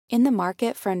In the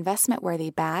market for investment-worthy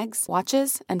bags,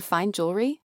 watches, and fine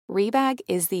jewelry, Rebag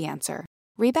is the answer.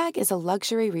 Rebag is a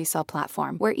luxury resale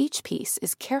platform where each piece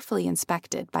is carefully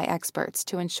inspected by experts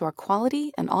to ensure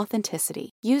quality and authenticity.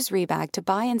 Use Rebag to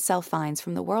buy and sell finds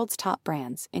from the world's top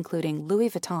brands, including Louis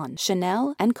Vuitton,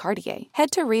 Chanel, and Cartier. Head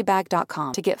to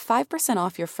Rebag.com to get 5%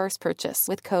 off your first purchase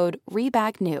with code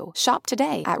REBAGNEW. Shop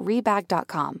today at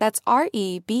Rebag.com. That's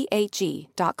REBAG.com.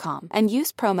 And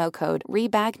use promo code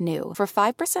REBAGNEW for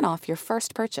 5% off your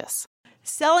first purchase.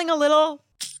 Selling a little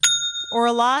or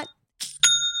a lot?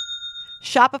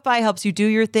 Shopify helps you do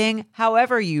your thing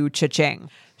however you cha-ching.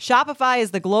 Shopify is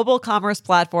the global commerce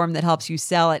platform that helps you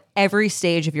sell at every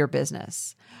stage of your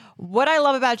business. What I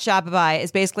love about Shopify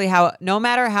is basically how no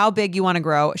matter how big you want to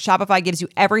grow, Shopify gives you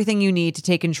everything you need to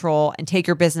take control and take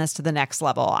your business to the next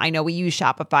level. I know we use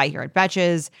Shopify here at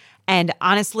Betches, and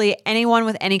honestly, anyone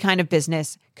with any kind of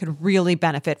business could really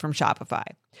benefit from Shopify.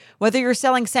 Whether you're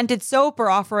selling scented soap or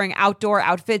offering outdoor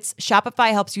outfits,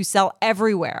 Shopify helps you sell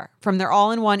everywhere, from their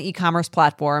all-in-one e-commerce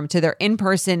platform to their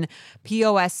in-person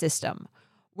POS system.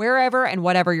 Wherever and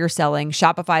whatever you're selling,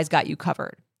 Shopify's got you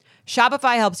covered.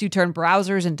 Shopify helps you turn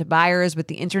browsers into buyers with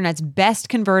the internet's best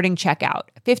converting checkout,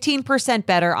 15%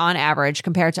 better on average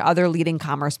compared to other leading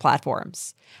commerce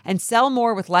platforms. And sell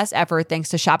more with less effort thanks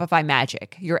to Shopify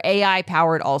Magic, your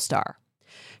AI-powered all-star.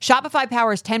 Shopify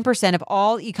powers 10% of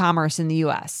all e-commerce in the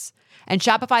U.S., and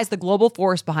Shopify is the global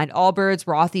force behind Allbirds,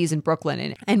 Rothy's, and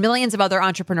Brooklinen, and millions of other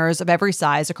entrepreneurs of every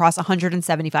size across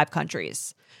 175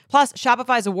 countries. Plus,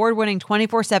 Shopify's award-winning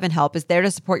 24/7 help is there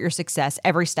to support your success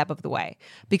every step of the way,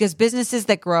 because businesses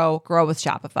that grow, grow with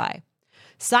Shopify.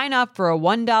 Sign up for a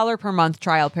 $1 per month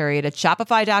trial period at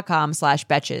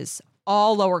shopify.com/betches,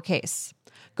 all lowercase.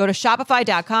 Go to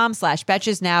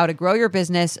shopify.com/betches now to grow your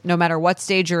business no matter what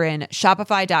stage you're in.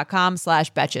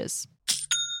 Shopify.com/betches.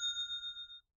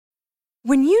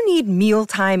 When you need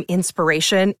mealtime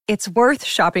inspiration, it's worth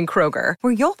shopping Kroger,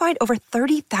 where you'll find over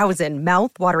 30,000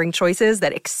 mouth-watering choices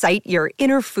that excite your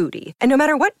inner foodie. And no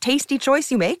matter what tasty choice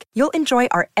you make, you'll enjoy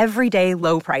our everyday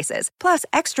low prices, plus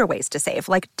extra ways to save,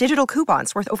 like digital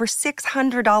coupons worth over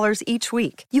 $600 each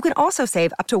week. You can also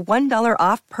save up to $1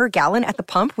 off per gallon at the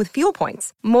pump with fuel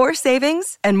points. More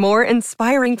savings and more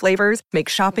inspiring flavors make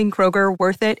shopping Kroger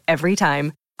worth it every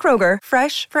time. Kroger,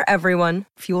 fresh for everyone.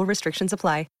 Fuel restrictions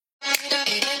apply.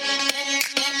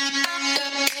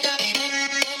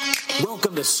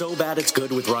 Welcome to So Bad It's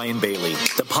Good with Ryan Bailey,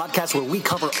 the podcast where we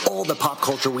cover all the pop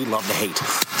culture we love to hate,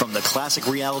 from the classic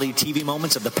reality TV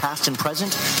moments of the past and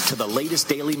present to the latest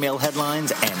Daily Mail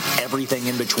headlines and everything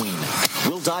in between.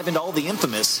 We'll dive into all the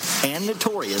infamous and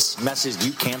notorious messes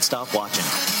you can't stop watching.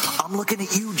 I'm looking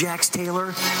at you, Jax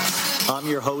Taylor. I'm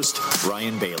your host,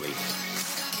 Ryan Bailey.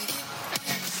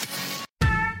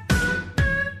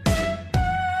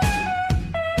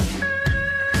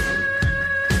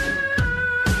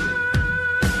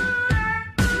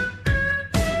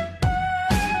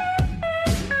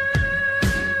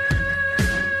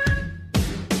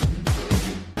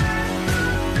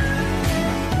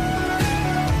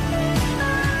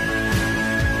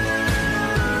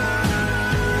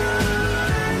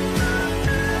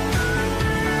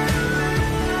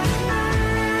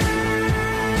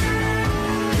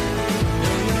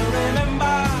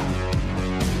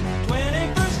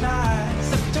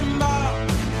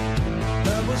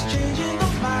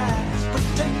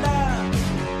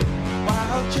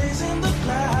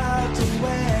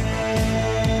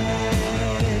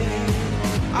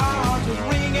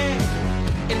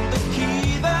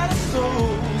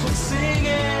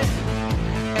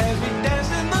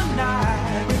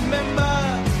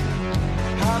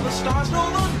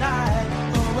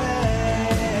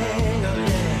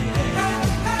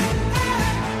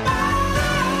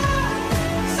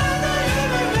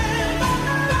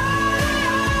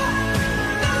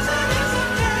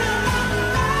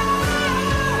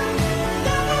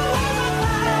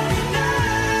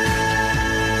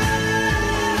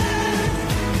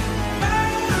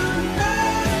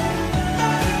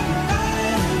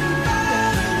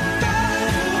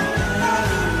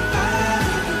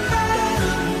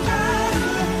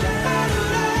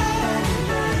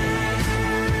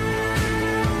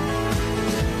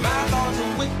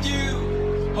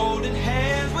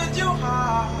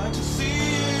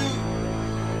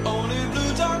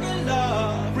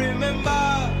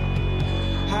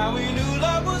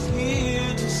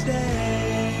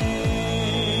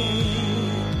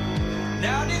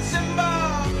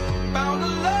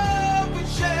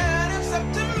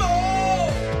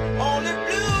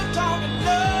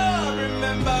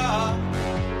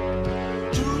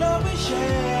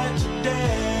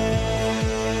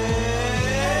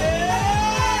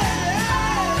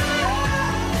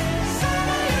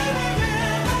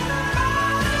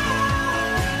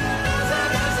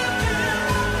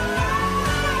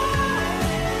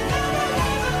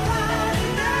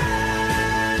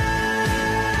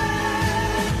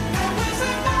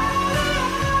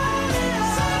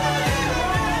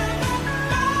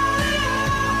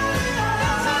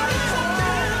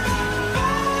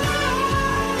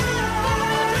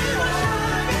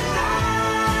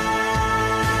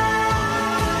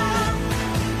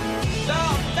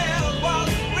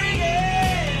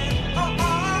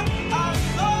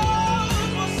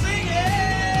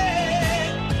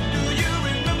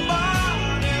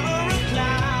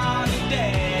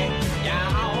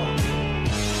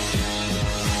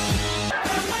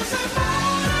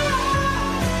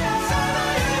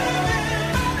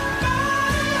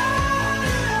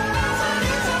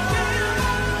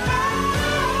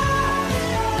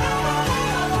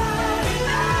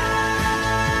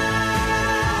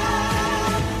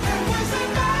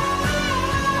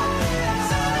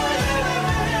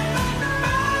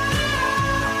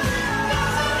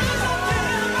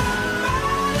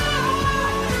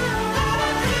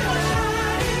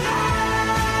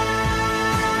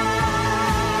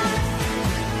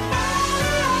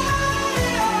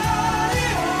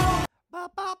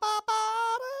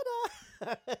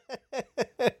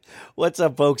 What's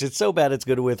up, folks? It's So Bad It's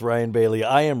Good with Ryan Bailey.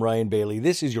 I am Ryan Bailey.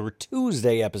 This is your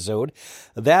Tuesday episode.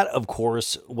 That, of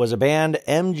course, was a band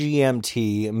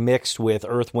MGMT mixed with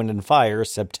Earth, Wind, and Fire,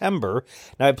 September.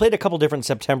 Now, I played a couple different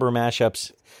September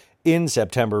mashups in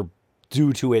September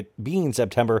due to it being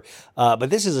September, but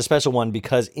this is a special one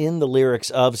because in the lyrics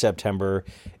of September,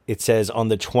 it says on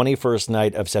the 21st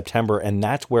night of September, and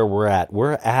that's where we're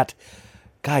at.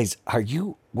 Guys,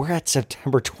 we're at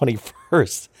September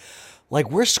 21st. Like,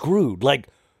 we're screwed. Like,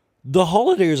 the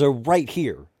holidays are right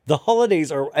here. The holidays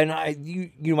are, and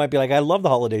you might be like, I love the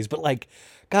holidays, but like,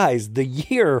 guys, the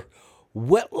year,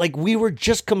 we were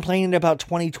just complaining about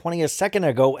 2020 a second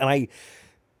ago, and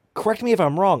correct me if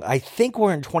I'm wrong, I think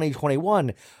we're in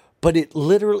 2021, but it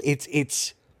literally,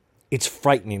 it's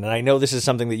frightening. And I know this is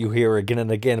something that you hear again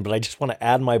and again, but I just want to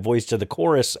add my voice to the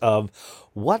chorus of,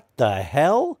 what the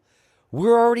hell?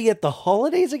 We're already at the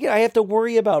holidays again? I have to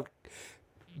worry about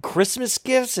Christmas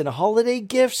gifts and holiday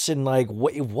gifts and like,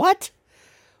 what?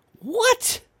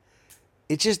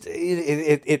 It just,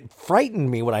 it frightened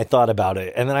me when I thought about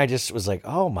it. And then I just was like,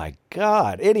 oh my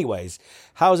God. Anyways,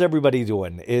 how's everybody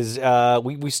doing?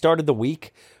 We started the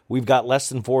week. We've got less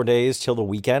than 4 days till the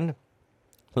weekend.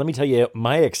 Let me tell you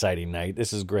my exciting night.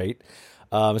 This is great.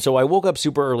 So I woke up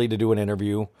super early to do an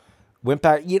interview. Went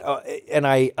back, and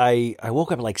I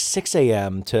woke up at like 6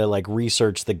 a.m. to like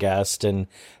research the guest, and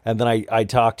then I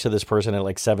talked to this person at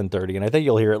like 7:30, and I think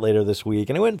you'll hear it later this week,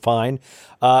 and it went fine.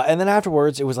 And then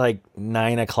afterwards, it was like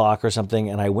 9 o'clock or something,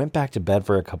 and I went back to bed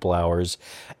for a couple hours.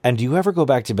 And do you ever go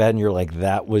back to bed and you're like,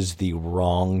 that was the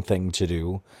wrong thing to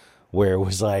do? Where it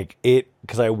was like,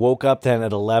 because I woke up then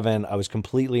at 11, I was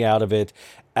completely out of it.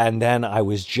 And then I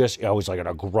was like in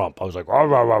a grump. I was like, rah,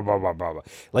 rah, rah, rah, rah, rah.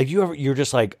 Like you're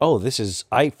just like, oh,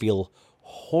 I feel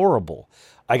horrible.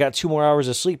 I got 2 more hours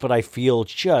of sleep, but I feel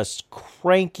just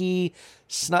cranky,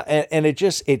 and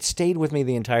it stayed with me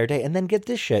the entire day. And then get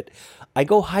this shit. I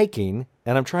go hiking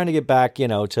and I'm trying to get back,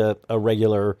 to a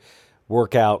regular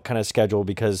workout kind of schedule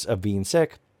because of being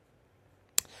sick.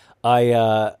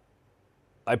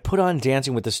 I put on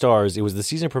Dancing with the Stars. It was the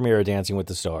season premiere of Dancing with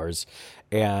the Stars,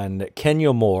 and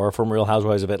Kenya Moore from Real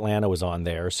Housewives of Atlanta was on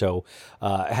there. So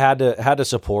had to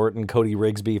support, and Cody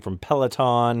Rigsby from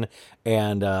Peloton,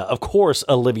 and of course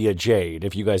Olivia Jade.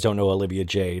 If you guys don't know Olivia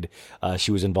Jade,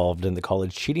 she was involved in the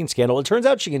college cheating scandal. It turns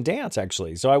out she can dance,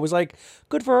 actually. So I was like,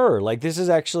 good for her. Like, this is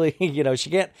actually, she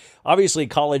can't. Obviously,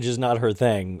 college is not her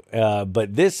thing,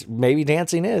 but this maybe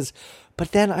dancing is.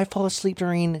 But then I fall asleep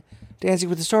during Dancing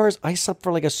with the Stars. I slept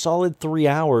for like a solid 3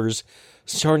 hours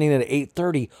starting at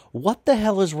 8:30. What the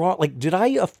hell is wrong? Like,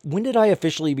 when did I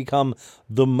officially become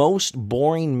the most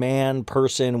boring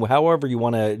person, however you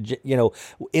want to,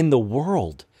 in the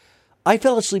world? I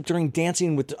fell asleep during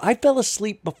I fell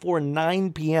asleep before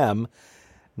 9 p.m.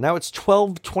 Now it's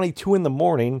 12:22 in the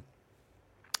morning.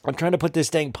 I'm trying to put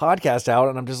this dang podcast out,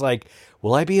 and I'm just like,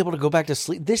 will I be able to go back to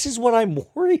sleep? This is what I'm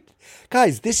worried.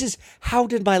 Guys, how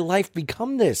did my life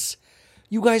become this?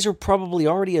 You guys are probably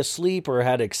already asleep or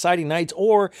had exciting nights,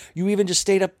 or you even just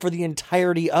stayed up for the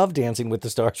entirety of Dancing with the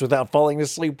Stars without falling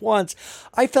asleep once.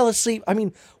 I fell asleep. I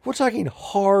mean, we're talking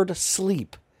hard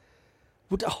sleep.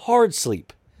 Hard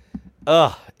sleep.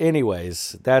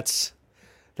 Anyways, that's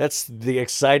the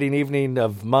exciting evening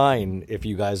of mine.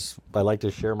 I like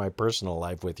to share my personal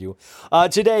life with you.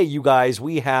 Today, you guys,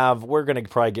 we're going to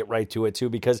probably get right to it too,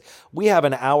 because we have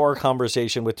an hour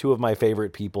conversation with two of my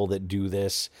favorite people that do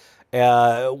this.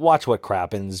 Watch what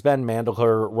crappens. Ben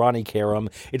Mandelker, Ronnie, Karam.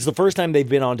 It's the first time they've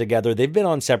been on together. They've been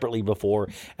on separately before,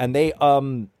 and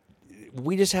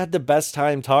we just had the best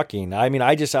time talking. I mean,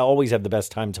 I always have the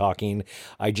best time talking.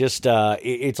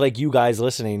 It's like you guys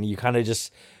listening. You kind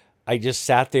of I just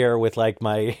sat there with like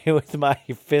with my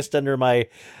fist under my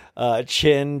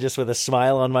chin, just with a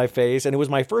smile on my face. And it was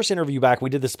my first interview back.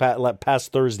 We did this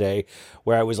past Thursday,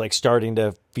 where I was like starting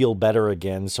to feel better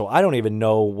again. So I don't even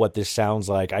know what this sounds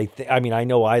like. I mean, I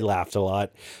know I laughed a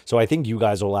lot, so I think you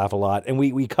guys will laugh a lot. And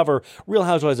we cover Real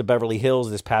Housewives of Beverly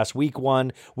Hills this past week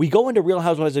one. We go into Real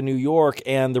Housewives of New York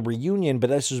and the reunion,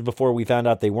 but this was before we found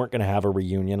out they weren't going to have a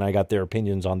reunion. I got their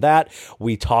opinions on that.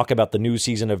 We talk about the new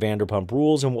season of Vanderpump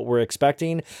Rules and what we're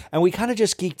expecting, and we kind of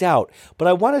just geeked out. But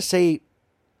I want to say,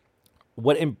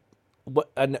 what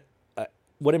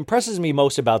impresses me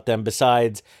most about them,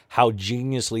 besides how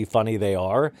geniusly funny they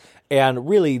are, and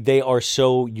really they are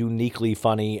so uniquely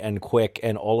funny and quick,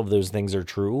 and all of those things are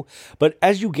true. But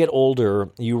as you get older,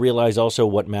 you realize also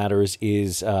what matters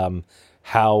is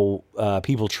how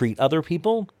people treat other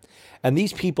people. And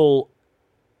these people,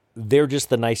 they're just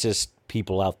the nicest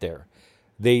people out there.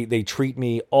 They treat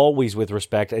me always with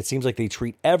respect. It seems like they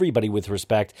treat everybody with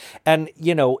respect. And,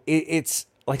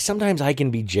 like sometimes I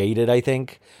can be jaded, I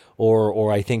think,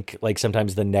 or I think like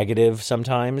sometimes the negative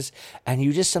sometimes, and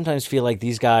you just sometimes feel like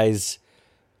these guys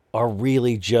are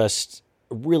really just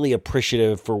really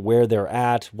appreciative for where they're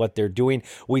at, what they're doing.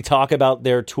 We talk about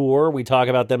their tour. We talk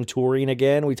about them touring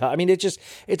again. I mean, it's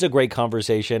a great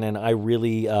conversation, and I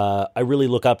really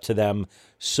look up to them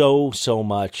so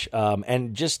much.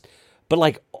 But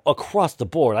like across the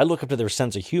board, I look up to their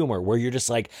sense of humor, where you're just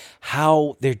like,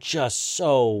 how they're just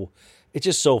so. It's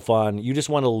just so fun. You just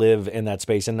want to live in that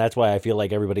space. And that's why I feel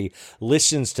like everybody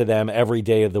listens to them every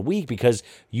day of the week, because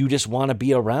you just want to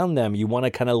be around them. You want to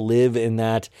kind of live in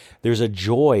that. There's a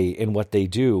joy in what they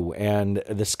do, and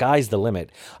the sky's the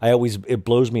limit. It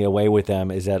blows me away with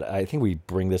them is that, I think we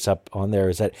bring this up on there,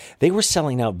 is that they were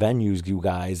selling out venues, you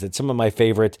guys, that some of my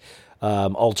favorite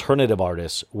alternative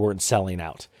artists weren't selling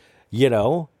out,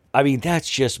 I mean, that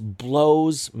just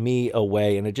blows me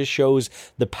away, and it just shows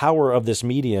the power of this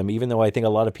medium, even though I think a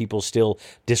lot of people still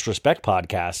disrespect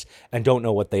podcasts and don't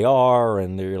know what they are,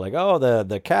 and they're like, oh,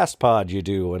 the cast pod you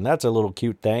do, and that's a little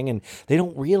cute thing, and they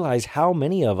don't realize how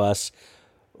many of us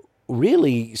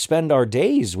really spend our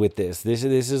days with this. This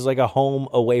is like a home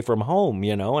away from home,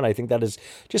 and I think that is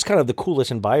just kind of the coolest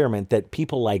environment that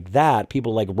people like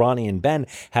Ronnie and Ben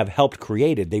have helped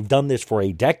created. They've done this for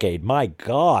a decade. My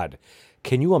God.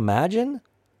 Can you imagine?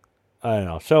 I don't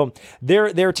know. So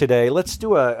they're today. Let's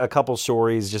do a couple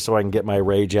stories just so I can get my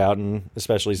rage out, and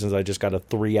especially since I just got a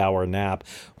 3-hour nap.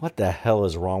 What the hell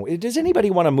is wrong? Does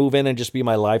anybody want to move in and just be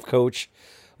my life coach?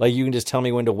 Like, you can just tell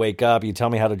me when to wake up. You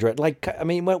tell me how to dress. Like, I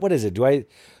mean, what is it? Do I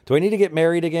need to get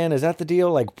married again? Is that the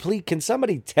deal? Like, please, can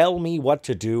somebody tell me what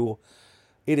to do?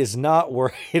 It is not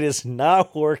It is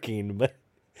not working.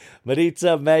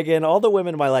 Maritza, Megan, all the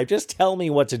women in my life, just tell me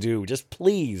what to do. Just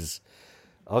please.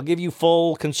 I'll give you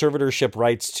full conservatorship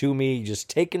rights to me. Just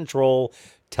take control.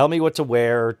 Tell me what to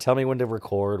wear. Tell me when to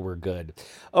record. We're good.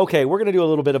 Okay, we're going to do a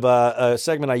little bit of a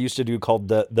segment I used to do called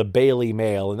the Bailey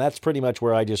Mail, and that's pretty much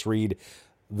where I just read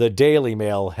the Daily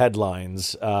Mail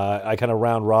headlines. I kind of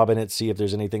round robin it, see if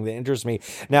there's anything that interests me.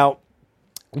 Now,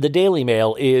 the Daily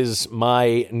Mail is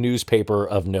my newspaper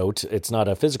of note. It's not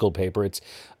a physical paper. It's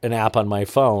an app on my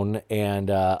phone, and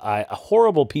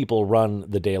horrible people run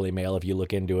the Daily Mail if you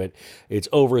look into it. It's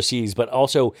overseas, but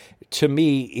also, to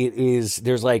me,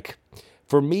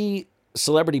 for me,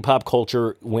 celebrity pop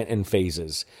culture went in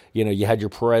phases. You had your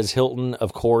Perez Hilton,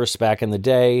 of course, back in the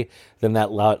day. Then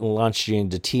that launched you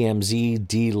into TMZ,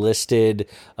 delisted,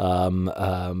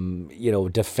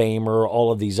 defamer,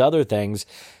 all of these other things.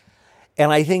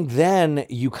 And I think then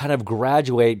you kind of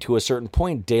graduate to a certain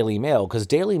point, Daily Mail, because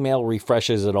Daily Mail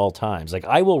refreshes at all times. Like,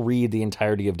 I will read the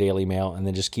entirety of Daily Mail and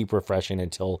then just keep refreshing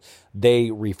until they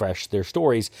refresh their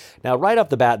stories. Now, right off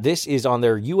the bat, this is on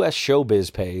their U.S.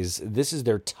 Showbiz page. This is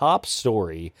their top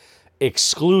story.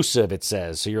 Exclusive, it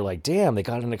says. So you're like, damn, they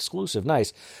got an exclusive.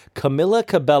 Nice. Camila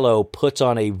Cabello puts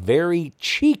on a very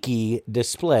cheeky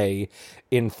display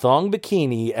in thong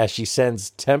bikini as she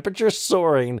sends temperature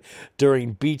soaring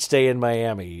during beach day in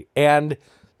Miami. And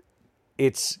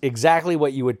it's exactly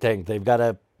what you would think. They've got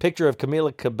a picture of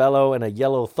Camila Cabello in a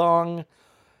yellow thong.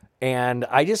 And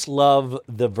I just love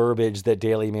the verbiage that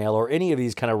Daily Mail or any of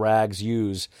these kind of rags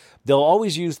use. They'll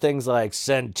always use things like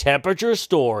send temperature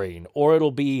soaring, or it'll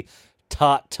be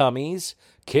taut tummies.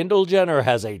 Kendall Jenner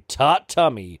has a taut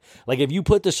tummy. Like, if you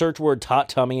put the search word taut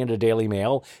tummy into Daily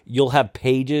Mail, you'll have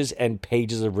pages and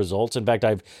pages of results. In fact,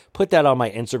 I've put that on my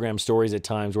Instagram stories at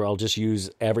times where I'll just use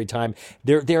every time.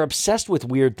 They're obsessed with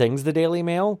weird things, the Daily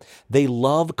Mail. They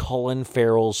love Colin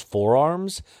Farrell's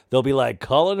forearms. They'll be like,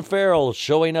 Colin Farrell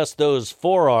showing us those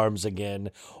forearms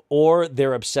again. Or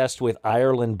they're obsessed with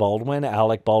Ireland Baldwin,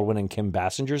 Alec Baldwin and Kim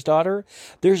Bassinger's daughter.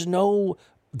 There's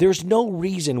no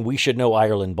reason we should know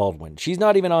Ireland Baldwin. She's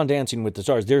not even on Dancing with the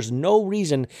Stars. There's no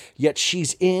reason, yet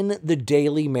she's in the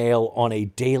Daily Mail on a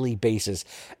daily basis.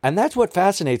 And that's what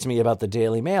fascinates me about the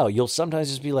Daily Mail. You'll sometimes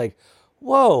just be like,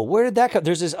 whoa, where did that come?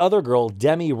 There's this other girl,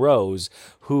 Demi Rose,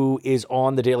 who is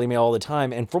on the Daily Mail all the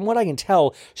time. And from what I can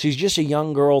tell, she's just a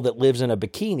young girl that lives in a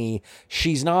bikini.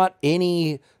 She's not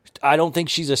I don't think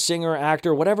she's a singer,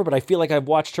 actor, whatever, but I feel like I've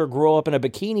watched her grow up in a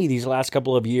bikini these last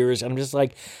couple of years. And I'm just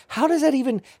like, how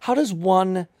does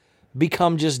one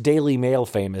become just Daily Mail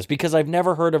famous? Because I've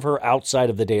never heard of her outside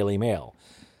of the Daily Mail.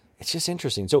 It's just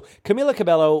interesting. So Camila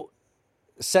Cabello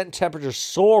sent temperature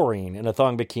soaring in a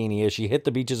thong bikini as she hit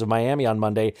the beaches of Miami on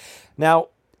Monday. Now,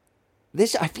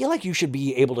 I feel like you should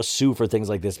be able to sue for things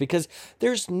like this, because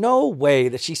there's no way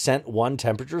that she sent one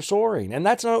temperature soaring. And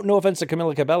that's no offense to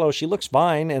Camila Cabello. She looks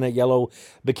fine in a yellow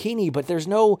bikini, but there's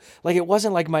it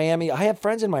wasn't like Miami. I have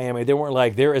friends in Miami. They weren't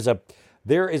like, there is a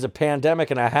there is a pandemic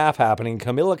and a half happening.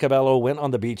 Camila Cabello went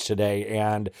on the beach today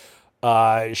and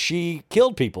she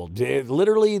killed people.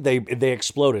 Literally, they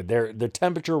exploded. Their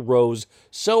temperature rose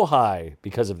so high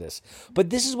because of this. But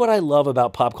this is what I love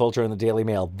about pop culture and the Daily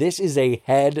Mail. This is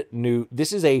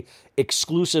this is a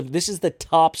exclusive. This is the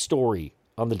top story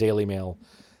on the Daily Mail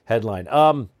headline.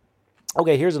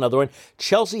 Okay, here's another one.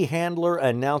 Chelsea Handler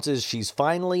announces she's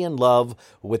finally in love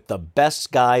with the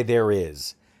best guy there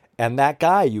is. And that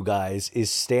guy, you guys, is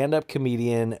stand-up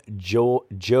comedian Joe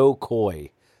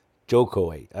Coy. Joe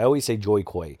Coy. I always say Joy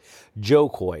Coy. Joe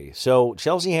Coy. So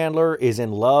Chelsea Handler is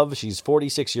in love. She's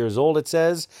 46 years old, it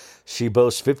says. She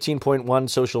boasts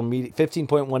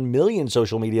 15.1 million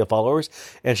social media followers.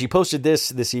 And she posted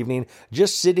this evening,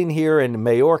 just sitting here in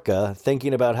Majorca,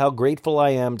 thinking about how grateful I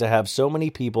am to have so many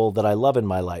people that I love in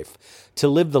my life, to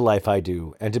live the life I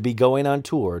do, and to be going on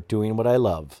tour doing what I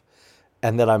love.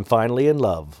 And that I'm finally in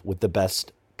love with the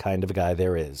best kind of guy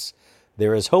there is.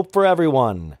 There is hope for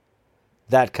everyone.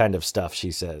 That kind of stuff,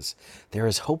 she says. There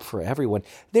is hope for everyone.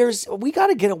 We got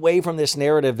to get away from this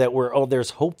narrative that there's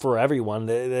hope for everyone.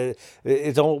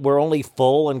 We're only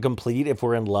full and complete if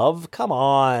we're in love. Come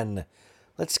on.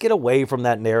 Let's get away from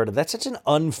that narrative. That's such an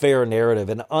unfair narrative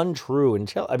and untrue.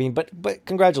 And but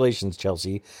congratulations,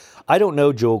 Chelsea. I don't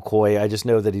know Joe Coy. I just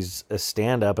know that he's a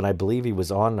stand-up, and I believe he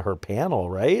was on her panel,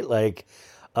 right?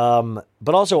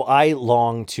 But also I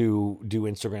long to do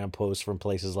Instagram posts from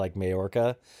places like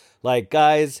Majorca. Like,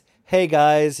 hey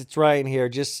guys, it's Ryan here,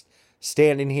 just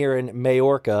standing here in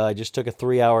Majorca. I just took a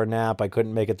 3-hour nap. I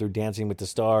couldn't make it through Dancing with the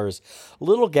Stars. A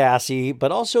little gassy,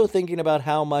 but also thinking about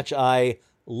how much I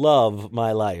love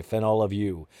my life and all of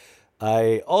you.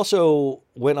 I also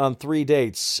went on 3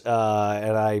 dates,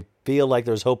 and I feel like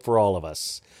there's hope for all of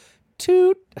us.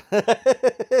 Toot!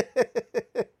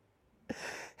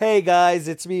 Hey guys,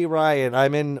 it's me, Ryan.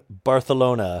 I'm in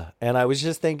Barcelona, and I was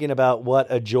just thinking about what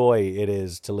a joy it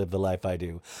is to live the life I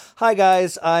do. Hi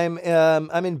guys, I'm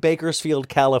in Bakersfield,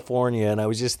 California, and I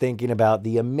was just thinking about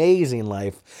the amazing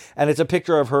life. And it's a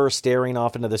picture of her staring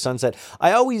off into the sunset.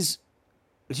 You always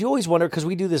wonder, because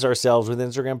we do this ourselves with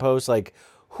Instagram posts, like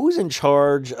who's in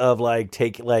charge of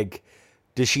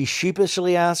does she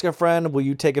sheepishly ask a friend, will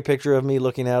you take a picture of me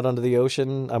looking out onto the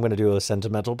ocean? I'm going to do a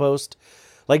sentimental post.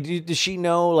 Like, does she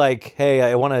know, like, hey,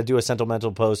 I want to do a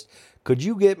sentimental post. Could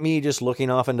you get me just looking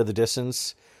off into the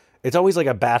distance? It's always like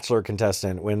a Bachelor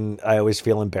contestant when I always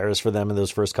feel embarrassed for them in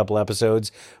those first couple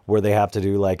episodes where they have to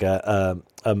do like a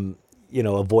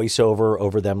voiceover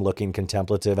over them looking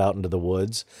contemplative out into the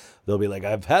woods. They'll be like,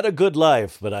 I've had a good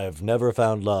life, but I've never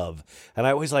found love. And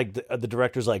I always like, the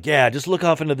director's like, yeah, just look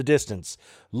off into the distance.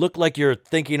 Look like you're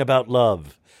thinking about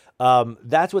love.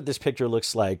 That's what this picture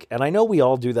looks like. And I know we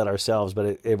all do that ourselves,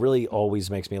 but it really always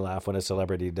makes me laugh when a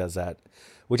celebrity does that,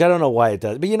 which I don't know why it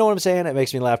does. But you know what I'm saying? It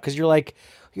makes me laugh because you're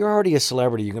already a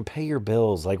celebrity. You can pay your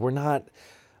bills. Like, we're not,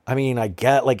 how many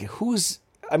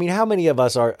of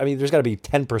us are, there's got to be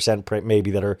 10%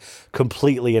 maybe that are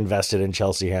completely invested in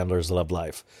Chelsea Handler's love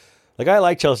life. Like, I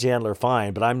like Chelsea Handler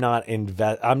fine, but I'm not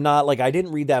like, I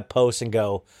didn't read that post and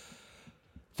go,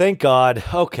 thank God.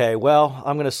 Okay, well,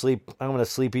 I'm gonna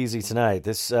sleep easy tonight.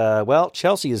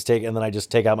 Chelsea is taken, and then I just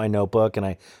take out my notebook and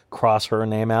I cross her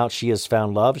name out. She has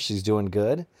found love. She's doing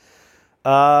good.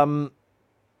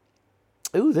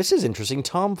 This is interesting.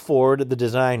 Tom Ford, the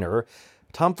designer.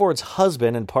 Tom Ford's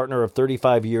husband and partner of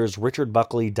 35 years, Richard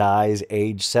Buckley, dies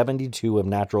age 72 of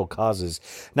natural causes.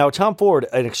 Now, Tom Ford,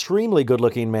 an extremely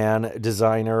good-looking man,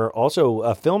 designer, also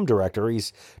a film director.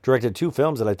 He's directed 2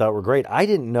 films that I thought were great. I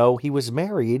didn't know he was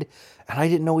married, and I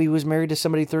didn't know he was married to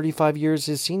somebody 35 years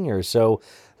his senior. So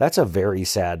that's a very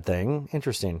sad thing.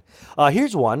 Interesting.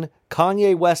 Here's one.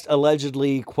 Kanye West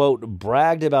allegedly, quote,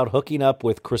 bragged about hooking up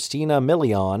with Christina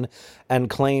Milian and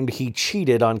claimed he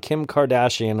cheated on Kim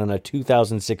Kardashian in a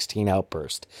 2016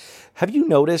 outburst. Have you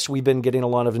noticed we've been getting a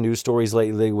lot of news stories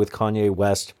lately with Kanye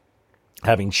West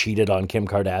having cheated on Kim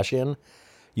Kardashian?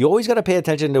 You always got to pay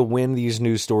attention to when these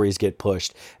news stories get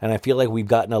pushed. And I feel like we've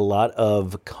gotten a lot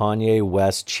of Kanye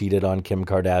West cheated on Kim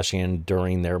Kardashian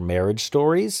during their marriage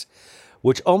stories,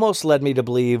 which almost led me to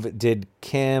believe, did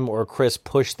Kim or Chris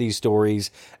push these stories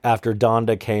after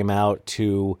Donda came out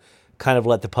to kind of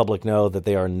let the public know that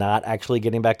they are not actually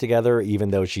getting back together, even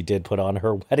though she did put on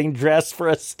her wedding dress for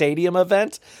a stadium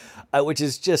event, which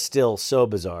is just still so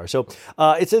bizarre. So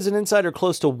it says an insider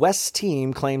close to West's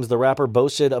team claims the rapper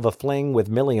boasted of a fling with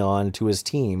Milian to his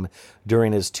team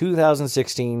during his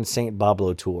 2016 St.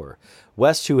 Pablo tour.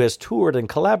 West, who has toured and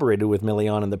collaborated with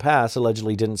Milian in the past,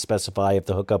 allegedly didn't specify if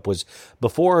the hookup was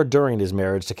before or during his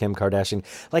marriage to Kim Kardashian.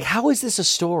 Like, how is this a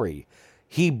story?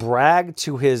 He bragged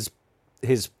to his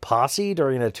his posse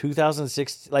during a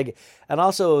 2006 like, and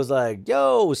also it was like,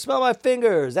 yo, smell my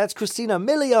fingers, that's Christina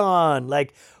Milian.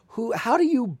 Like, how do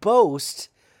you boast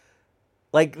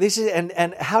like this is,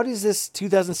 and how does this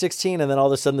 2016 and then all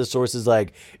of a sudden the source is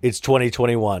like, it's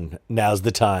 2021, now's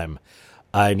the time,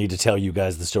 I need to tell you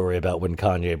guys the story about when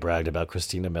Kanye bragged about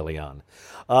Christina Milian.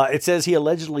 It says he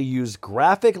allegedly used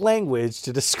graphic language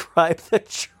to describe the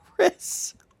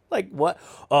tryst. Like, what?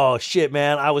 Oh, shit,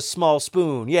 man. I was small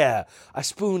spoon. Yeah, I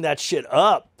spooned that shit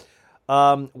up.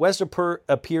 West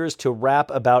appears to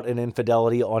rap about an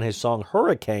infidelity on his song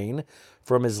Hurricane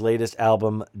from his latest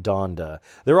album, Donda.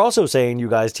 They're also saying, you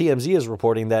guys, TMZ is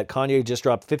reporting that Kanye just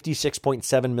dropped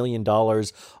 $56.7 million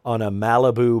on a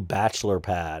Malibu bachelor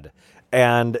pad.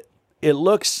 And it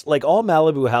looks like all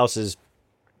Malibu houses,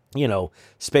 you know,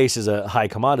 space is a high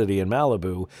commodity in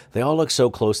Malibu. They all look so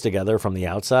close together from the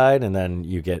outside, and then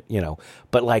you get, you know,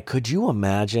 but like, could you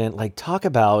imagine, like, talk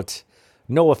about,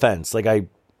 no offense, like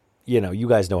you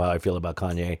guys know how I feel about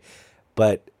Kanye,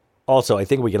 but also I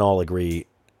think we can all agree,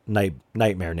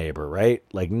 nightmare neighbor, right?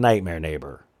 Like, nightmare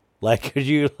neighbor. Like, could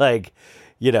you, like,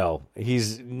 you know,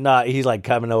 he's like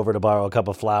coming over to borrow a cup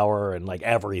of flour and like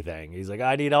everything. He's like,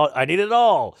 I need it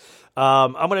all.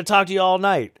 I'm going to talk to you all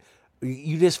night.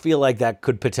 You just feel like that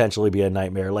could potentially be a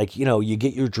nightmare. Like, you know, you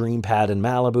get your dream pad in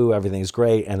Malibu, everything's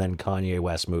great, and then Kanye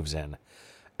West moves in.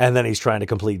 And then he's trying to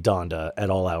complete Donda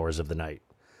at all hours of the night.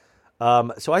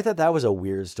 So I thought that was a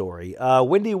weird story.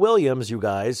 Wendy Williams, you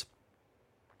guys.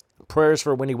 Prayers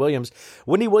for Wendy Williams.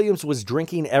 Wendy Williams was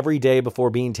drinking every day before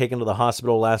being taken to the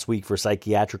hospital last week for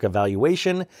psychiatric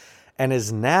evaluation and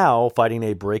is now fighting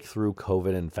a breakthrough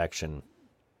COVID infection.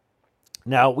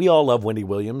 Now, we all love Wendy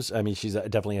Williams. I mean, she's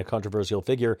definitely a controversial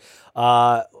figure.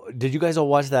 Did you guys all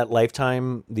watch that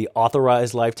Lifetime, the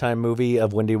authorized Lifetime movie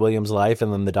of Wendy Williams' life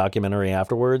and then the documentary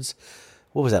afterwards?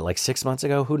 What was that, like 6 months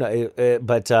ago? Who knows?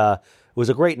 But it was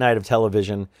a great night of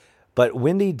television. But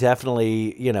Wendy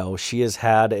definitely, you know, she has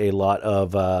had a lot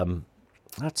of,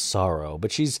 not sorrow,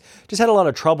 but she's just had a lot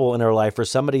of trouble in her life. For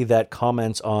somebody that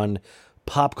comments on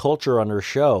pop culture on her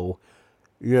show,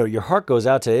 you know, your heart goes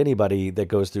out to anybody that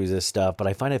goes through this stuff. But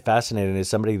I find it fascinating as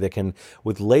somebody that can,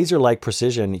 with laser-like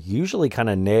precision, usually kind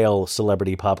of nail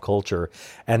celebrity pop culture,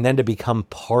 and then to become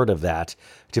part of that,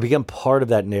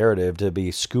 narrative, to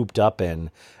be scooped up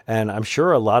in. And I'm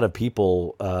sure a lot of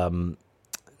people,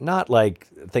 not like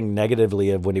think negatively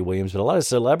of Wendy Williams, but a lot of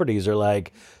celebrities are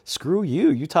like, screw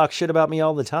you, you talk shit about me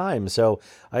all the time. So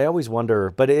I always wonder,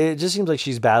 but it just seems like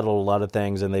she's battled a lot of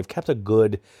things and they've kept a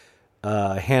good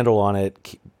handle on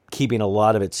it, keeping a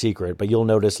lot of it secret. But you'll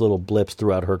notice little blips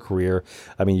throughout her career.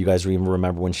 I mean, you guys even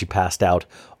remember when she passed out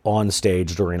on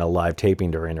stage during a live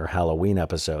taping during her Halloween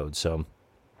episode. So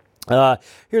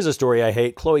here's a story I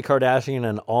hate. Khloe Kardashian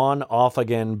and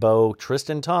on-off-again beau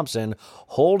Tristan Thompson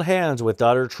hold hands with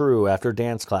daughter True after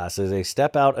dance classes. They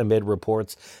step out amid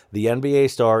reports the NBA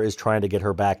star is trying to get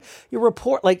her back. You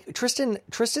report, like,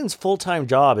 Tristan's full-time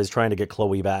job is trying to get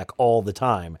Khloe back all the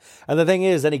time. And the thing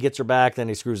is, then he gets her back, then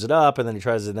he screws it up, and then he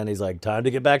tries it, and then he's like, time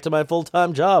to get back to my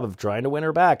full-time job of trying to win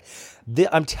her back.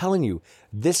 I'm telling you,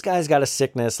 this guy's got a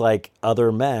sickness like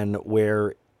other men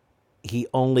where he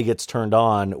only gets turned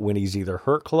on when he's either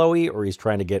hurt Khloe or he's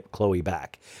trying to get Khloe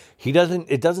back. It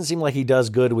doesn't seem like he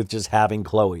does good with just having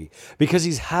Khloe, because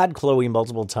he's had Khloe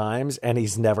multiple times and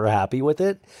he's never happy with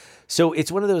it. So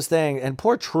it's one of those things, and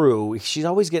poor True, she's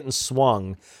always getting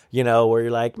swung, you know, where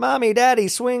you're like, mommy, daddy,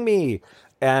 swing me.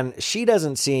 And she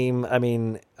doesn't seem, I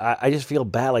mean, I just feel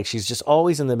bad. Like, she's just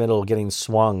always in the middle getting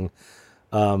swung.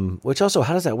 Which also,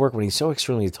 how does that work when he's so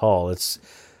extremely tall? I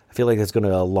feel like that's going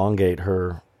to elongate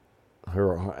her.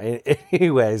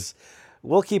 Anyways,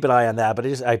 we'll keep an eye on that, but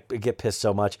I get pissed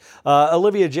so much.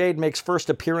 Olivia Jade makes first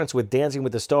appearance with Dancing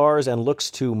with the Stars and looks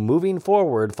to moving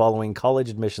forward following college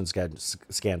admission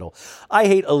scandal. I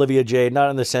hate Olivia Jade, not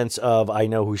in the sense of I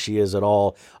know who she is at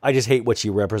all. I just hate what she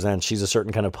represents. She's a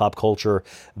certain kind of pop culture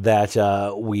that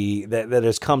that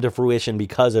has come to fruition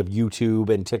because of YouTube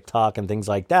and TikTok and things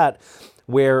like that,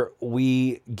 where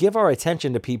we give our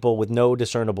attention to people with no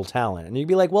discernible talent. And you'd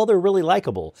be like, well, they're really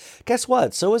likable. Guess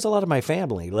what? So is a lot of my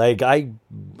family. Like, I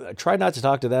try not to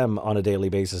talk to them on a daily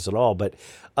basis at all. But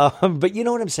you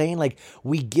know what I'm saying? Like,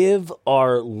 we give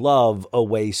our love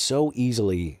away so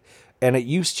easily. And it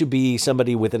used to be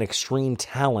somebody with an extreme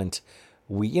talent.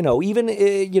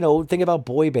 Think about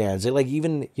boy bands. You're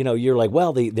like,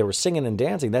 well, they were singing and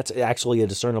dancing. That's actually a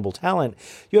discernible talent.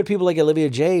 You had people like Olivia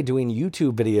Jade doing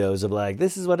YouTube videos of like,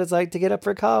 this is what it's like to get up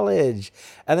for college.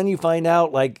 And then you find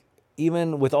out, like,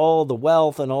 even with all the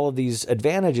wealth and all of these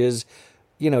advantages,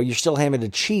 you're still having to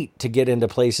cheat to get into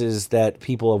places that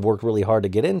people have worked really hard to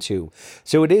get into.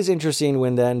 So it is interesting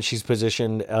when then she's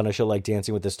positioned on a show like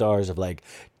Dancing with the Stars of like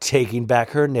taking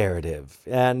back her narrative.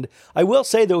 And I will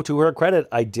say though, to her credit,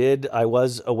 I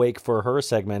was awake for her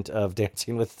segment of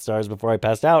Dancing with the Stars before I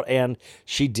passed out, and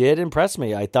she did impress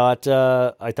me. I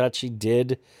thought she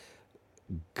did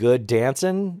good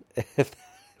dancing. If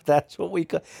that's what we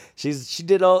call. She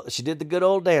did the good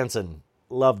old dancing.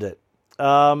 Loved it.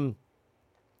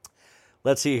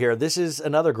 Let's see here. This is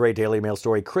another great Daily Mail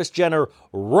story. Kris Jenner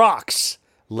rocks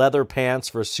leather pants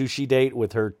for sushi date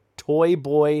with her toy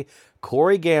boy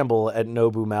Corey Gamble at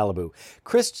Nobu Malibu.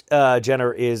 Kris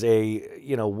Jenner is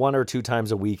one or two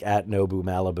times a week at Nobu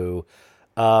Malibu.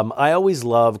 I always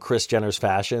love Kris Jenner's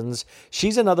fashions.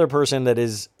 She's another person that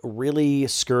is really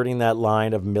skirting that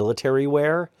line of military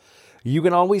wear. You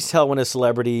can always tell when a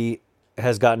celebrity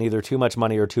has gotten either too much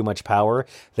money or too much power.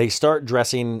 They start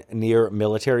dressing near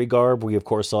military garb. We, of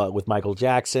course, saw it with Michael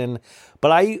Jackson.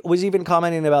 But I was even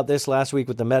commenting about this last week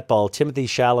with the Met Ball. Timothée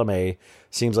Chalamet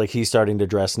seems like he's starting to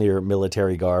dress near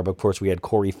military garb. Of course, we had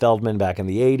Corey Feldman back in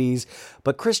the 80s.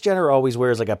 But Kris Jenner always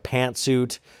wears like a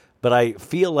pantsuit. But I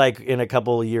feel like in a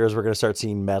couple of years, we're going to start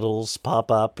seeing medals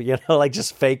pop up, like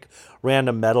just fake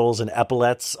random medals and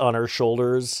epaulets on her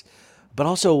shoulders. But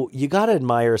also, you got to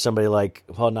admire somebody like,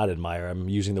 well, not admire, I'm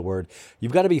using the word.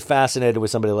 You've got to be fascinated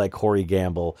with somebody like Corey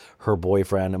Gamble, her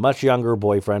boyfriend, a much younger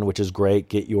boyfriend, which is great.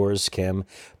 Get yours, Kim.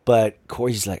 But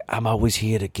Corey's like, I'm always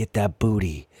here to get that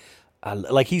booty.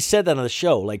 Like he said that on the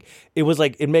show. Like it was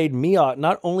like, it made me,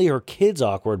 not only her kids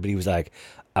awkward, but he was like,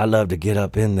 I love to get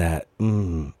up in that.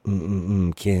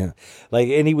 Kim. Like,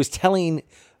 and he was telling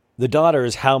the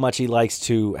daughters how much he likes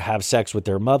to have sex with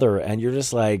their mother. And you're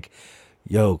just like,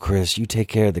 yo, Kris, you take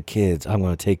care of the kids. I'm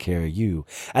going to take care of you.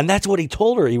 And that's what he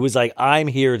told her. He was like, I'm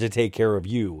here to take care of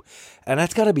you. And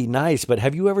that's got to be nice. But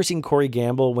have you ever seen Corey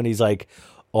Gamble when he's like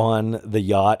on the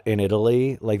yacht in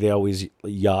Italy? Like they always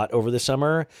yacht over the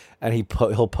summer. And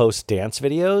he'll post dance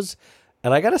videos.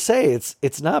 And I got to say,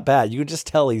 it's not bad. You can just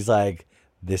tell he's like,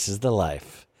 this is the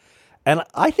life. And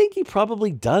I think he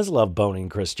probably does love boning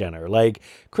Kris Jenner. Like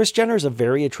Kris Jenner is a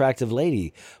very attractive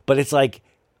lady. But it's like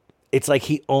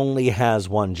he only has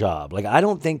one job. Like, I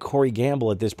don't think Corey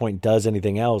Gamble at this point does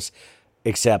anything else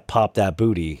except pop that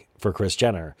booty for Kris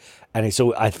Jenner. And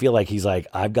so I feel like he's like,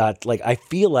 I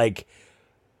feel like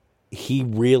he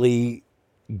really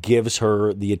gives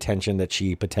her the attention that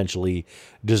she potentially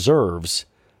deserves.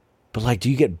 But like,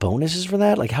 do you get bonuses for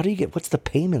that? Like, what's the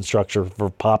payment structure for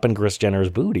popping Kris Jenner's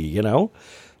booty, Do you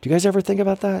guys ever think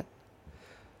about that?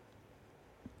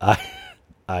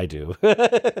 I do.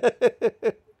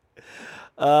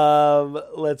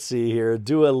 Let's see here.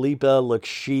 Dua Lipa looks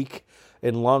chic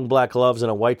in long black gloves and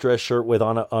a white dress shirt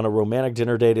on a romantic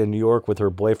dinner date in New York with her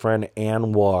boyfriend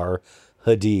Anwar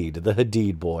Hadid, the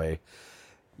Hadid boy.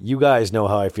 You guys know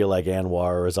how I feel like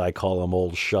Anwar, or as I call him,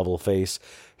 old shovel face.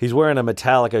 He's wearing a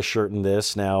Metallica shirt in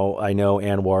this. Now, I know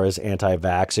Anwar is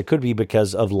anti-vax. It could be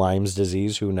because of Lyme's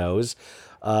disease. Who knows?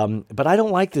 But I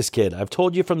don't like this kid. I've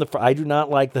told you I do not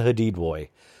like the Hadid boy.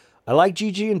 I like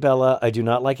Gigi and Bella. I do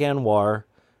not like Anwar.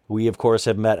 We, of course,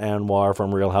 have met Anwar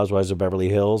from Real Housewives of Beverly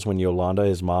Hills when Yolanda,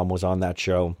 his mom, was on that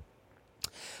show.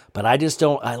 But I just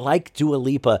don't. I like Dua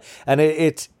Lipa, and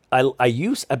I've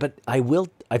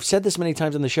said this many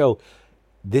times on the show.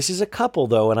 This is a couple,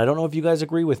 though, and I don't know if you guys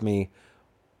agree with me,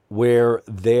 where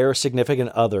their significant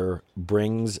other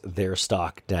brings their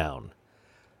stock down.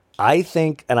 I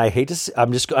think, and I hate to say,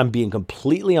 I'm being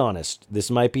completely honest. This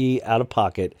might be out of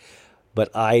pocket, but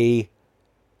I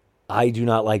do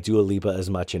not like Dua Lipa as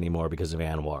much anymore because of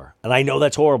Anwar. And I know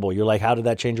that's horrible. You're like, how did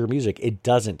that change her music? It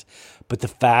doesn't. But the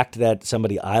fact that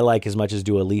somebody I like as much as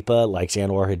Dua Lipa likes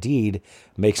Anwar Hadid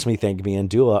makes me think me and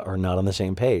Dua are not on the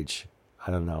same page.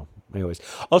 I don't know. Anyways.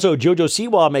 Also, JoJo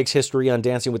Siwa makes history on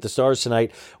Dancing with the Stars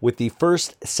tonight with the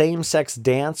first same-sex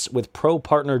dance with pro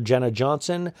partner Jenna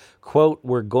Johnson. Quote,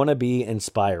 we're going to be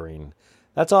inspiring.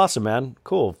 That's awesome, man.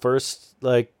 Cool. First,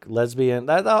 lesbian.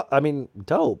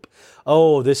 Dope.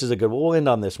 Oh, this is a good one. We'll end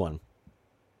on this one.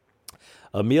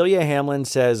 Amelia Hamlin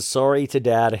says, sorry to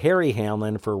dad Harry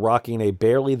Hamlin for rocking a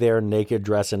barely there naked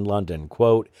dress in London.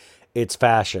 Quote, it's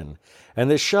fashion. And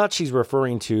this shot she's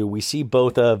referring to, we see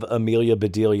both of Amelia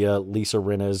Bedelia, Lisa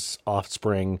Rinna's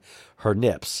offspring, her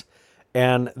nips.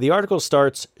 And the article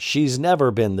starts, she's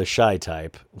never been the shy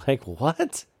type. Like,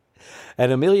 what?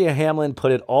 And Amelia Hamlin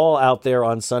put it all out there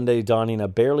on Sunday, donning a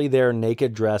barely there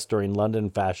naked dress during London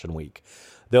Fashion Week.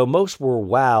 Though most were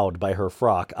wowed by her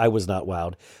frock, I was not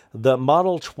wowed. The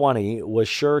Model 20 was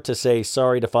sure to say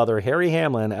sorry to Father Harry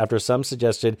Hamlin after some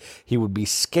suggested he would be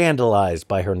scandalized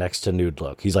by her next to nude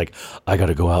look. He's like, I got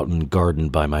to go out and garden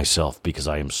by myself because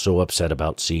I am so upset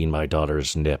about seeing my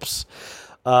daughter's nips.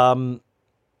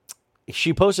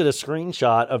 She posted a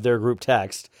screenshot of their group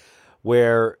text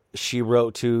where she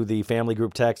wrote to the family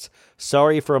group text,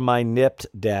 sorry for my nipped,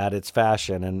 Dad, it's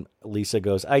fashion. And Lisa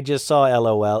goes, I just saw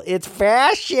LOL, it's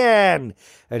fashion.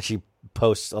 And she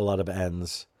posts a lot of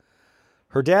ends.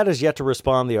 Her dad has yet to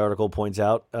respond, the article points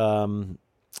out.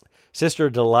 Sister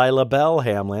Delilah Bell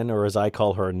Hamlin, or as I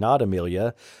call her, not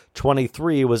Amelia,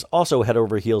 23, was also head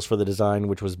over heels for the design,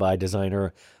 which was by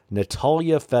designer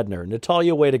Natalia Fedner.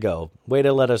 Natalia, way to go. Way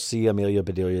to let us see Amelia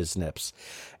Bedelia's nips.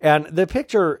 And the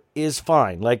picture is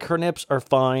fine. Like, her nips are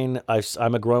fine.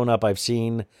 I'm a grown-up. I've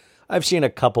seen a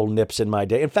couple nips in my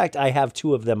day. In fact, I have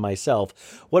 2 of them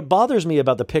myself. What bothers me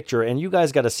about the picture, and you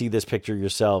guys got to see this picture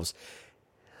yourselves,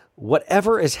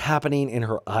 whatever is happening in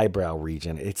her eyebrow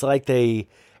region, it's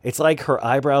like her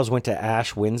eyebrows went to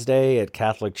Ash Wednesday at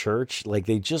Catholic Church. Like,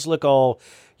 they just look all,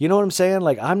 you know what I'm saying?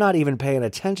 Like, I'm not even paying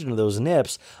attention to those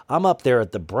nips. I'm up there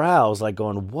at the brows, like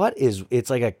going, it's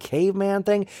like a caveman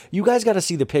thing. You guys got to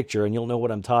see the picture and you'll know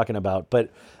what I'm talking about. But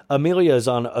Amelia is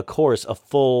on a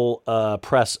full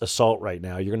press assault right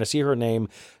now. You're going to see her name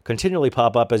continually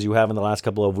pop up as you have in the last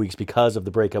couple of weeks because of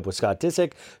the breakup with Scott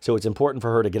Disick. So it's important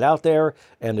for her to get out there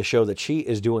and to show that she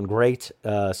is doing great.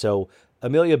 So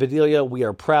Amelia Bedelia, we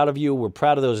are proud of you. We're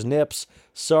proud of those nips.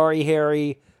 Sorry,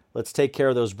 Harry. Let's take care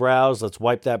of those brows. Let's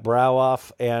wipe that brow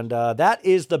off. And that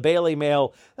is the Bailey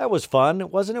Mail. That was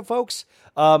fun, wasn't it, folks?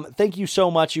 Thank you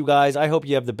so much, you guys. I hope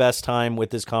you have the best time with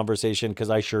this conversation, because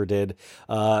I sure did.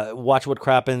 Watch What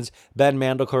Crappens. Ben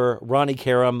Mandelker, Ronnie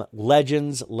Karam,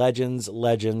 legends, legends,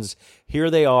 legends. Here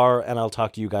they are, and I'll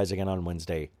talk to you guys again on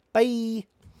Wednesday. Bye.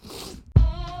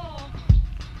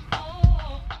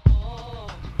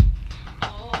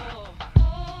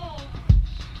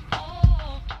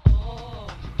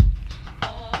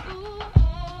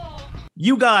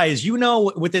 You guys,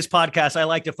 with this podcast, I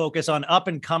like to focus on up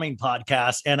and coming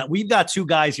podcasts. And we've got 2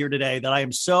 guys here today that I am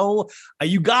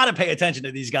you got to pay attention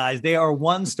to these guys. They are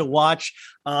ones to watch.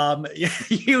 They are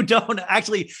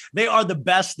the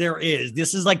best there is.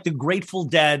 This is like the Grateful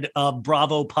Dead of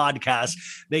Bravo podcast.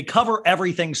 They cover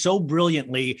everything so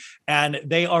brilliantly. And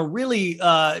they are really,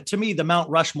 to me, the Mount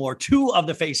Rushmore, 2 of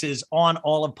the faces on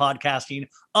all of podcasting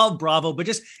of Bravo, but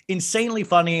just insanely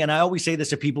funny. And I always say this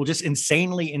to people, just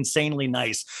insanely, insanely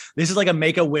nice. This is like a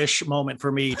Make-A-Wish moment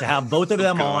for me to have both of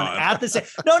them on at the same.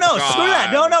 No, screw that.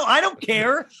 No, I don't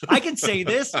care. I can say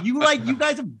this. You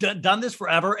guys have done this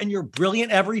forever, and you're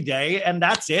brilliant every day, and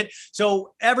that's it.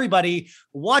 So everybody,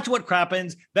 watch What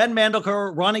Crappens. Ben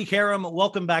Mandelker, Ronnie Karam,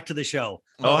 welcome back to the show.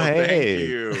 Oh, hey. Thank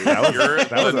you.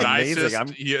 That was amazing.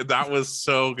 nicest. That was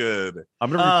so good.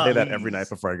 I'm going to replay that every night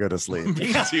before I go to sleep.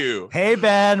 Me too. Hey,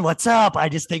 Ben, what's up? I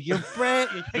just think you're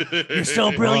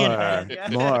so brilliant,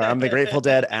 Ben. More. I'm the Grateful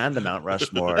Dead and the Mount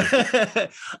Rushmore.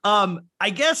 I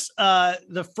guess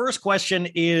the first question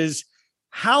is,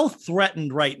 how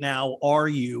threatened right now are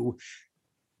you?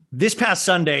 This past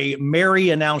Sunday, Mary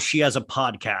announced she has a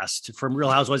podcast from Real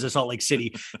Housewives of Salt Lake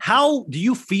City. How do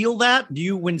you feel that?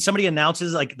 When somebody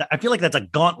announces, like, I feel like that's a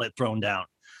gauntlet thrown down.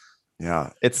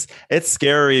 Yeah, it's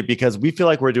scary because we feel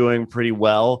like we're doing pretty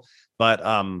well, but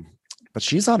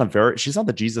she's on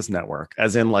the Jesus Network,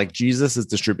 as in, like, Jesus is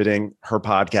distributing her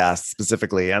podcast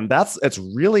specifically, and it's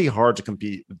really hard to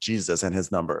compete with Jesus and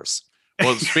his numbers.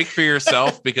 Well, speak for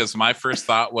yourself, because my first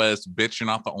thought was, bitch, you're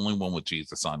not the only one with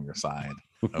Jesus on your side.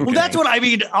 Okay. Well, that's what I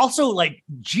mean. Also, like,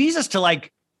 Jesus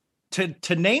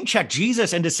to name check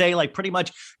Jesus and to say, like, pretty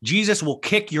much Jesus will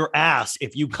kick your ass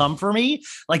if you come for me.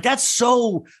 Like, that's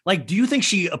so, like, do you think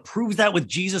she approves that with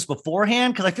Jesus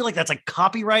beforehand? Because I feel like that's like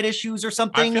copyright issues or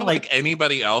something. I feel like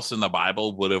anybody else in the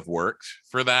Bible would have worked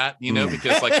for that,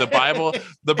 because like the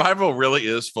Bible really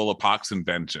is full of pox and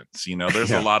vengeance.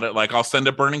 There's a lot of, like, I'll send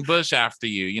a burning bush after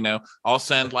you, I'll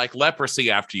send like leprosy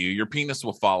after you. Your penis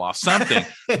will fall off, something.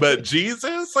 But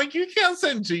Jesus, like, you can't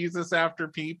send Jesus after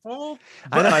people.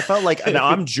 I know. I felt like, now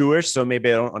I'm Jewish, so maybe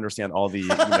I don't understand all the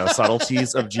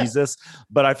subtleties of Jesus,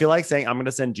 but I feel like saying I'm going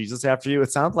to send Jesus after you,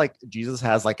 it sounds like Jesus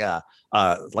has like a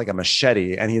like a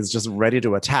machete, and he's just ready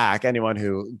to attack anyone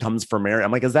who comes for Mary.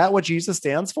 I'm like, is that what Jesus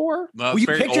stands for? Well, it's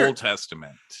very Old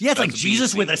Testament. Yeah, it's like That's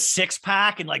Jesus BC. with a six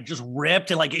pack and like just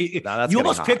ripped and like you that's almost getting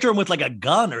hot. picture him with like a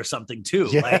gun or something too.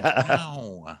 Yeah. Like,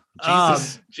 No,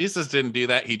 Jesus didn't do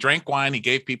that. He drank wine, he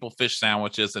gave people fish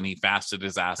sandwiches, and he fasted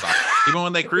his ass off. Even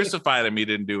when they crucified him, he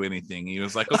didn't do anything. He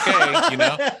was like, okay,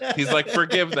 he's like,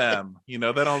 forgive them. They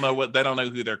don't know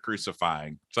who they're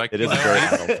crucifying. It's like, It is a very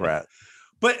idle threat.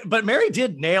 But Mary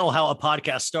did nail how a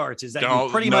podcast starts. Is that you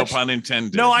pretty no much pun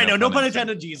intended. No, I know, no pun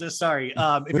intended. Jesus, sorry.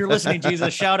 If you're listening,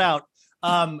 Jesus, shout out.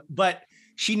 But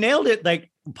she nailed it. Like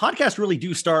podcasts really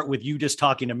do start with you just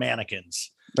talking to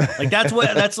mannequins. Like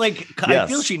that's like Yes. I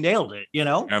feel she nailed it,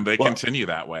 And they continue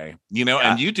that way,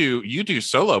 and you do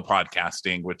solo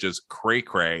podcasting, which is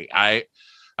cray.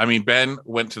 I mean, Ben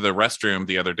went to the restroom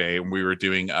the other day and we were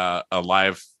doing a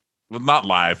live, well, not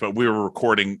live, but we were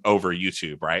recording over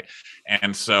YouTube, right?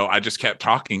 And so I just kept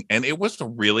talking and it was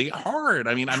really hard.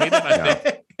 I mean, I made it, I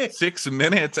think, 6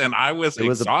 minutes and I was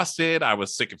exhausted. I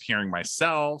was sick of hearing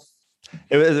myself.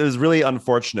 It was really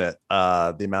unfortunate,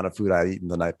 the amount of food I'd eaten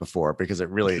the night before, because it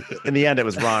really, in the end, it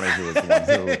was Ronnie who was the one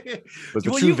who was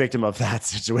the true victim of that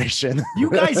situation. You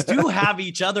guys do have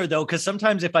each other though, because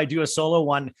sometimes if I do a solo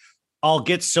one, I'll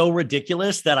get so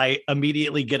ridiculous that I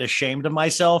immediately get ashamed of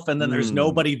myself. And then there's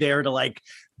nobody there to like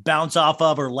bounce off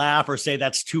of or laugh or say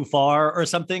that's too far or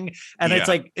something. And it's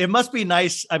like, it must be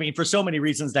nice. I mean, for so many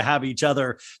reasons to have each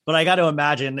other, but I got to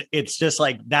imagine it's just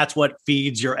like, that's what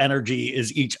feeds your energy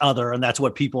is each other. And that's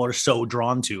what people are so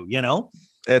drawn to,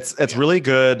 It's really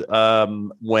good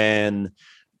when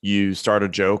you start a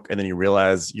joke and then you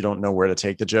realize you don't know where to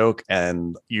take the joke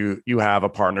and you have a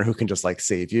partner who can just like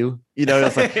save you.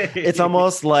 It's like, it's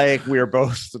almost like we're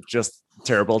both just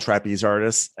terrible trapeze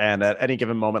artists. And at any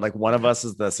given moment, like one of us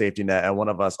is the safety net and one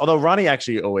of us, although Ronnie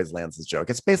actually always lands his joke.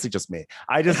 It's basically just me.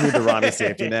 I just need the Ronnie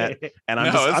safety net and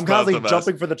I'm constantly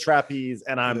jumping for the trapeze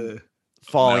and I'm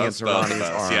falling into Ronnie's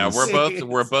arms. Yeah,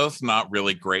 we're both not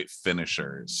really great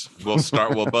finishers. We'll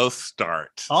both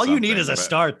start. All you need is a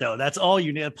start, though. That's all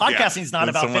you need. Podcasting is not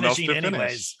about finishing,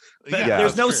 anyways.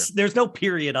 There's no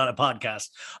period on a podcast.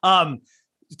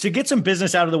 To get some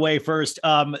business out of the way first,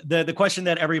 the question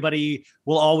that everybody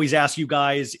will always ask you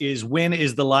guys is, when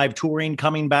is the live touring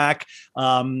coming back?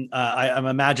 I'm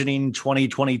imagining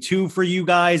 2022 for you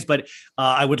guys, but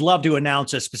I would love to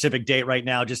announce a specific date right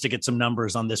now just to get some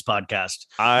numbers on this podcast.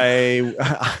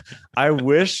 I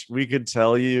wish we could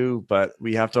tell you, but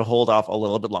we have to hold off a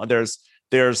little bit longer.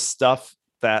 There's stuff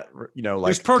that, like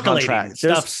there's percolating.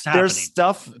 There's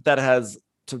stuff that has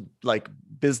to like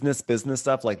business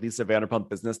stuff, like Lisa Vanderpump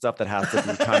business stuff that has to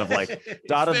be kind of like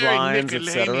dotted lines,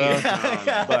 etc.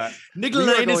 But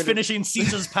Nickelodeon is finishing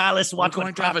Caesar's Palace. We're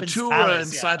going to have a tour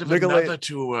inside of another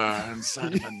tour.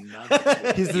 Inside of another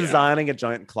tour. He's designing a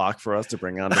giant clock for us to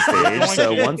bring on the stage.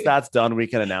 So once that's done, we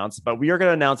can announce. But we are going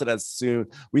to announce it as soon.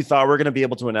 We thought we are going to be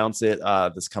able to announce it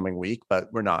this coming week,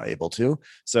 but we're not able to.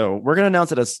 So we're going to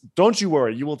announce it as. Don't you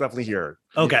worry, you will definitely hear.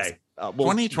 Okay.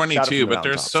 2022, but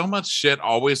there's so much shit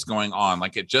always going on.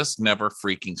 Like it just never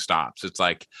freaking stops. It's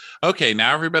like, okay,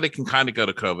 now everybody can kind of go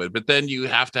to COVID, but then you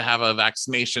have to have a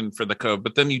vaccination for the COVID,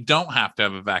 but then you don't have to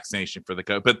have a vaccination for the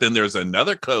COVID. But then there's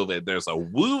another COVID. There's a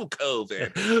woo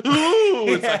COVID.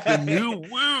 Ooh, it's like the new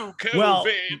woo COVID. Well,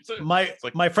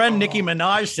 my friend Nicki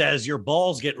Minaj says your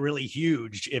balls get really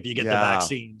huge if you get the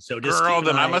vaccine. So just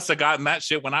then I must have gotten that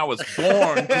shit when I was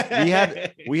born.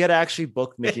 we had actually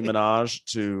booked Nicki Minaj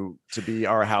to be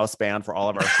our house band for all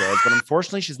of our shows, but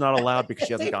unfortunately she's not allowed because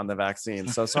she hasn't gotten the vaccine.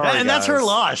 So sorry, and that's her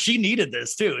loss. She needed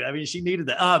this too. I mean, she needed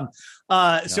that.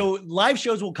 So live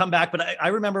shows will come back, but I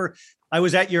remember I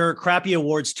was at your Crappy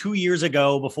Awards 2 years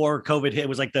ago before COVID hit. It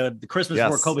was like the Christmas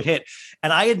before COVID hit.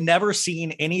 And I had never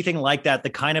seen anything like that. The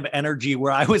kind of energy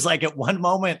where I was like, at one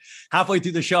moment halfway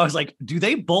through the show, I was like, do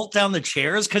they bolt down the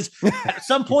chairs? Because at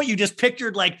some point you just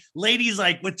pictured like ladies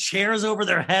like with chairs over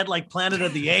their head, like Planet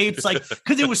of the Apes, like,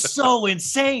 because it was so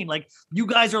insane. Like you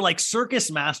guys are like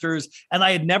circus masters. And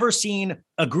I had never seen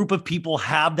a group of people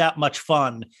have that much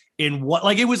fun in what,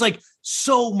 like, it was like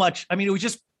so much. I mean, it was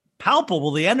just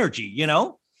palpable, the energy,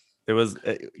 It was,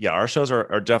 our shows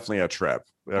are definitely a trip.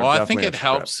 Well, I think it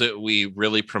helps that we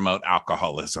really promote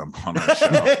alcoholism on our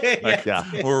show.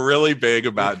 We're really big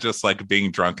about just like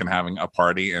being drunk and having a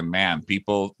party, and man,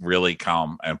 people really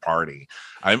come and party.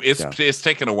 It's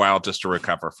taken a while just to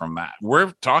recover from that.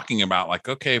 We're talking about like,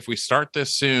 okay, if we start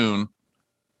this soon,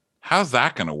 how's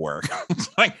that going to work?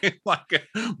 Buy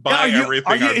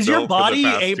everything. Is your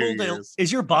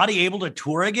body able to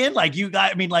tour again? Like you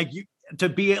guys, I mean, like you, to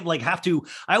be like have to.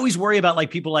 I always worry about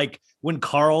like people like when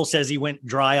Carl says he went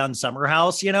dry on Summer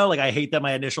House. You know, like I hate that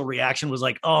my initial reaction was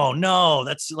like, oh no,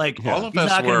 that's like all of he's us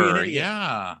not gonna be an were. idiot.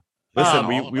 Yeah. Listen,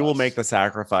 All of we will us. make the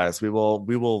sacrifice. We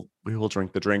will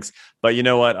drink the drinks. But you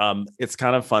know what? It's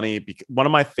kind of funny because one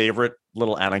of my favorite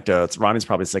little anecdotes, Ronnie's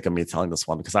probably sick of me telling this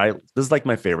one because this is like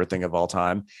my favorite thing of all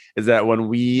time, is that when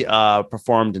we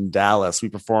performed in Dallas, we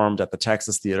performed at the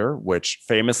Texas Theater, which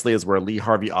famously is where Lee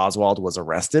Harvey Oswald was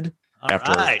arrested.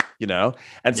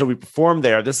 And so we performed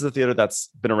there. This is a theater that's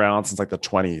been around since like the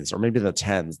 20s or maybe the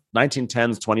 10s,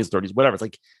 1910s, 20s, 30s, whatever. It's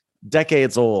like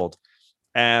decades old.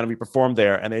 And we performed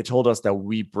there, and they told us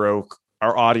that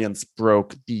our audience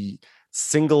broke the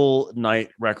single night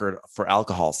record for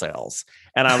alcohol sales.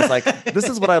 And I was like, this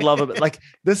is what I love about, like,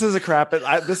 this is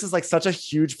this is like such a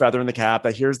huge feather in the cap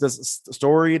that here's this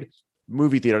storied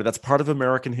movie theater that's part of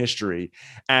American history.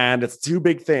 And its two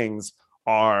big things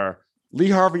are Lee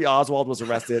Harvey Oswald was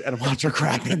arrested and Walter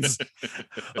Crappens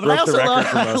broke the record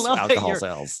for most alcohol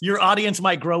sales. Your audience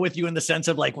might grow with you in the sense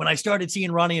of like, when I started seeing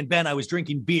Ronnie and Ben, I was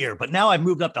drinking beer, but now I've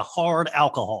moved up to hard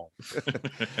alcohol.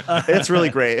 It's really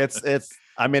great.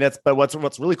 But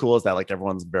what's really cool is that like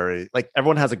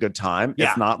everyone has a good time.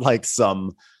 Yeah. It's not like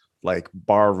some like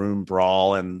bar room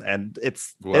brawl and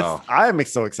I'm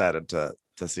so excited to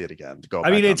see it again.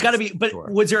 It's got to be, but tour.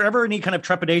 Was there ever any kind of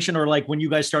trepidation or like when you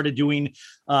guys started doing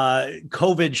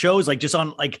COVID shows, like just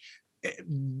on like,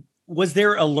 was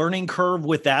there a learning curve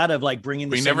with that of like bringing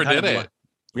the we never did it.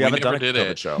 We haven't done a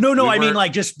COVID show. No, I mean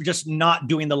like just not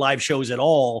doing the live shows at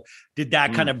all. Did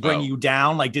that kind of bring you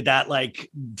down? Like, did that like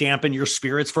dampen your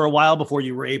spirits for a while before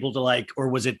you were able to like, or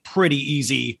was it pretty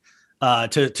easy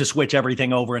to switch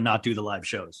everything over and not do the live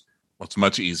shows? Well, it's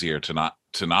much easier to not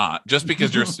just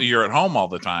because you're at home all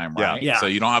the time, right? Yeah. So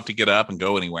you don't have to get up and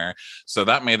go anywhere. So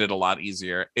that made it a lot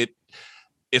easier.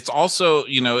 It's also,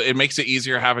 it makes it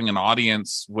easier having an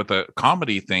audience with a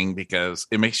comedy thing because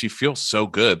it makes you feel so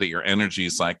good that your energy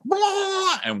is like,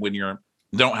 blah! And when you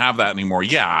don't have that anymore,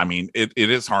 it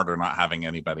is harder not having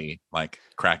anybody like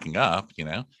cracking up,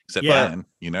 except then, and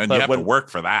you have to work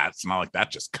for that. It's not like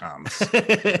that just comes.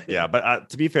 Yeah. But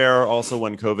to be fair, also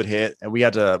when COVID hit and we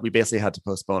basically had to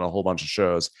postpone a whole bunch of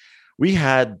shows, we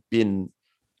had been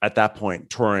at that point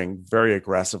touring very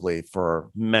aggressively for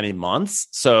many months.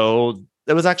 So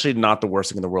it was actually not the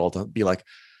worst thing in the world to be like,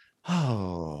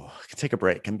 oh, I can take a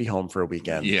break and be home for a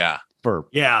weekend. Yeah. For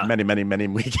many, many, many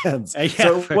weekends. Yeah.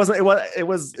 So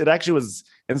it actually was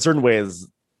in certain ways,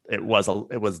 it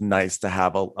was nice to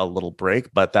have a little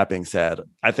break. But that being said,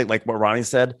 I think like what Ronnie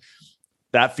said,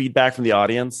 that feedback from the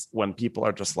audience when people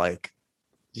are just like,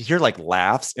 you hear like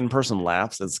in-person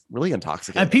laughs is really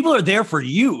intoxicating. And people are there for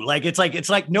you. Like, it's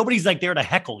like nobody's like there to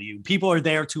heckle you. People are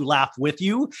there to laugh with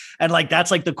you. And like,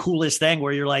 that's like the coolest thing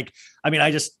where you're like,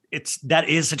 that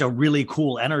is such a really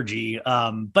cool energy.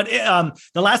 But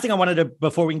the last thing I wanted to,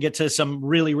 before we can get to some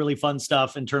really, really fun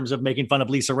stuff in terms of making fun of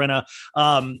Lisa Rinna,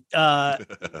 the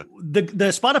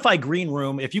Spotify Green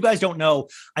Room, if you guys don't know,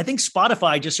 I think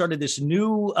Spotify just started this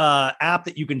new app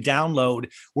that you can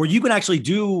download where you can actually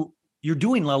you're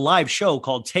doing a live show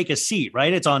called Take a Seat,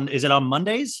 right? Is it on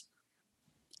Mondays?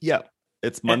 Yeah.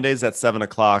 It's Mondays at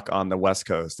 7:00 on the West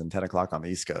Coast and 10:00 on the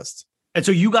East Coast. And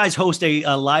so you guys host a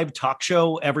live talk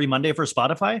show every Monday for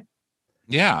Spotify?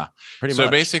 Yeah. Pretty much.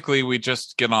 So basically we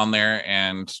just get on there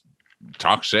and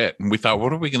talk shit. And we thought,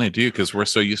 what are we going to do? Because we're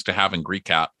so used to having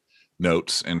recap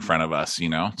notes in front of us,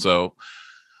 So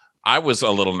I was a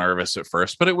little nervous at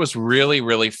first, but it was really,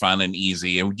 really fun and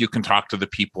easy. And you can talk to the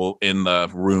people in the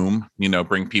room,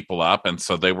 bring people up. And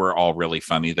so they were all really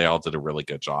funny. They all did a really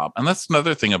good job. And that's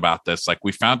another thing about this. Like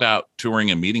we found out touring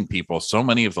and meeting people, so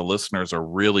many of the listeners are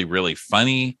really, really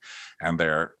funny and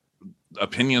their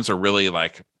opinions are really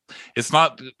like, it's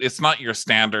not your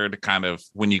standard kind of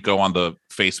when you go on the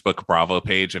Facebook Bravo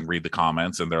page and read the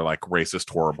comments and they're like racist,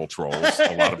 horrible trolls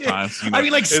a lot of times.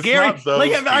 Like scary.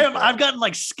 Like I've gotten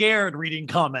like scared reading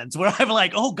comments where I'm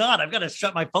like, oh God, I've got to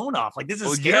shut my phone off. Like this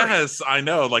is scary. Yes, I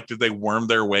know. Like, did they worm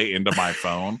their way into my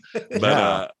phone?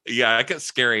 But it gets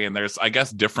scary. And there's, I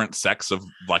guess, different sects of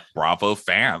like Bravo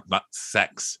fans, not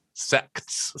sects.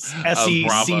 SECTS,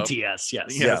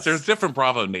 yes. There's different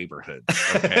Bravo neighborhoods,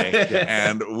 okay? Yes.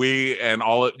 And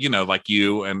all like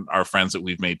you and our friends that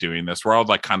we've made doing this, we're all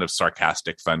like kind of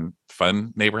sarcastic, fun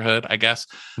neighborhood, I guess.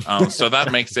 So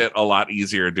that makes it a lot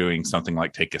easier doing something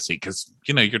like Take a Seat because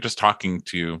you're just talking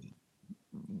to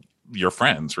your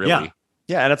friends, really.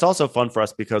 Yeah, and it's also fun for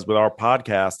us because with our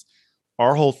podcast,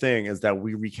 our whole thing is that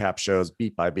we recap shows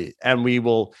beat by beat, and we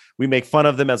make fun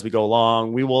of them as we go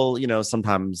along. We will,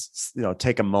 sometimes,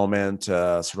 take a moment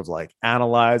to sort of like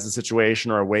analyze the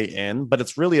situation or weigh in, but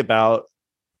it's really about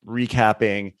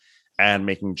recapping and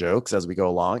making jokes as we go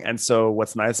along. And so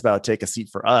what's nice about Take a Seat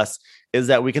for us is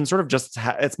that we can sort of just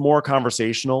it's more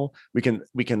conversational. We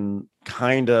can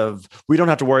kind of, we don't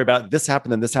have to worry about this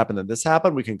happened and this happened and this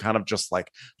happened. We can kind of just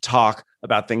like talk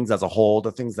about things as a whole,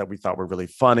 the things that we thought were really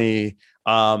funny.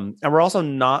 And we're also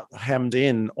not hemmed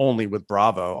in only with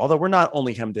Bravo, although we're not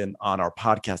only hemmed in on our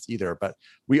podcast either, but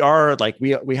we are like,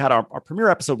 we had our premiere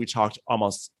episode. We talked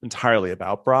almost entirely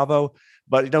about Bravo.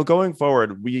 But, going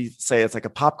forward, we say it's like a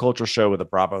pop culture show with a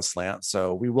Bravo slant.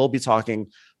 So we will be talking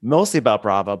mostly about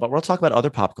Bravo, but we'll talk about other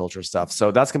pop culture stuff.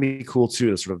 So that's going to be cool,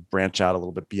 too, to sort of branch out a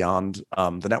little bit beyond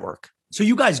the network. So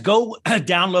you guys go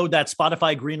download that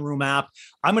Spotify Green Room app.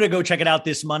 I'm going to go check it out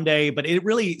this Monday, but it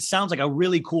really sounds like a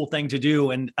really cool thing to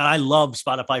do. And I love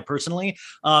Spotify personally.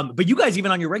 But you guys, even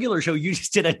on your regular show, you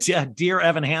just did a Dear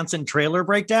Evan Hansen trailer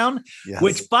breakdown, yes.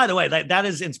 Which, by the way, that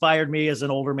has inspired me as an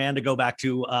older man to go back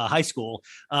to high school.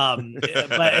 But you fit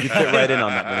right in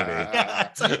on that movie.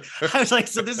 Yeah, I was like,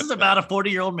 so this is about a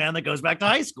 40-year-old man that goes back to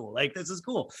high school. Like, this is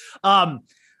cool.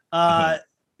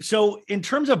 So in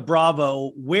terms of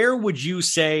Bravo, where would you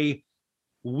say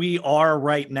we are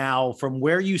right now from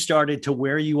where you started to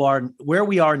where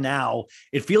we are now?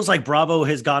 It feels like Bravo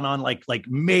has gone on like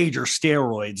major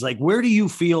steroids. Like, where do you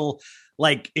feel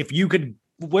like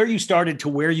where you started to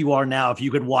where you are now, if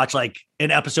you could watch like an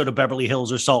episode of Beverly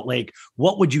Hills or Salt Lake,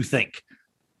 what would you think?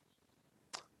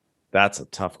 That's a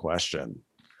tough question.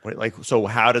 Wait, like, so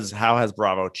how has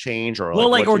Bravo changed, or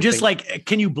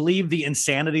can you believe the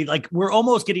insanity? Like, we're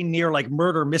almost getting near like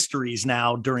murder mysteries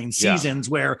now during seasons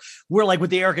where we're like with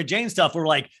the Erica Jane stuff. We're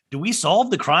like, do we solve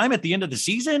the crime at the end of the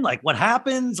season? Like, what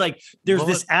happens? Like, there's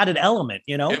this added element,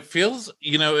 It feels,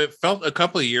 it felt a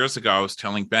couple of years ago. I was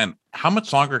telling Ben, how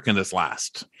much longer can this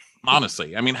last?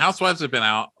 Honestly, I mean, Housewives have been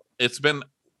out. It's been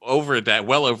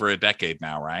well over a decade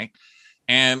now, right?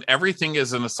 And everything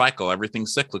is in a cycle.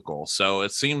 Everything's cyclical. So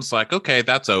it seems like, okay,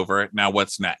 that's over. Now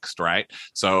what's next, right?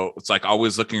 So it's like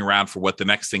always looking around for what the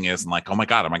next thing is. And like, oh my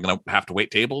God, am I going to have to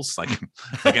wait tables? Like,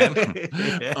 again,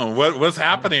 what's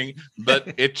happening?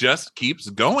 But it just keeps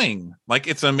going. Like,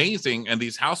 it's amazing. And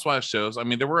these Housewives shows, I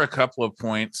mean, there were a couple of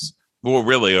points, well,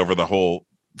 really over the whole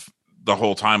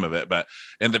time of it, but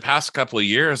in the past couple of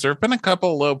years there have been a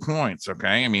couple of low points.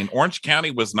 Okay, I mean, Orange County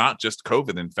was not just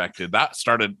COVID infected. That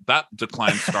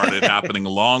decline started happening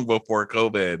long before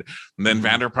COVID. And then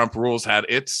Vanderpump Rules had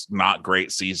its not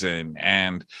great season,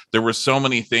 and there were so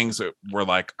many things that were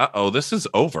like, this is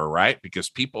over, right? Because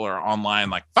people are online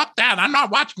like, fuck that, I'm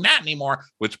not watching that anymore,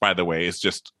 which, by the way, is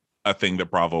just a thing that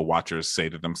Bravo watchers say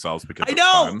to themselves because I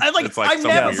know. I've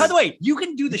never. By the way, you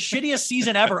can do the shittiest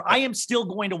season ever. I am still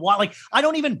going to watch. Like, I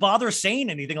don't even bother saying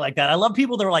anything like that. I love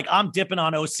people that are like, I'm dipping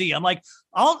on OC. I'm like,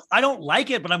 I don't like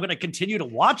it, but I'm going to continue to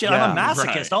watch it. Yeah, I'm a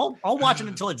masochist. Right. I'll watch it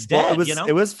until it's dead. Well,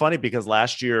 it was funny because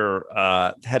last year,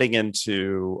 heading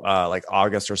into like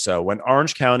August or so, when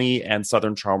Orange County and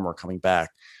Southern Charm were coming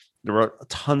back, there were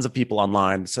tons of people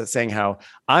online saying how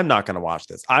I'm not going to watch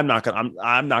this. I'm not going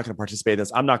to participate in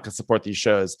this. I'm not going to support these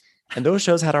shows. And those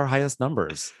shows had our highest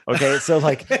numbers. Okay. So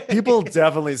like people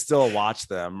definitely still watch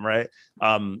them. Right.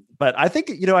 But I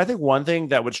think one thing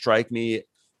that would strike me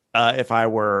if I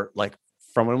were like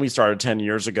from when we started 10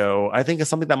 years ago, I think is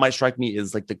something that might strike me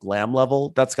is like the glam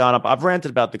level that's gone up. I've ranted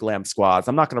about the glam squads.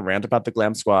 I'm not going to rant about the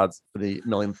glam squads for the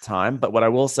millionth time. But what I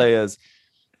will say is,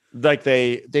 like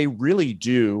they really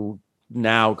do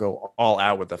now go all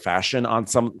out with the fashion on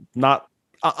some, not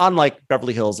unlike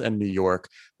Beverly Hills and New York,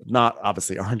 not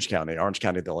obviously Orange County.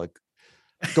 They're like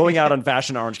going out on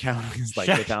fashion. Orange County is like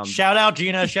they found. Shout out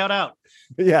Gina. Shout out.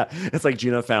 Yeah, it's like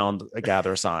Gina found a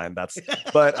gather sign.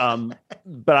 But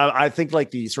I think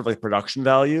like the sort of like production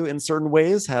value in certain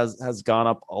ways has gone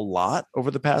up a lot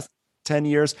over the past 10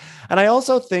 years. And I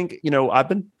also think, I've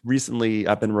been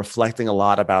reflecting a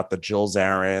lot about the Jill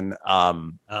Zarin,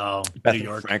 Bethany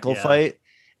Frankel fight,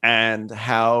 and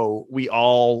how we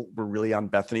all were really on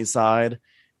Bethany's side.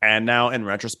 And now in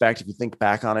retrospect, if you think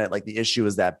back on it, like the issue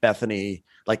is that Bethany,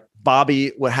 like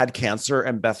Bobby had cancer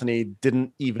and Bethany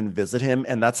didn't even visit him.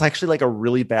 And that's actually like a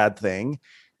really bad thing.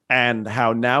 And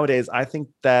how nowadays, I think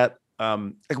that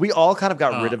like we all kind of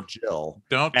got rid of Jill.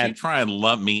 Don't you try and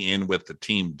lump me in with the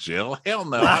team Jill. Hell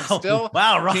no. I'm still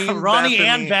Ronnie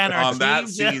and Banner on that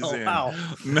Jill. season. Wow.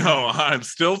 No, I'm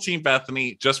still team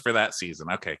Bethany just for that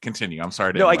season. Okay, continue. I'm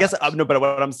sorry. No, I guess no, but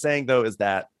what I'm saying though is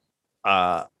that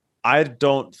I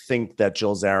don't think that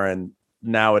Jill Zarin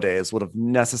nowadays would have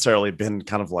necessarily been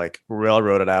kind of like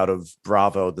railroaded out of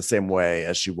Bravo the same way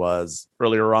as she was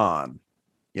earlier on.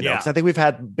 You know, because I think we've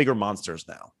had bigger monsters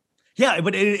now. Yeah,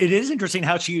 but it is interesting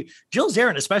how Jill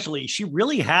Zarin especially, she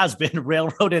really has been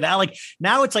railroaded out. Like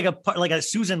now it's like a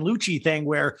Susan Lucci thing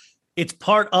where it's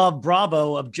part of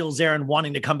Bravo of Jill Zarin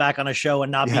wanting to come back on a show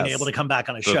and not being able to come back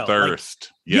on a show.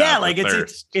 Thirst. Like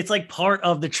it's like part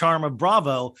of the charm of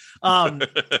Bravo.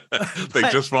 They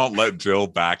just won't let Jill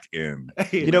back in.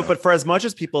 You know, but for as much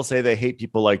as people say they hate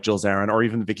people like Jill Zarin or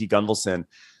even Vicky Gunvalson,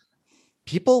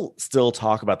 people still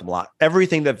talk about them a lot.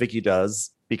 Everything that Vicky does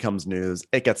becomes news.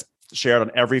 It gets shared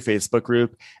on every Facebook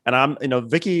group. And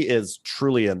Vicky is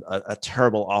truly a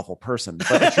terrible, awful person.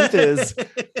 But the truth is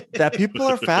that people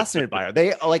are fascinated by her.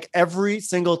 They like every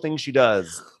single thing she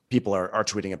does, people are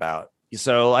tweeting about.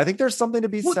 So I think there's something to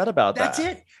be said about that.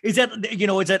 That's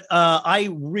it. I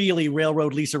really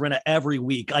railroad Lisa Rinna every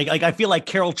week. I feel like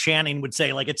Carol Channing would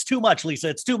say, like, it's too much, Lisa,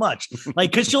 it's too much.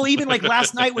 Like, cause she'll even like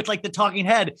last night with like the talking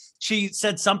head, she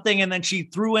said something and then she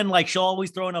threw in, like, she'll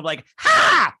always throw in a like,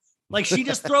 ha! Like she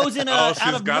just throws in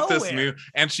she's got nowhere. This new,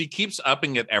 and she keeps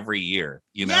upping it every year.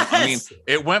 You know, yes! I mean,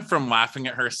 it went from laughing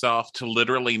at herself to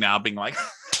literally now being like,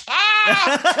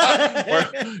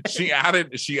 she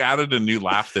added a new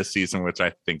laugh this season, which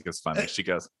I think is funny. She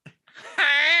goes,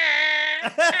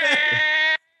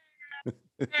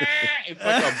 it's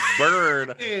like a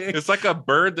bird. It's like a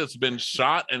bird that's been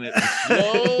shot and it's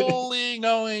slowly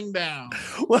going down.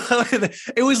 Well,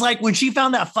 it was like when she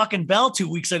found that fucking bell 2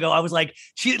 weeks ago, I was like,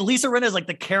 Lisa Rinna is like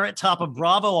the carrot top of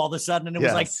Bravo all of a sudden. And it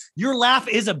was like, your laugh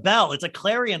is a bell. It's a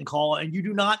clarion call and you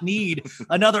do not need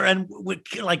another. And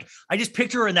like, I just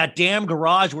picture her in that damn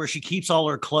garage where she keeps all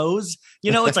her clothes.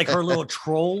 You know, it's like her little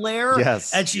troll lair.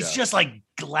 Yes. And she's just like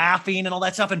laughing and all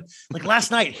that stuff. And like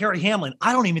last night, Harry Hamlin,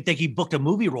 I don't even think he booked a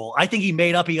movie role. I think he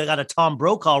got a Tom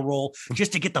Brokaw role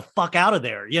just to get the fuck out of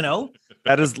there, you know?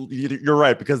 You're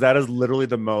right, because that is literally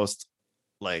the most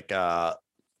like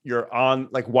you're on,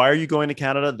 like, why are you going to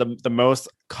Canada? The most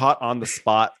caught on the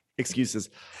spot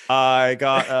excuses. I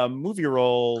got a movie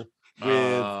role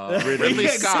with Ridley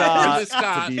Scott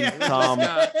to be Tom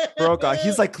Brokaw.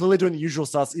 He's like clearly doing the usual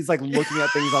stuff. He's like looking at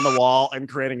things on the wall and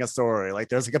creating a story. Like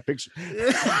there's like a picture,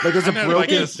 like there's a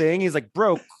broken thing. He's like,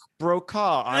 Brokaw.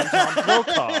 I'm Tom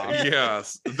Brokaw.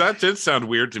 Yes, that did sound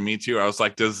weird to me too. I was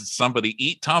like, does somebody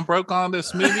eat Tom Brokaw in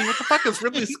this movie? What the fuck is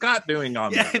Ridley Scott doing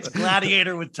on that? It's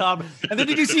Gladiator with Tom. And then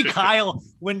did you see Kyle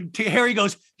when Harry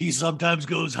goes, he sometimes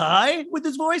goes high with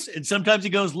his voice and sometimes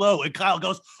he goes low. And Kyle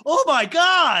goes, oh my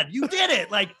God, you did it.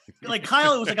 Like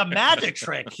Kyle, it was like a magic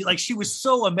trick. She was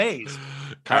so amazed.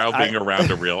 Kyle being around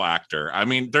a real actor. I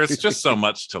mean, there's just so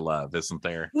much to love, isn't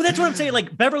there? Well, that's what I'm saying.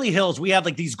 Like Beverly Hills, we have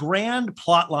like these grand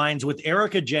plot lines with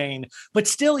Erica Jane, but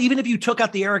still, even if you took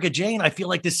out the Erica Jane, I feel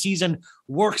like this season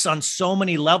works on so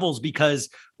many levels because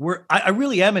I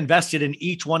really am invested in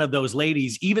each one of those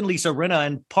ladies, even Lisa Rinna.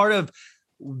 And part of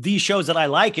these shows that I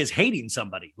like is hating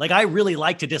somebody. Like I really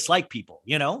like to dislike people,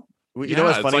 you know? You know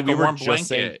what's funny? Like we were just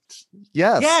saying,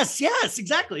 yes,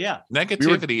 exactly. Yeah.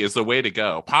 Negativity is the way to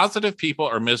go. Positive people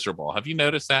are miserable. Have you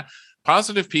noticed that?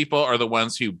 Positive people are the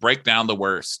ones who break down the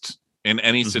worst in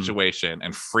any situation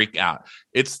and freak out.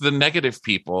 It's the negative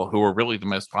people who are really the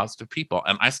most positive people.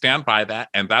 And I stand by that.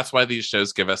 And that's why these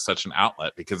shows give us such an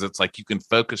outlet, because it's like you can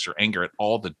focus your anger at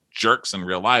all the jerks in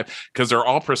real life because they're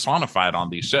all personified on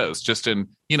these shows, just in,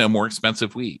 more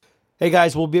expensive weed. Hey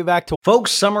guys, we'll be back to... Folks,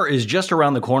 summer is just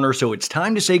around the corner, so it's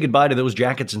time to say goodbye to those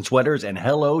jackets and sweaters and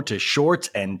hello to shorts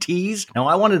and tees. Now,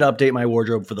 I wanted to update my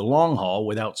wardrobe for the long haul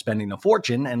without spending a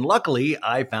fortune, and luckily,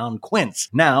 I found Quince.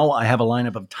 Now, I have a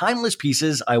lineup of timeless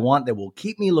pieces I want that will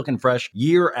keep me looking fresh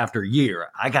year after year.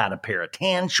 I got a pair of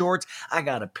tan shorts. I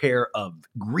got a pair of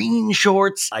green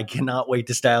shorts. I cannot wait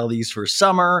to style these for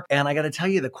summer, and I gotta tell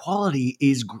you, the quality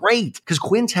is great, because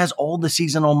Quince has all the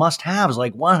seasonal must-haves,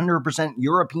 like 100%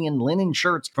 European linen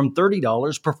shirts from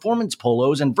 $30, performance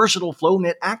polos, and versatile flow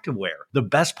knit activewear. The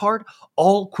best part?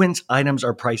 All Quince items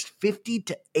are priced 50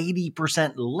 to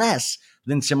 80% less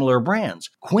than similar brands.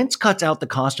 Quince cuts out the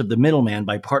cost of the middleman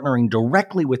by partnering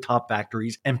directly with top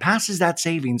factories and passes that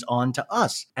savings on to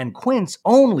us. And Quince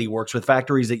only works with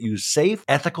factories that use safe,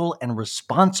 ethical, and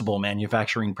responsible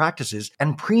manufacturing practices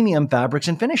and premium fabrics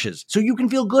and finishes, so you can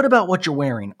feel good about what you're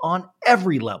wearing on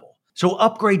every level. So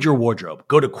upgrade your wardrobe.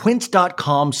 Go to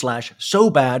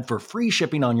quince.com/sobad for free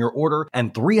shipping on your order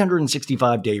and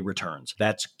 365-day returns.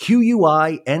 That's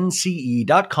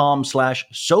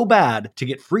QUINCE.com/sobad to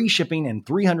get free shipping and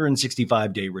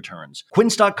 365-day returns.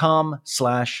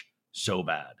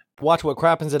 Quince.com/sobad. Watch what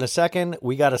crappens in a second.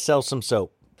 We got to sell some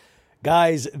soap.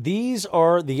 Guys, these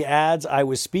are the ads I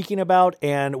was speaking about,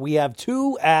 and we have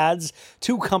two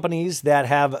companies that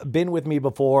have been with me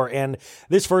before, and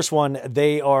this first one,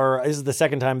 this is the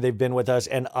second time they've been with us,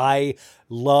 and I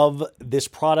love this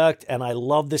product, and I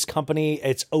love this company.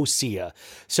 It's Osea.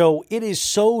 So it is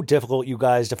so difficult, you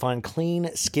guys, to find clean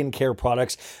skincare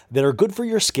products that are good for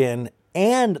your skin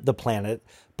and the planet,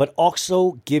 but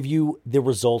also give you the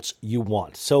results you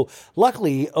want. So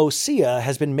luckily, Osea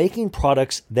has been making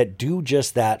products that do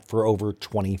just that for over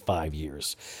 25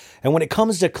 years. And when it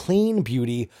comes to clean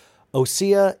beauty,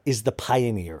 Osea is the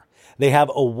pioneer. They have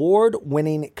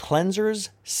award-winning cleansers,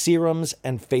 serums,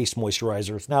 and face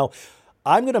moisturizers. Now,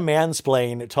 I'm going to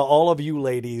mansplain to all of you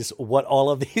ladies what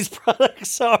all of these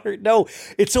products are. No,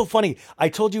 it's so funny. I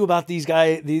told you about this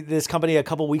company a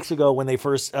couple weeks ago when they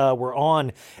first were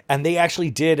on, and they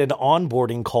actually did an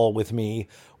onboarding call with me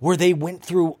where they went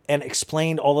through and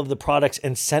explained all of the products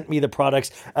and sent me the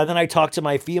products. And then I talked to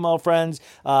my female friends,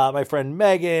 my friend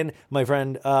Megan, my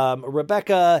friend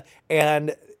Rebecca,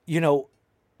 and,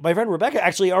 my friend Rebecca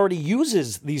actually already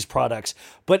uses these products,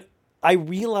 but I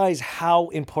realize how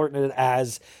important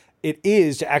it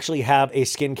is to actually have a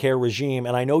skincare regime.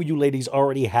 And I know you ladies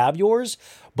already have yours,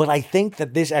 but I think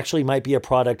that this actually might be a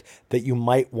product that you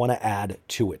might want to add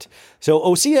to it. So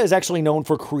Osea is actually known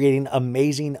for creating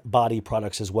amazing body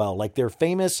products as well, like their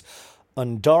famous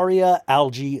Undaria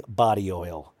Algae Body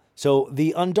Oil. So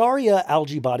the Undaria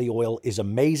Algae Body Oil is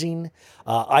amazing.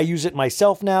 I use it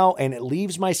myself now, and it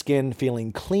leaves my skin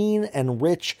feeling clean and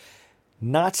rich,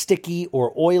 not sticky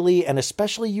or oily, and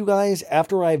especially you guys,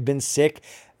 after I've been sick,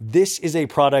 this is a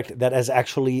product that has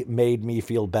actually made me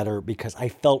feel better because I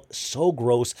felt so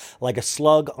gross, like a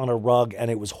slug on a rug,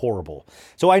 and it was horrible.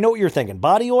 So I know what you're thinking.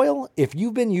 Body oil? If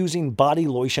you've been using body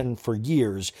lotion for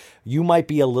years, you might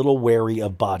be a little wary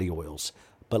of body oils.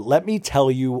 But let me tell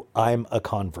you, I'm a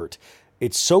convert.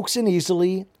 It soaks in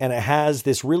easily, and it has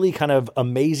this really kind of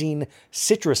amazing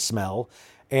citrus smell.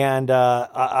 And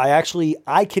I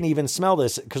can even smell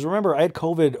this because remember, I had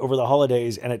COVID over the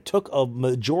holidays and it took a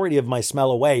majority of my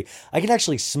smell away. I can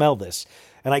actually smell this.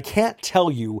 And I can't tell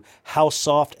you how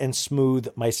soft and smooth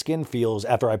my skin feels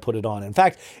after I put it on. In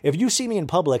fact, if you see me in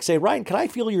public, say, Ryan, can I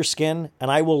feel your skin?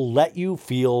 And I will let you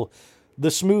feel the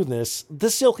smoothness,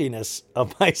 the silkiness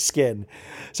of my skin.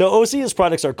 So Osea's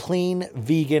products are clean,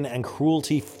 vegan, and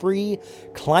cruelty-free,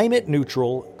 climate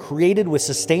neutral, created with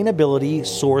sustainability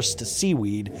sourced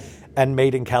seaweed, and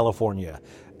made in California.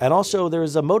 And also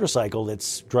there's a motorcycle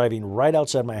that's driving right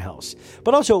outside my house.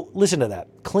 But also, listen to that.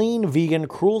 Clean, vegan,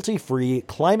 cruelty-free,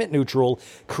 climate neutral,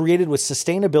 created with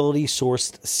sustainability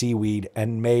sourced seaweed,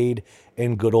 and made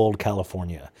in good old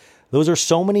California. Those are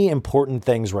so many important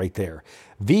things right there.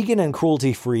 Vegan and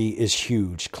cruelty-free is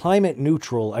huge. Climate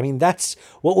neutral, that's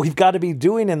what we've got to be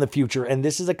doing in the future, and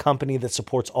this is a company that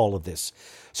supports all of this.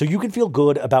 So you can feel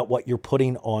good about what you're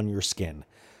putting on your skin.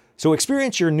 So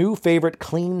experience your new favorite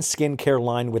clean skincare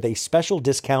line with a special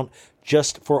discount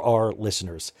just for our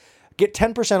listeners. Get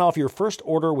 10% off your first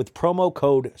order with promo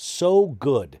code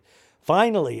SOGOOD.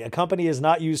 Finally, a company has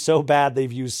not used so bad,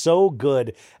 they've used so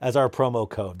good as our promo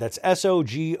code. That's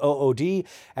SOGOOD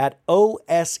at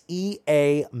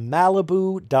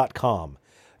OSEAMalibu.com.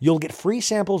 You'll get free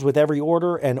samples with every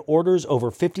order, and orders over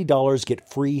 $50 get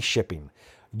free shipping.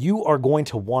 You are going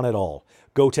to want it all.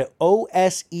 Go to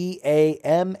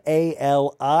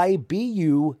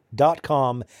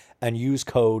OSEAMalibu.com and use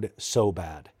code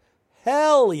SOBAD.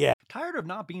 Hell yeah! Tired of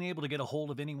not being able to get a hold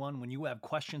of anyone when you have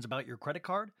questions about your credit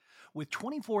card? With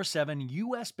 24/7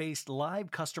 US-based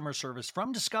live customer service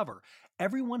from Discover,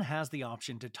 everyone has the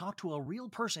option to talk to a real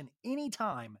person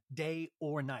anytime, day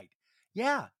or night.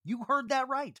 Yeah, you heard that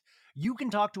right. You can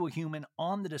talk to a human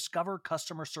on the Discover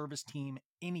customer service team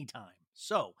anytime.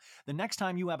 So, the next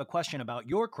time you have a question about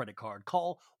your credit card,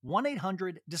 call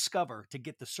 1-800-DISCOVER to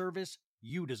get the service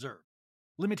you deserve.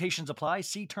 Limitations apply.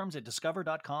 See terms at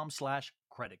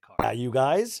discover.com/credit card. You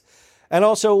guys. And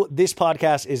also, this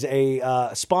podcast is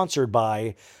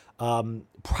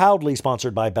proudly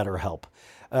sponsored by BetterHelp.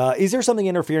 Is there something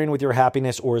interfering with your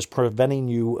happiness or is preventing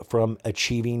you from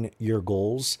achieving your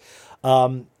goals?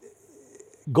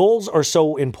 Goals are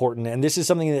so important, and this is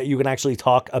something that you can actually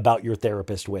talk about your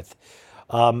therapist with.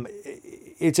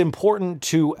 It's important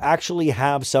to actually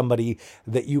have somebody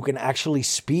that you can actually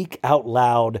speak out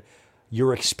loud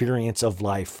your experience of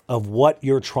life, of what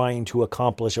you're trying to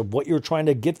accomplish, of what you're trying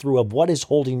to get through, of what is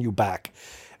holding you back.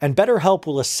 And BetterHelp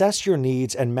will assess your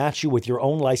needs and match you with your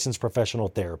own licensed professional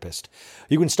therapist.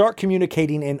 You can start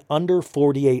communicating in under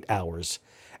 48 hours.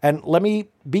 And let me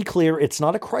be clear, it's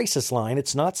not a crisis line.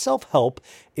 It's not self-help.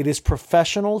 It is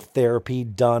professional therapy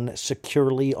done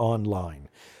securely online.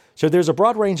 So there's a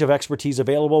broad range of expertise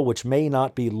available, which may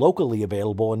not be locally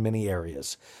available in many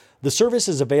areas. The service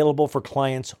is available for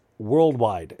clients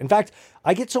worldwide. In fact,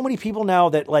 I get so many people now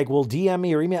that will DM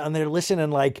me or email and they're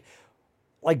listening like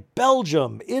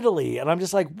Belgium, Italy. And I'm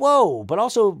just like, whoa, but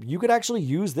also you could actually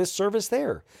use this service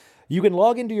there. You can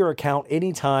log into your account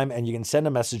anytime and you can send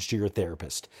a message to your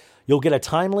therapist. You'll get a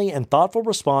timely and thoughtful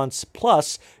response.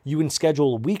 Plus, you can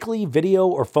schedule weekly video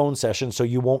or phone sessions so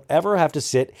you won't ever have to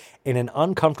sit in an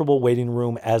uncomfortable waiting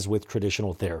room as with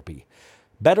traditional therapy.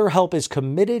 BetterHelp is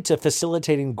committed to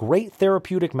facilitating great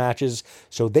therapeutic matches,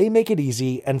 so they make it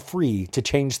easy and free to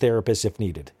change therapists if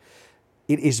needed.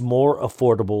 It is more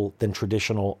affordable than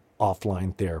traditional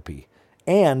offline therapy,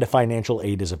 and financial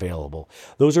aid is available.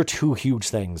 Those are two huge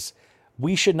things.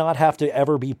 We should not have to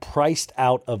ever be priced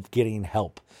out of getting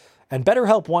help. And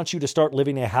BetterHelp wants you to start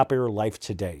living a happier life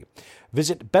today.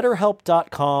 Visit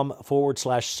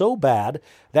betterhelp.com/so-bad.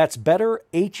 That's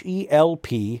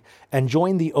BetterHelp, and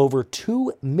join the over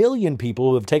 2 million people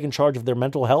who have taken charge of their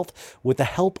mental health with the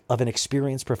help of an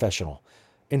experienced professional.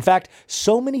 In fact,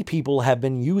 so many people have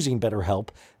been using BetterHelp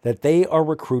that they are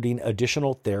recruiting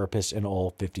additional therapists in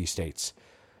all 50 states.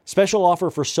 Special offer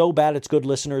for So Bad It's Good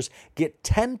listeners. Get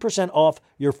 10% off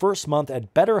your first month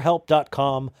at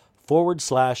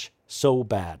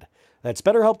betterhelp.com/so-bad. That's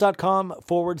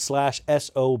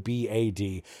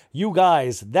betterhelp.com/SOBAD. You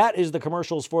guys, that is the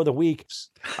commercials for the week.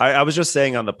 I was just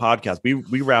saying on the podcast,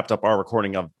 we wrapped up our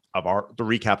recording of the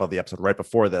recap of the episode right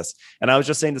before this. And I was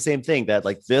just saying the same thing, that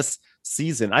this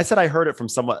season, I said, I heard it from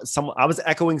someone, I was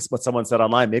echoing what someone said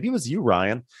online. Maybe it was you,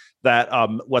 Ryan, that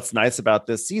what's nice about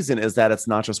this season is that it's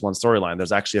not just one storyline.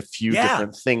 There's actually a few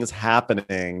different things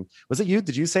happening. Was it you?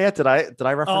 Did you say it? Did I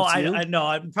reference you? No,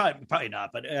 I'm probably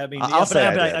not, but I mean, I'll say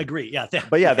I agree. Yeah.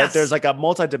 But yeah, that there's a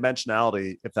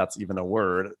multidimensionality, if that's even a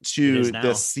word, to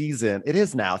this season. It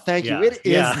is now. Thank you. It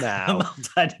is now.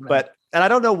 And I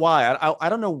don't know why. I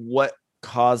don't know what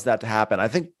caused that to happen. I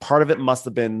think part of it must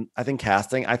have been,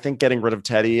 casting. I think getting rid of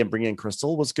Teddy and bringing in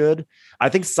Crystal was good. I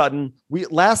think Sutton,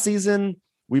 last season,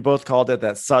 we both called it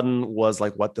that Sutton was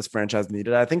what this franchise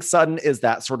needed. I think Sutton is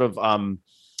that sort of,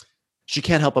 she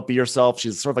can't help but be herself.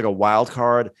 She's sort of like a wild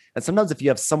card. And sometimes if you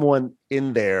have someone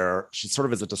in there, she sort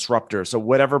of is a disruptor. So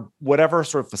whatever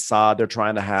sort of facade they're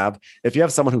trying to have, if you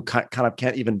have someone who kind of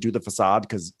can't even do the facade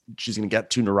because she's going to get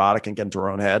too neurotic and get into her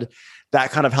own head,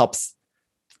 that kind of helps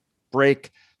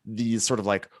break these sort of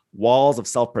walls of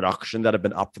self-production that have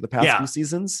been up for the past few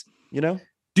seasons, Do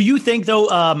you think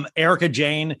though, Erica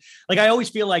Jane, I always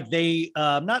feel like they,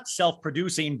 not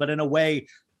self-producing, but in a way,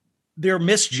 they're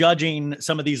misjudging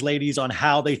some of these ladies on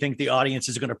how they think the audience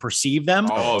is going to perceive them.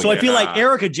 I feel like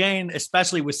Erica Jane,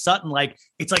 especially with Sutton,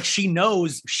 it's like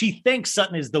she thinks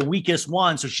Sutton is the weakest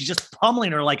one. So she's just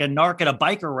pummeling her like a narc at a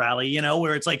biker rally,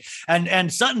 where it's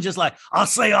and Sutton just I'll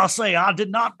say, I do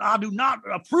not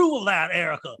approve of that,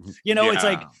 Erica.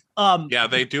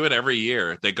 It's they do it every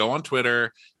year. They go on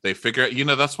Twitter, they figure out,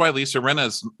 that's why Lisa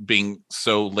Rinna's being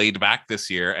so laid back this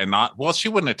year and she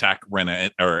wouldn't attack Rinna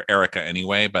or Erica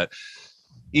anyway, but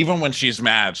even when she's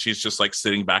mad, she's just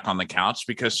sitting back on the couch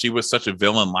because she was such a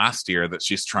villain last year that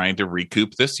she's trying to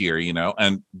recoup this year,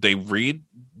 and they read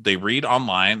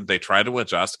online, they try to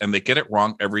adjust, and they get it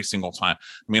wrong every single time.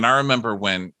 I mean, I remember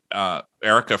when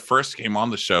Erica first came on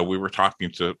the show, we were talking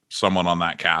to someone on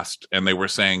that cast and they were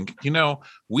saying,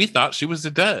 we thought she was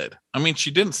a dud. I mean,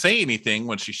 she didn't say anything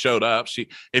when she showed up.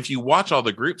 If you watch all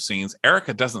the group scenes,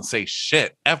 Erica doesn't say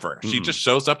shit ever. She just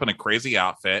shows up in a crazy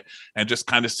outfit and just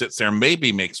kind of sits there,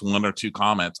 maybe makes one or two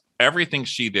comments. Everything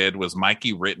she did was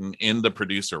Mikey written in the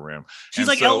producer room. She's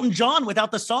Elton John without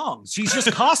the songs. She's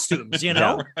just costumes,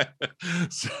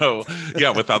 So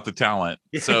without the talent.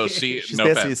 So she's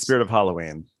basically the spirit of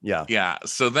Halloween. Yeah.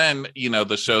 So then,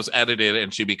 the show's edited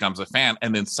and she becomes a fan.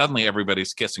 And then suddenly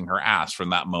everybody's kissing her ass from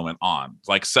that moment on.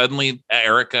 Suddenly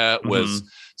Erica was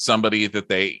somebody that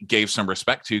they gave some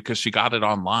respect to because she got it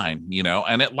online,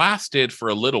 and it lasted for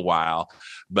a little while.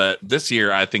 But this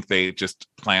year, I think they just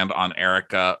planned on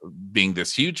Erica being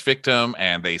this huge victim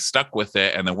and they stuck with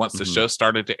it. And then once the show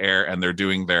started to air and they're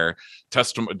doing their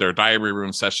diary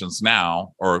room sessions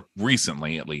now, or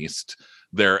recently at least,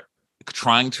 they're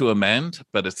trying to amend,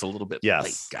 but it's a little bit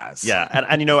late, guys. Yeah.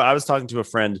 And I was talking to a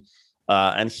friend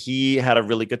and he had a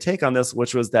really good take on this,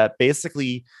 which was that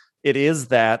basically it is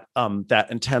that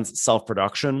intense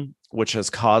self-production which has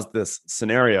caused this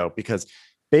scenario, because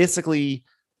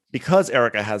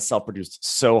Erica has self-produced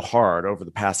so hard over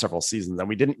the past several seasons and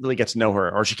we didn't really get to know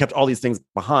her, or she kept all these things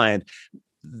behind.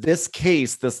 this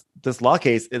case, this law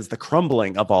case is the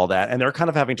crumbling of all that. And they're kind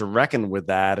of having to reckon with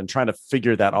that and trying to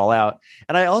figure that all out.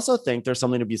 And I also think there's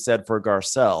something to be said for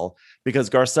Garcelle, because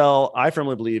Garcelle, I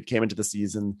firmly believe, came into the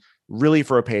season really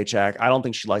for a paycheck. I don't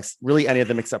think she likes really any of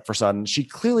them except for Sutton. She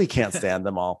clearly can't stand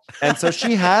them all. And so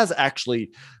she has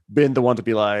actually been the one to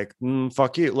be like,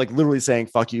 fuck you, like literally saying,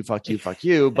 fuck you, fuck you, fuck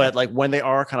you. But like when they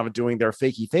are kind of doing their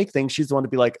fakey fake thing, she's the one to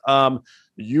be like,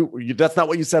 you that's not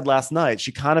what you said last night.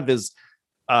 She kind of is,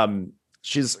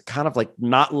 she's kind of like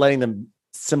not letting them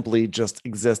simply just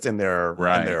exist in their,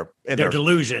 in their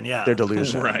delusion. Yeah. Their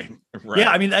delusion. Right. Yeah.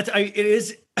 I mean,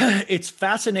 it's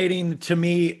fascinating to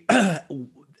me.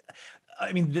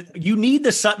 I mean, you need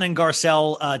the Sutton and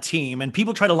Garcelle team, and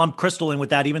people try to lump Crystal in with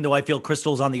that, even though I feel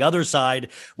Crystal's on the other side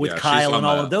with Kyle and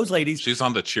all of those ladies. She's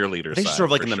on the cheerleader side. She's sort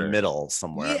of like in the middle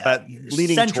somewhere, but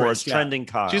leaning towards trending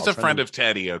Kyle. She's a friend of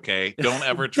Teddy, okay? Don't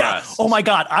ever trust. Oh my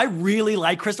God. I really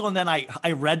like Crystal, and then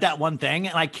I read that one thing,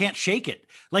 and I can't shake it.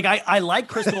 Like, I like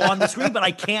Crystal on the screen, but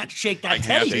I can't shake that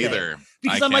Teddy thing. Either.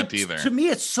 Because I'm like, to me,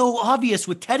 it's so obvious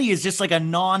with Teddy is just like a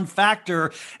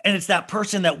non-factor, and it's that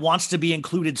person that wants to be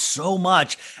included so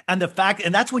much. And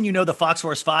that's when you know the Fox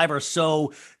Force 5 are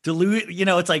so deluded. You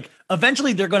know, it's like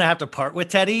eventually they're going to have to part with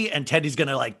Teddy, and Teddy's going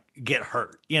to like get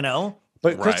hurt, you know?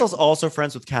 But Crystal's also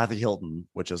friends with Kathy Hilton,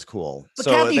 which is cool. But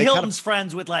so Kathy Hilton's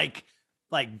friends with like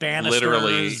banisters,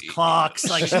 literally clocks,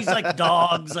 like she's like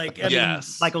dogs, like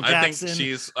Michael Jackson.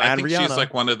 I think she's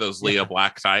like one of those Leah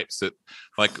Black types that,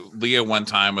 like, Leah one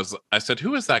time I said,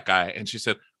 who is that guy? And she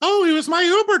said, oh, he was my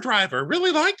Uber driver. Really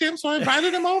liked him, so I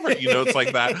invited him over. You know, it's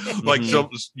like that. Like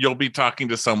you'll be talking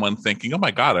to someone thinking, oh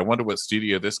my God, I wonder what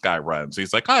studio this guy runs.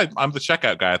 He's like, hi, I'm the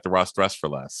checkout guy at the Ross Dress for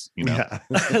Less. You know.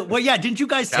 Yeah. Well, yeah. Didn't you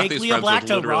guys take Leah Black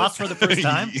to Ross for the first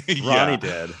time? Ronnie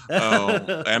did.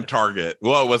 Oh, and Target.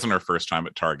 Well, it wasn't her first time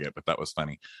at Target, but that was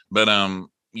funny. But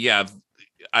yeah.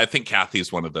 I think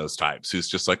Kathy's one of those types who's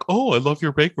just like, oh, I love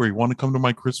your bakery. Want to come to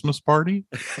my Christmas party?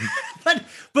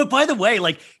 but by the way,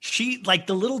 like she, like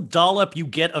the little dollop you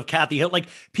get of Kathy Hill, like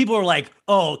people are like,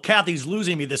 oh, Kathy's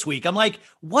losing me this week. I'm like,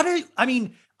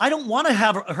 I don't want to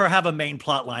have her have a main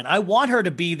plot line. I want her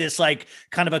to be this like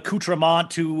kind of accoutrement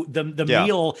to the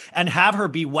meal and have her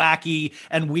be wacky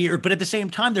and weird. But at the same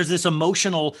time, there's this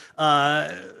emotional,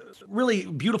 really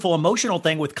beautiful emotional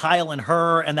thing with Kyle and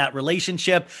her and that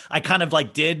relationship. I kind of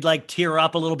like did like tear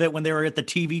up a little bit when they were at the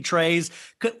TV trays.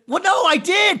 Well, no, I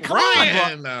did. Come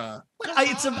on.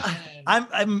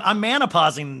 I'm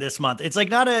menopausing this month. It's like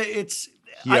not a, it's,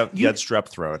 you had strep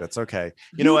throat. It's okay.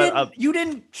 You know what? You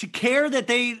didn't care that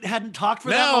they hadn't talked for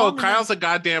that long? No, Kyle's a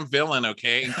goddamn villain,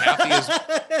 okay? And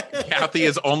Kathy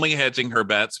is only hedging her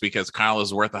bets because Kyle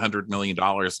is worth $100 million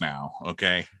now,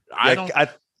 okay?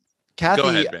 Kathy, go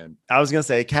ahead, Ben. I was going to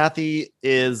say, Kathy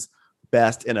is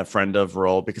best in a friend of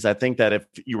role, because I think that if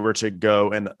you were to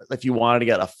go and if you wanted to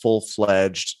get a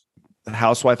full-fledged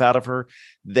housewife out of her,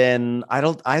 then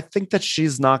I think that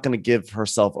she's not going to give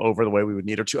herself over the way we would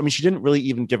need her to. I mean, she didn't really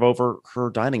even give over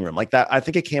her dining room like that. I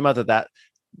think it came out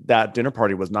that dinner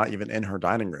party was not even in her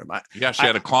dining room. She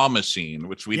had a claw machine,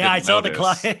 which we didn't I saw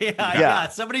notice. the claw. Yeah.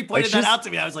 Somebody pointed that out to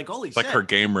me. I was like, holy shit. Like her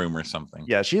game room or something.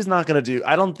 Yeah, she's not going to do,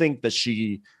 I don't think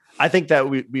that I think that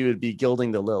we would be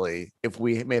gilding the lily if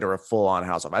we made her a full-on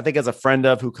housewife. I think as a friend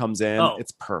of who comes in,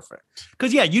 it's perfect.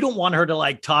 Because you don't want her to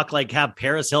like talk, like have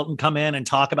Paris Hilton come in and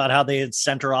talk about how they had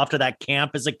sent her off to that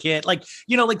camp as a kid. Like,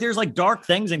 you know, like there's like dark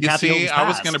things in Kathy Hilton's past. I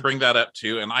was going to bring that up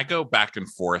too, and I go back and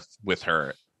forth with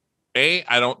her. I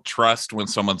don't trust when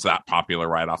someone's that popular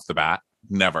right off the bat.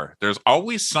 Never. There's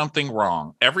always something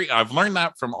wrong. I've learned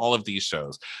that from all of these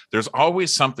shows. There's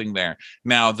always something there.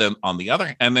 Now, then on the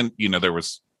other, and then, you know, there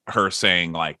was her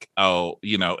saying like, oh,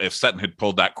 you know, if Sutton had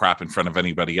pulled that crap in front of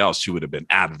anybody else, she would have been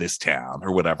out of this town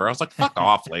or whatever. I was like, fuck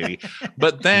off, lady.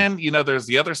 But then, you know, there's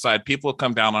the other side. People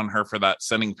come down on her for that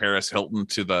sending Paris Hilton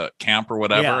to the camp or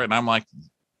whatever. Yeah. And I'm like,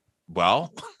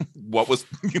 well, what was,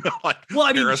 you know, like,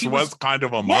 Paris was kind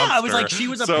of a monster. Yeah, I was like, she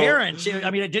was a parent.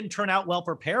 It didn't turn out well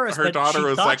for Paris. Her daughter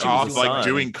was like off, like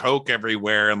doing coke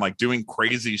everywhere and like doing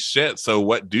crazy shit. So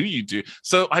what do you do?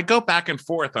 So I go back and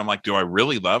forth. I'm like, do I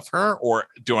really love her or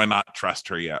do I not trust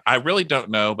her yet? I really don't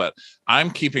know, but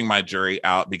I'm keeping my jury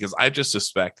out because I just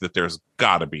suspect that there's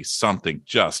got to be something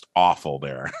just awful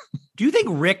there. Do you think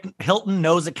Rick Hilton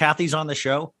knows that Kathy's on the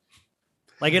show?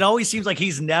 Like, it always seems like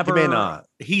he's never. He may not.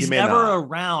 He's never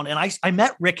around. And I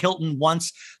met Rick Hilton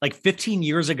once, like 15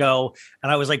 years ago.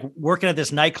 And I was like working at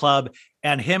this nightclub,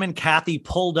 and him and Kathy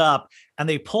pulled up, and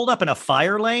they pulled up in a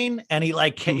fire lane. And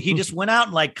he just went out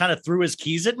and like kind of threw his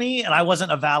keys at me. And I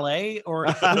wasn't a valet, or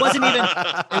it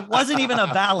wasn't even a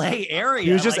valet area.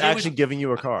 He was just actually giving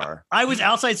you a car. I was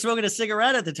outside smoking a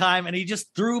cigarette at the time, and he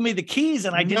just threw me the keys,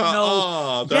 and I didn't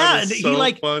know. Yeah. And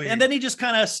funny. And then he just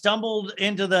kind of stumbled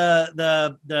into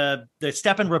the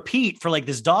step and repeat for like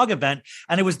this dog event.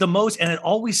 And it was the most, and it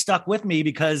always stuck with me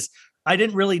because I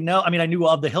didn't really know. I mean, I knew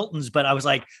of the Hiltons, but I was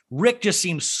like, Rick just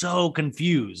seems so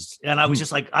confused. And I was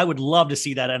just like, I would love to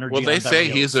see that energy. Well, they say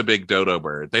he's a big dodo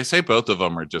bird. They say both of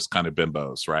them are just kind of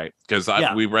bimbos, right? Because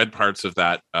we read parts of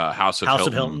that House of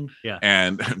Hilton. Yeah.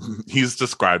 And he's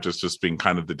described as just being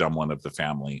kind of the dumb one of the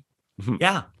family.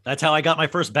 Yeah, that's how I got my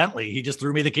first Bentley. He just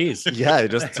threw me the keys. Yeah, he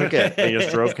just took it. He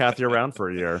just drove Kathy around for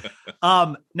a year.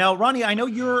 Now, Ronnie, I know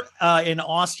you're in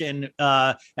Austin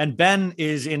and Ben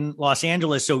is in Los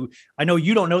Angeles. So I know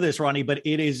you don't know this, Ronnie, but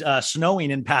it is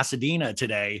snowing in Pasadena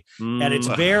today. And it's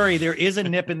there is a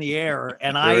nip in the air.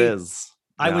 And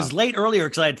I was late earlier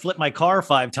because I had flipped my car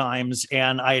 5 times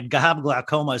and I had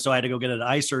glaucoma. So I had to go get an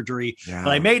eye surgery. Yeah. But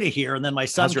I made it here. And then my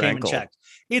son came and checked.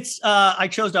 It's I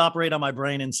chose to operate on my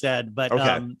brain instead, but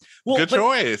good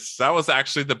choice. That was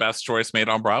actually the best choice made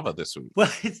on Bravo this week.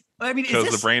 Well,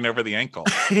 chose the brain over the ankle.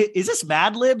 Is this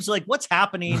Mad Libs? Like, what's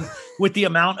happening with the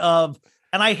amount of?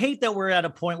 And I hate that we're at a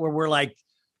point where we're like,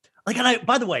 and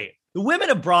by the way, the women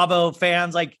of Bravo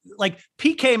fans, like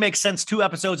PK makes sense 2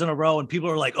 episodes in a row, and people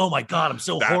are like, "Oh my god, I'm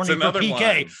so horny for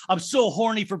PK. I'm so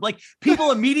horny for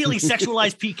people immediately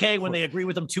sexualize PK when they agree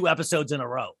with them 2 episodes in a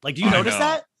row. Like, do you notice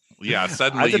that? Yeah,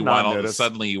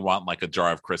 suddenly you want like a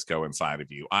jar of Crisco inside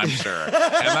of you. I'm sure. And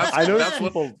I know that's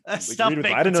people agreed with.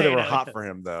 I didn't know they were hot for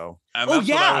him though. And that's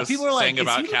what I was people were saying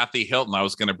about Kathy Hilton. I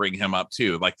was going to bring him up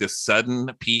too. Like this sudden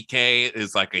PK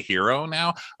is like a hero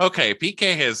now. Okay,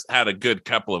 PK has had a good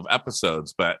couple of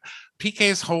episodes, but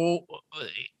PK's whole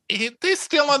they're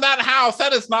still in that house.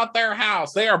 That is not their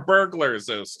house. They are burglars,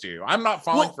 those 2. I'm not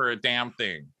falling for a damn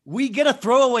thing. We get a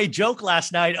throwaway joke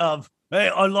last night of, "Hey,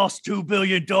 I lost $2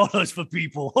 billion for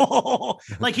people."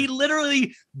 Like he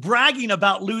literally bragging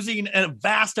about losing a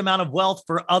vast amount of wealth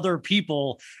for other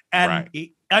people. And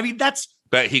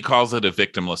but he calls it a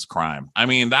victimless crime. I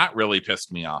mean, that really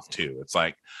pissed me off too. It's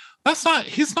like,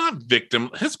 he's not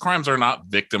victim. His crimes are not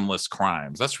victimless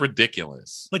crimes. That's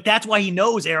ridiculous. But that's why he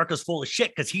knows Erica's full of shit,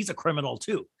 because he's a criminal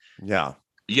too. Yeah.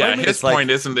 Yeah, his point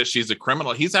isn't that she's a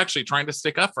criminal. He's actually trying to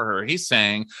stick up for her. He's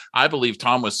saying, I believe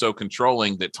Tom was so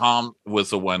controlling that Tom was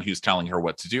the one who's telling her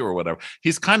what to do or whatever.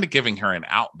 He's kind of giving her an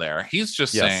out there. He's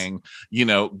just saying,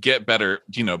 get better,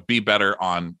 be better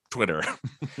on Twitter.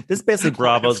 This is basically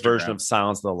Bravo's version of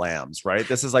Silence of the Lambs, right?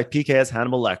 This is like PK as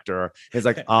Hannibal Lecter. He's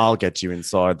like, I'll get you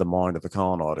inside the mind of a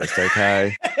con artist,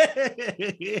 okay?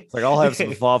 It's like, I'll have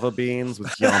some fava beans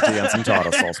with Chianti and some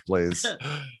tartar sauce, please.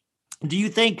 Do you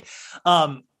think,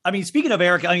 speaking of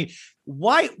Erica,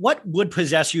 what would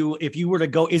possess you if you were to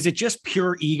go? Is it just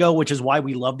pure ego, which is why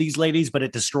we love these ladies, but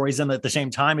it destroys them at the same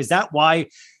time? Is that why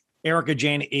Erica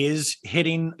Jane is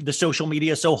hitting the social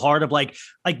media so hard of like,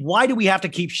 why do we have to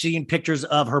keep seeing pictures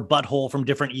of her butthole from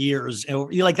different years?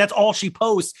 Like, that's all she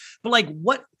posts. But like,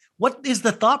 what is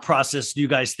the thought process, do you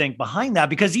guys think, behind that?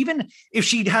 Because even if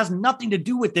she has nothing to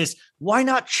do with this, why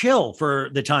not chill for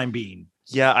the time being?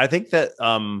 Yeah, I think that,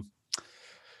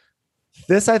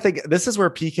 I think this is where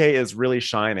PK is really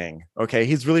shining. Okay.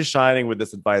 He's really shining with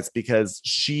this advice because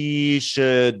she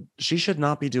should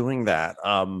not be doing that.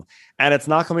 And it's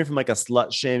not coming from like a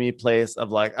slut shamey place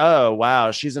of like, oh,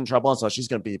 wow, she's in trouble. And so she's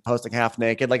going to be posting half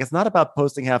naked. Like, it's not about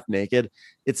posting half naked.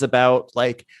 It's about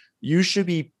like, you should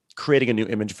be creating a new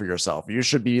image for yourself. You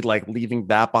should be like leaving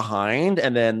that behind.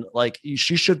 And then like,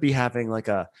 she should be having like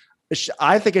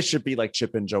I think it should be like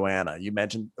Chip and Joanna. You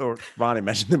mentioned, or Ronnie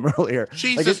mentioned them earlier.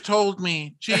 Jesus told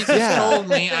me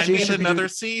I need another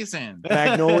season.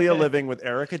 Magnolia Living with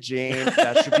Erica Jane.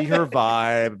 That should be her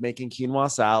vibe. Making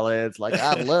quinoa salads. Like,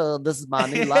 I love, this is my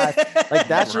new life. Like,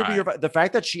 that should be her vibe. The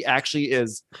fact that she actually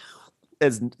is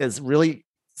really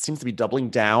seems to be doubling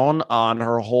down on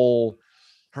her whole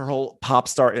pop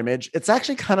star image. It's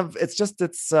actually her it's a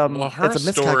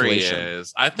story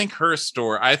is, I think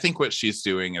what she's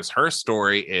doing is, her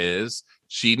story is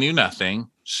she knew nothing.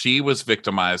 She was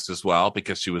victimized as well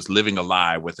because she was living a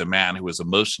lie with a man who was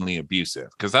emotionally abusive,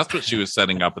 because that's what she was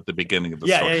setting up at the beginning of the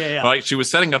story. Yeah. Like, she was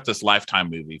setting up this Lifetime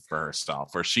movie for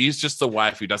herself where she's just the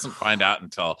wife who doesn't find out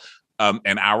until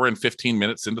an hour and 15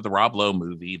 minutes into the Rob Lowe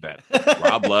movie that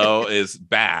Rob Lowe is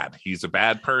bad. He's a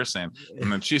bad person.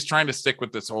 And then she's trying to stick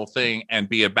with this whole thing and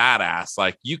be a badass.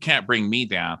 Like, you can't bring me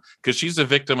down, because she's a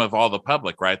victim of all the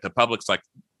public, right? The public's like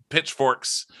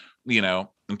pitchforks,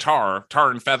 and tar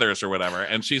and feathers or whatever.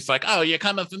 And she's like, oh, you're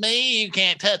coming for me? You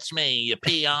can't touch me, you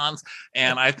peons.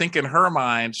 And I think in her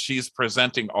mind, she's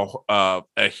presenting a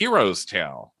hero's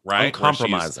tale, right?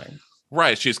 Uncompromising.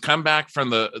 Right. She's come back from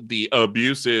the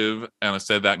abusive, and I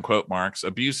said that in quote marks,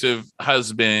 abusive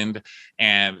husband.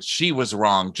 And she was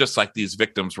wrong, just like these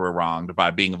victims were wronged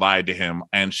by being lied to him.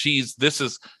 And she's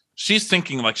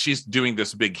thinking like she's doing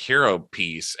this big hero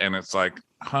piece. And it's like,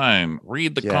 hun,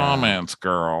 read the comments,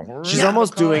 girl. She's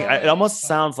almost doing, it almost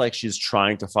sounds like she's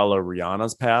trying to follow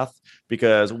Rihanna's path,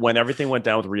 because when everything went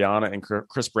down with Rihanna and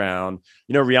Chris Brown,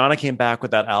 Rihanna came back with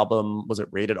that album. Was it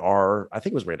Rated R? I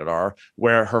think it was Rated R,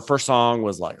 where her first song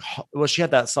was like, she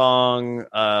had that song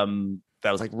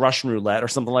that was like Russian Roulette or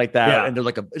something like that. Yeah. And they're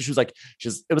like, it was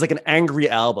like an angry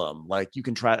album. Like, you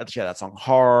can try, she had that song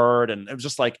Hard. And it was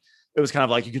just like, it was kind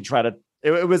of like, you can try to,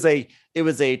 it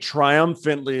was a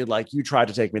triumphantly, like, you tried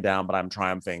to take me down, but I'm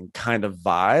triumphing kind of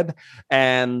vibe.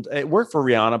 And it worked for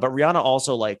Rihanna, but Rihanna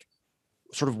also like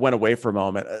sort of went away for a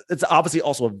moment. It's obviously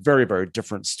also a very, very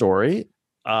different story.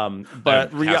 But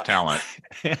has talent.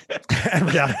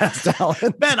 Rihanna has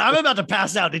talent. Ben, I'm about to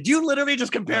pass out. Did you literally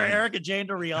just compare Erika Jane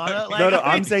to Rihanna? No,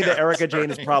 I'm saying that Erika Jane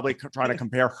is probably trying to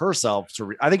compare herself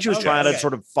to. I think she was trying to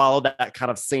sort of follow that kind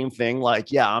of same thing.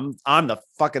 Like, yeah, I'm the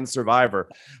fucking survivor.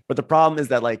 But the problem is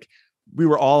that, like, we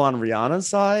were all on Rihanna's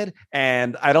side,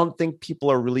 and I don't think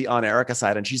people are really on Erika's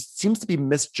side. And she seems to be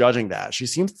misjudging that.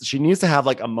 She needs to have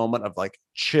like a moment of like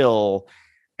chill.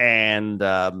 And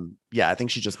I think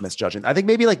she's just misjudging. I think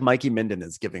maybe like Mikey Minden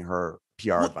is giving her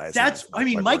PR advice.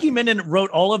 Mikey Minden wrote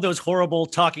all of those horrible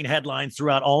talking headlines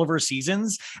throughout all of her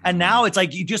seasons. And now it's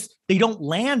like, they don't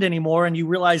land anymore. And you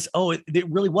realize,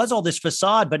 it really was all this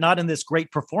facade, but not in this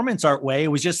great performance art way. It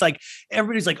was just like,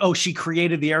 everybody's like, oh, she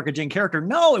created the Erika Jane character.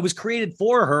 No, it was created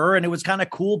for her. And it was kind of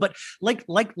cool, but like,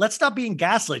 let's stop being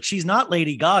gaslit. She's not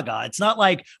Lady Gaga. It's not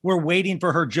like we're waiting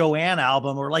for her Joanne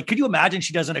album, or like, could you imagine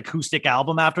she does an acoustic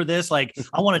album after this? Like,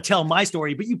 I want to tell my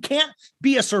story, but you can't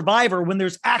be a survivor when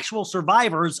there's actual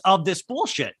survivors of this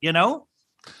bullshit,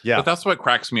 Yeah. But that's what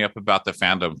cracks me up about the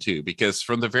fandom too, because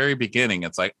from the very beginning,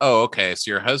 it's like, oh, okay, so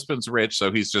your husband's rich,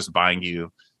 so he's just buying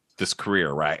you this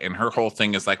career, right? And her whole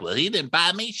thing is like, well, he didn't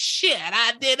buy me shit.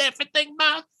 I did everything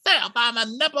myself. I'm a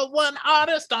 #1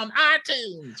 artist on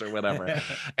iTunes or whatever.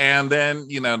 And then,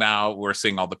 now we're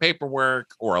seeing all the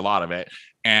paperwork, or a lot of it.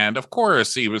 And of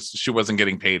course, she wasn't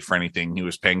getting paid for anything. He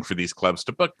was paying for these clubs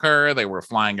to book her. They were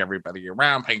flying everybody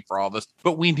around, paying for all this.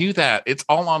 But we knew that it's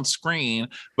all on screen.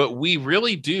 But we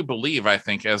really do believe, I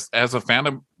think, as a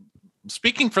fandom,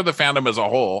 speaking for the fandom as a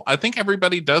whole, I think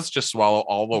everybody does just swallow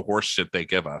all the horse shit they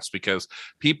give us, because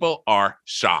people are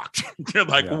shocked. They're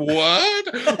like,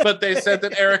 what? But they said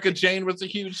that Erika Jane was a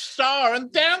huge star in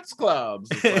dance clubs.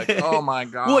 It's like, oh my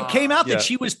God. Well, it came out that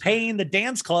she was paying the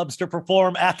dance clubs to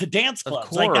perform at the dance clubs. Of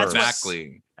course. Like, that's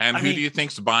exactly. And who do you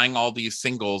think's buying all these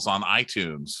singles on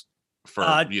iTunes? For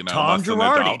Tom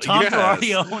Girardi. Tom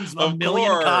Girardi owns a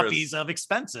million copies of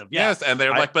Expensive. Yes, and they're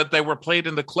like, but they were played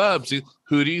in the clubs.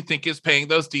 Who do you think is paying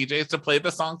those DJs to play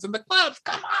the songs in the clubs?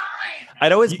 Come on.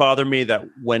 It always bothered me that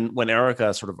when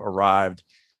Erika sort of arrived,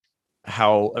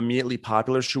 how immediately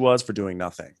popular she was for doing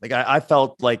nothing. Like, I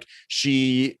felt like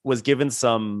she was given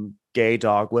some gay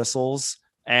dog whistles.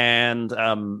 And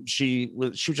she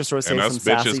would just sort of say some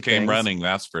sassy bitches came things. Running,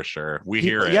 that's for sure.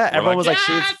 Hear it. Yeah, everyone was like,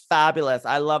 she's fabulous.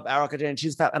 I love Erika Jane.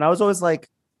 She's fab. And I was always like,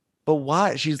 but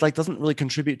why? She's like, doesn't really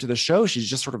contribute to the show. She's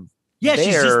just sort of she's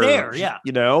just there. Yeah.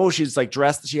 She's like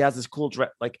dressed. She has this cool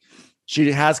dress. Like,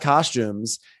 she has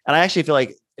costumes. And I actually feel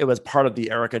like it was part of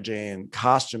the Erika Jane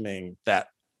costuming that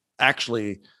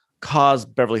actually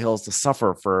caused Beverly Hills to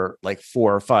suffer for like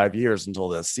 4 or 5 years until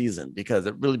this season, because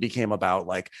it really became about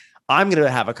like, I'm going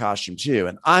to have a costume too,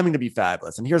 and I'm going to be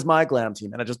fabulous, and here's my glam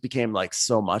team. And it just became like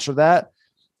so much of that.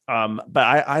 But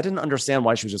I didn't understand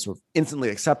why she was just sort of instantly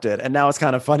accepted. And now it's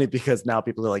kind of funny, because now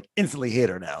people are like instantly hate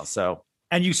her now. So,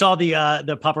 and you saw the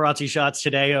paparazzi shots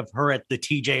today of her at the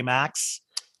TJ Maxx.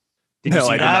 I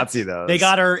did not see those. They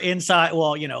got her inside.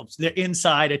 Well, they're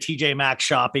inside a TJ Maxx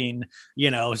shopping.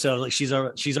 So like she's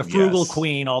a frugal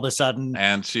queen all of a sudden.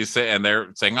 And they're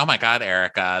saying, "Oh my God,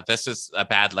 Erika, this is a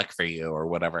bad look for you," or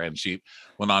whatever. And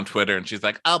went on Twitter and she's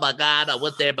like, "Oh my God, I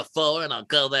went there before and I'll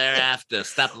go there after.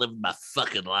 Stop living my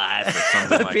fucking life," or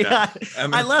something like that.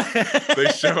 And I love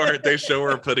it. they show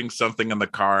her putting something in the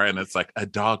car and it's like a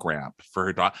dog ramp for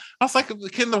her dog. I was like,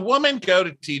 can the woman go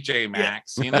to TJ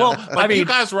Maxx? You know, you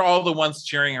guys were all the ones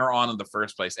cheering her on in the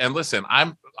first place. And listen,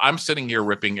 I'm sitting here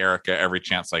ripping Erica every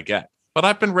chance I get. But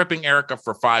I've been ripping Erica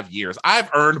for 5 years. I've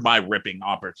earned my ripping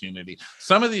opportunity.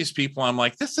 Some of these people, I'm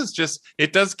like, this is just,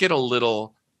 it does get a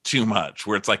little too much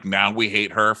where it's like, now we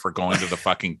hate her for going to the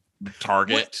fucking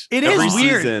Target. It is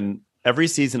weird. Every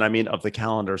season, I mean, of the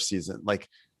calendar season, like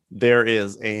there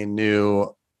is a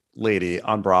new lady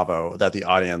on Bravo that the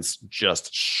audience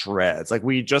just shreds. Like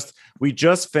we just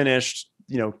finished,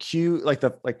 you know,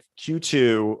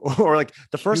 Q2 or like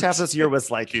the first half of this year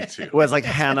was like Q2. was like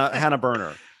Hannah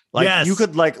Burner. Like you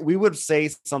could we would say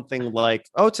something like,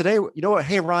 "Oh, today, you know what?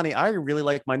 Hey, Ronnie, I really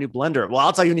like my new blender." Well,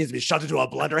 I'll tell you, it needs to be shoved into a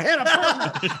blender. Hannah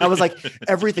Burner. I was like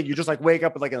everything. You just like wake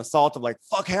up with like an assault of like,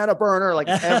 "Fuck Hannah Burner," like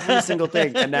every single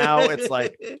thing. And now it's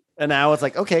like,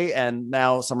 okay. And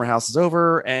now Summer House is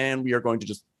over, and we are going to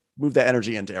just move that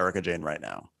energy into Erica Jane right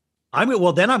now.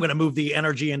 Then I'm going to move the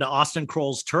energy into Austin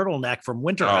Kroll's turtleneck from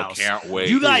Winter House. Can't wait.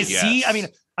 You guys see?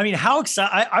 I mean, how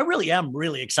excited! I really am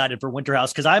really excited for Winter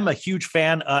House because I'm a huge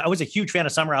fan. I was a huge fan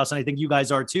of Summer House, and I think you guys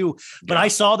are too. But I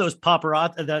saw those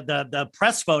paparazzi, the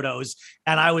press photos,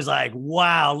 and I was like,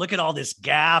 "Wow, look at all this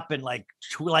gap and like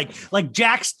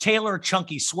Jax Taylor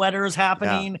chunky sweaters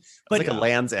happening." Yeah. But like a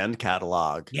Land's End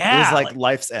catalog. Yeah, it was like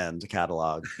Life's End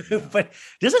catalog. But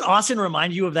doesn't Austin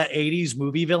remind you of that '80s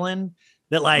movie villain?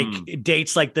 That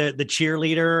dates like the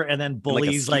cheerleader and then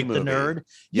bullies like the nerd.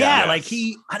 Yeah, like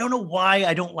I don't know why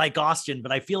I don't like Austin,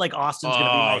 but I feel like Austin's going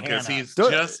to be my Hannah. Because he's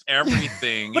just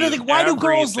everything. But I think, why do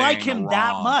girls like him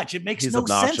that much? It makes no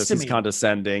sense to me. He's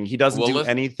condescending. He doesn't do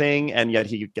anything, and yet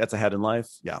he gets ahead in life.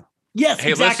 Yeah. Yes. Hey,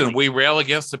 exactly. listen, we rail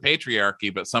against the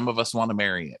patriarchy, but some of us want to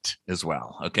marry it as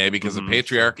well. Okay. Because the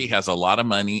patriarchy has a lot of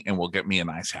money and will get me a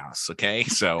nice house. Okay.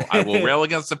 So I will rail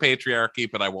against the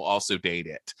patriarchy, but I will also date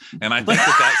it. And I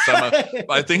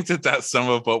think that's some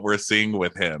of what we're seeing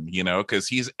with him, you know, because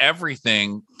he's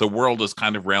everything the world is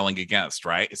kind of railing against,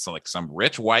 right? It's like some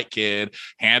rich white kid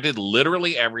handed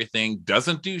literally everything,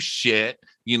 doesn't do shit,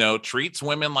 you know, treats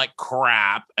women like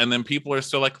crap, and then people are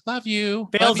still like, "Love you,"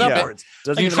 fails upwards.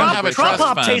 Doesn't even have a trust Trop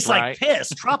Pop fund, tastes right? like piss.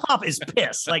 Trop Pop is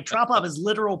piss. Like Trop Pop is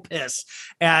literal piss.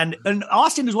 And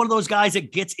Austin is one of those guys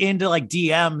that gets into like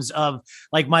DMs of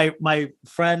like my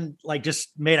friend like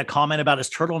just made a comment about his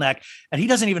turtleneck, and he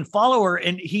doesn't even follow her,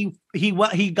 and he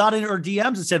got in her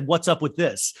DMs and said, "What's up with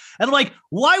this?" And I'm like,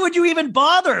 why would you even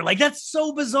bother? Like that's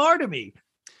so bizarre to me.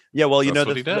 Yeah, well, That's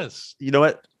what he does. You know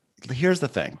what? Here's the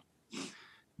thing.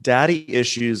 Daddy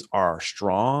issues are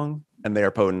strong and they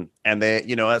are potent, and they,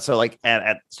 you know, so like,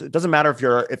 so it doesn't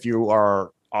matter if you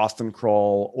are Austin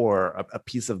Kroll or a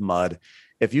piece of mud.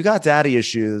 If you got daddy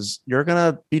issues, you're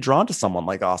gonna be drawn to someone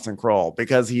like Austin Kroll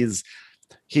because he's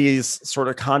sort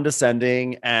of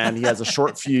condescending and he has a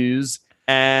short fuse.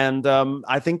 And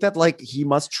I think that like he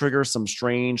must trigger some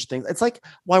strange things. It's like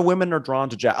why women are drawn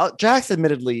to Jax. Jax,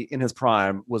 admittedly, in his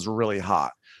prime, was really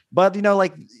hot. But, you know,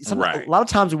 like a lot of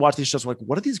times we watch these shows, we're like,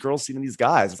 what are these girls seeing in these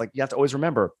guys? It's like, you have to always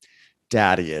remember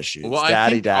daddy issues. Well,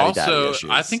 daddy issues. issues.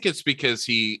 I think it's because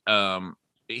he's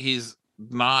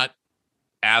not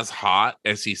as hot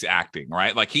as he's acting,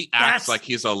 right? Like he acts like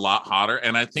he's a lot hotter.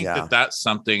 And I think that's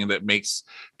something that makes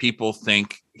people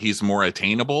think he's more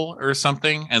attainable or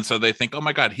something. And so they think, oh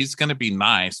my God, he's going to be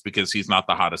nice because he's not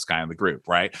the hottest guy in the group,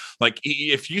 right? Like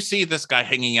if you see this guy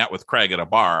hanging out with Craig at a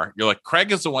bar, you're like,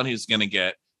 Craig is the one who's going to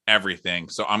get everything,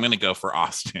 so I'm going to go for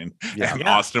Austin.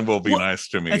 Austin will be nice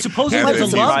to me. And supposedly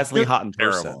he's surprisingly hot in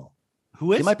person. Terrible.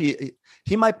 Who is?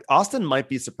 Austin might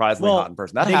be surprisingly hot in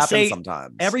person. That happens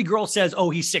sometimes. Every girl says, "Oh,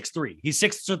 he's 6'3". He's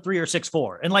 6'3" or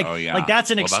 6'4", and like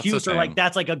that's an excuse or like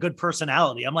that's like a good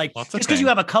personality. I'm like, just because you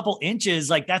have a couple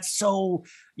inches, like that's so,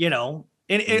 you know.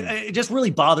 It just really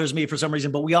bothers me for some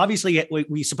reason. But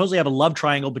we supposedly have a love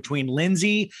triangle between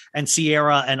Lindsay and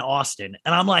Sierra and Austin,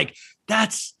 and I'm like,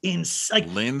 that's insane.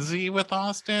 Like Lindsay with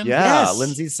Austin. Yeah, yes.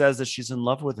 Lindsay says that she's in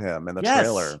love with him in the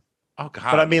trailer. Oh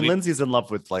God! But I mean, Lindsay's in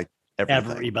love with like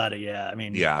everybody. Yeah, I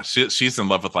mean, she's in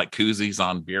love with like koozies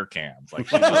on beer cans. Like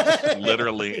she loves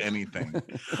literally anything.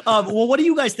 Well, what do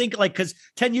you guys think? Like, because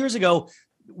 10 years ago,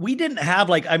 we didn't have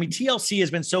TLC has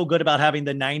been so good about having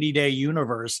the 90-day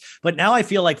universe, but now I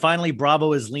feel like finally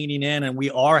Bravo is leaning in and we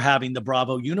are having the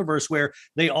Bravo universe where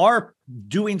they are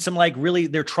doing some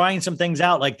they're trying some things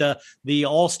out, like the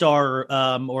All-Star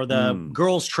or the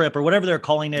girls trip or whatever they're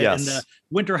calling it. And the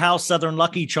Winter House Southern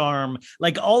Lucky Charm,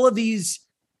 like all of these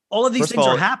things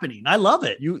are happening. I love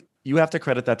it. you have to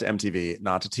credit that to MTV,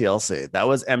 not to TLC. That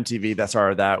was MTV that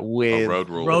started that with Road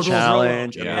Rules. Road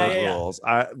challenge Rules. and Yeah. Road Yeah. Rules.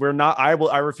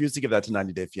 I refuse to give that to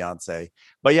 90 Day Fiance.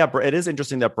 But yeah, it is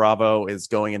interesting that Bravo is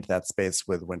going into that space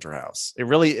with Winter House.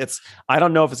 I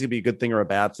don't know if it's gonna be a good thing or a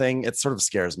bad thing. It sort of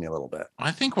scares me a little bit.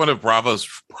 I think one of Bravo's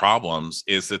problems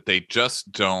is that they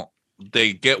just don't.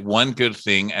 They get one good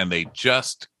thing and they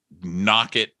just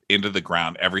knock it into the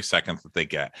ground every second that they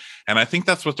get. And I think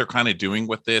that's what they're kind of doing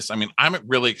with this. I mean, I'm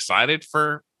really excited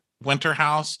for Winter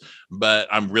House, but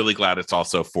I'm really glad it's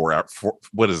also 4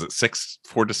 what is it,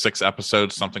 4 to 6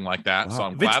 episodes, something like that. Wow. So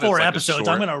I'm If glad it's 4 like episodes,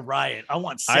 I'm gonna riot. I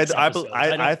want 6 episodes.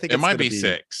 I think it it's might gonna be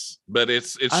 6, but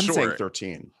it's I'm saying short.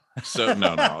 13. So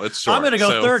no, it's short. I'm gonna go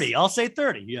So, 30. I'll say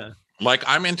 30. Yeah. like,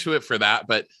 I'm into it for that,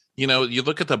 but you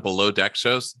look at the Below Deck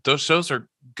shows, those shows are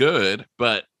good,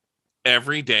 but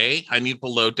every day I need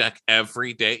Below Deck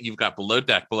every day. You've got Below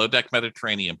Deck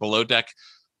Mediterranean, Below Deck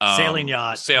Sailing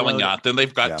yacht. Then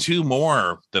they've got Yeah. 2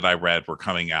 more that I read were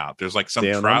coming out. There's like some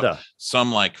Down under.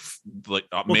 some like Because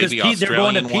maybe they're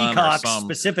going to Australian one or Peacock some.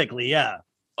 specifically. Yeah.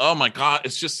 Oh my god,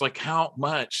 it's just like, how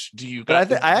much do you But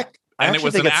got? I and it actually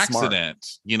was think an it's smart. accident.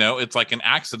 It's like an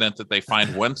accident that they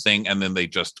find one thing and then they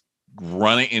just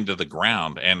run it into the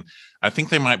ground. And I think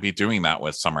they might be doing that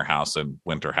with Summer House and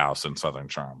Winter House and Southern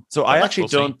Charm. So But I actually we'll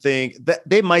see. don't think that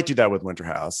they might do that with Winter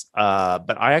House,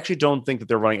 but I actually don't think that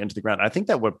they're running into the ground. I think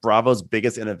that what Bravo's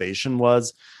biggest innovation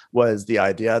was the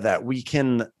idea that we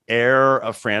can air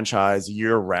a franchise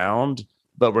year round,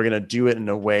 but we're going to do it in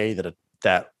a way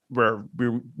that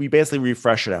we basically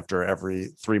refresh it after every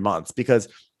 3 months. Because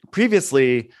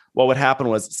previously, what would happen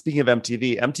was, speaking of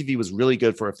MTV was really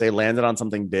good for if they landed on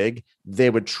something big, they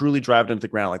would truly drive it into the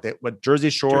ground. Like Jersey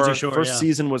Shore first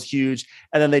season was huge.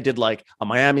 And then they did like a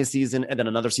Miami season and then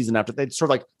another season after. They'd sort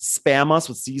of like spam us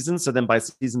with seasons. So then by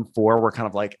season 4, we're kind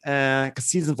of like, because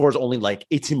season 4 is only like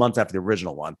 18 months after the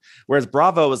original one. Whereas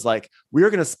Bravo was like, we're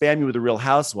going to spam you with the Real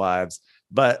Housewives,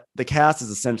 but the cast is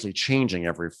essentially changing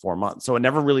every 4 months. So it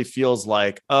never really feels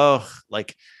like,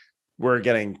 like we're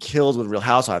getting killed with Real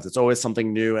Housewives. It's always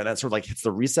something new, and that sort of like hits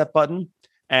the reset button.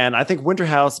 And I think Winter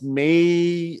House it's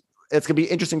going to be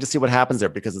interesting to see what happens there,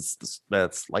 because it's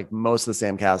like most of the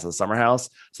same cast as Summer House.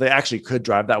 So they actually could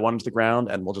drive that one to the ground,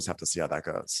 and we'll just have to see how that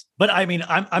goes. But I mean,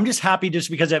 I'm just happy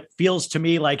just because it feels to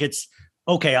me like it's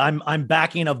okay. I'm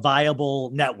backing a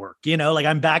viable network, like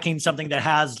I'm backing something that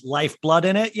has lifeblood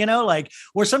in it, like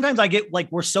where sometimes I get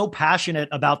like, we're so passionate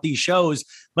about these shows,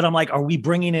 but I'm like, are we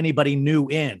bringing anybody new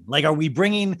in? Like, are we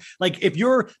bringing, like, if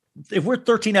we're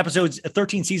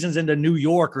 13 seasons into New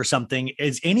York or something,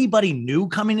 is anybody new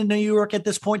coming to New York at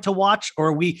this point to watch? Or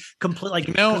are we completely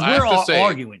like, we're all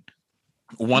arguing.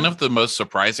 One of the most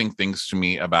surprising things to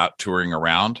me about touring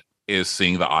around is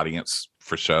seeing the audience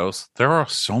for shows. There are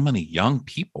so many young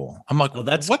people. I'm like, what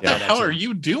the hell are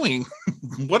you doing?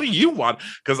 What do you want?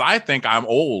 Because I think I'm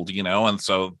old, and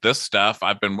so this stuff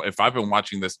if I've been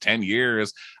watching this 10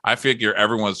 years, I figure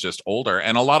everyone's just older,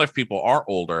 and a lot of people are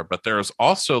older, but there's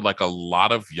also like a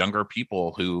lot of younger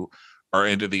people who are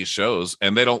into these shows,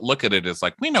 and they don't look at it as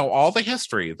like, we know all the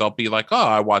history. They'll be like, oh,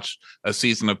 I watched a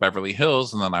season of Beverly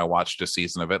Hills and then I watched a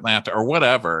season of Atlanta or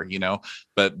whatever,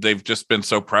 but they've just been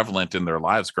so prevalent in their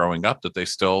lives growing up that they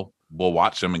still will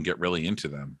watch them and get really into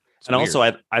them. And also,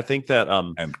 I think that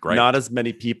not as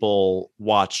many people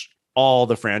watch all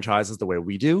the franchises the way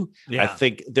we do. Yeah. I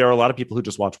think there are a lot of people who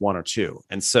just watch 1 or 2.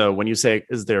 And so when you say,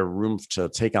 is there room to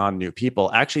take on new people?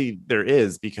 Actually, there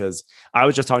is, because I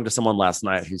was just talking to someone last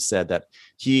night who said that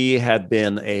he had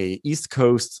been a East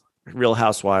Coast Real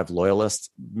Housewife loyalist,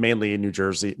 mainly in New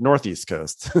Jersey, Northeast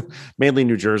Coast, mainly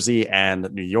New Jersey and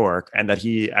New York, and that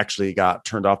he actually got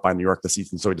turned off by New York this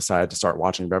season. So he decided to start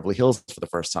watching Beverly Hills for the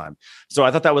first time. So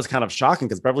I thought that was kind of shocking,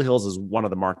 because Beverly Hills is one of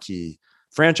the marquee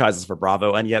franchises for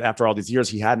Bravo, and yet after all these years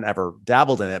he hadn't ever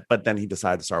dabbled in it, but then he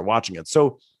decided to start watching it.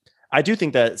 So I do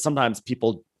think that sometimes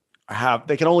people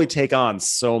they can only take on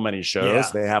so many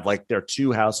shows. They have like their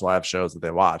 2 housewife shows that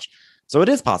they watch, so it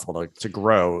is possible to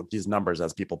grow these numbers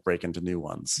as people break into new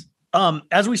ones.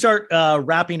 As we start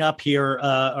wrapping up here,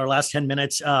 our last 10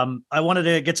 minutes, I wanted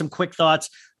to get some quick thoughts.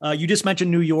 You just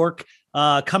mentioned New York.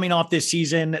 Coming off this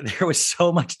season, there was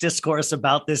so much discourse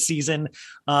about this season.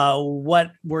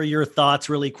 What were your thoughts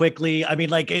really quickly? I mean,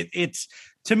 like it's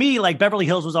to me, like Beverly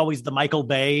Hills was always the Michael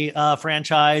Bay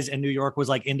franchise, and New York was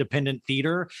like independent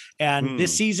theater. And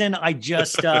this season, I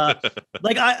just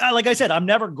like I said, I'm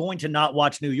never going to not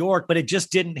watch New York, but it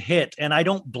just didn't hit. And I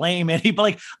don't blame anybody.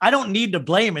 Like, I don't need to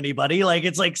blame anybody. Like,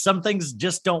 it's like some things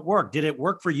just don't work. Did it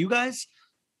work for you guys?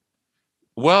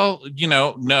 Well,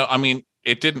 no, I mean,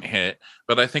 it didn't hit,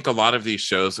 but I think a lot of these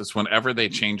shows is whenever they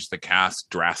change the cast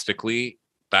drastically,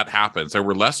 that happens. There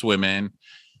were less women.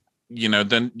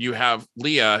 Then you have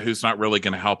Leah, who's not really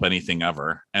going to help anything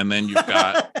ever. And then you've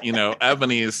got,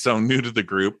 Ebony is so new to the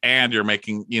group, and you're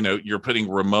making, you're putting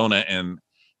Ramona in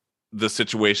the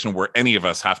situation where any of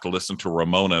us have to listen to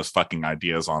Ramona's fucking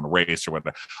ideas on race or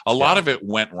whatever. A lot of it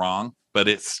went wrong, but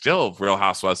it's still Real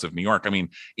Housewives of New York. I mean,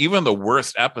 even the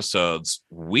worst episodes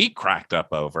we cracked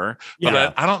up over,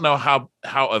 but I don't know how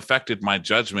affected my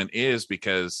judgment is,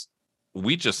 because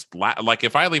we just like,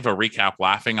 if I leave a recap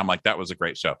laughing, I'm like, that was a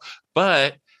great show.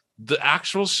 But the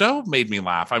actual show made me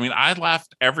laugh. I mean, I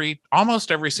laughed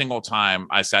almost every single time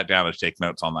I sat down to take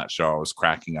notes on that show. I was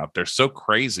cracking up. They're so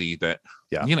crazy that,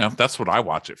 that's what I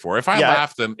watch it for. If I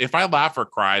laugh or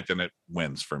cry, then it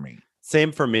wins for me.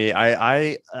 Same for me.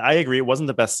 I agree. It wasn't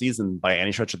the best season by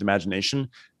any stretch of the imagination,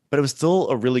 but it was still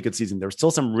a really good season. There were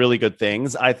still some really good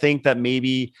things. I think that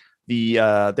maybe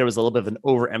there was a little bit of an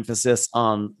overemphasis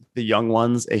on the young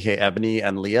ones, aka Ebony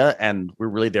and Leah, and we're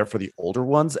really there for the older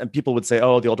ones. And people would say,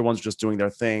 "Oh, the older ones are just doing their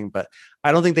thing," but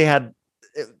I don't think there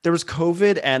was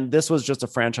COVID, and this was just a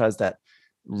franchise that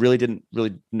really didn't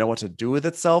really know what to do with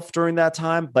itself during that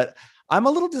time. But I'm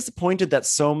a little disappointed that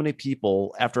so many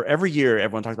people, after every year,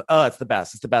 everyone talks about, "Oh, it's the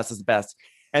best, it's the best, it's the best."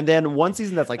 And then one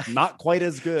season that's like not quite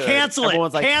as good.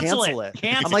 Everyone's like, cancel it.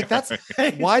 I'm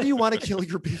like, why do you want to kill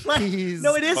your babies?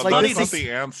 No, it is. Like, that's not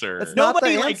the answer. It's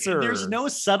nobody not the answer. There's no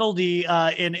subtlety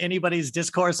in anybody's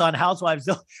discourse on Housewives.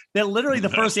 They're literally the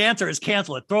first answer is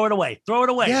cancel it. Throw it away.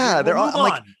 Yeah. They're all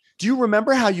like, do you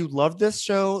remember how you loved this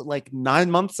show like 9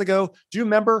 months ago? Do you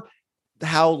remember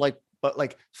how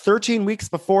but 13 weeks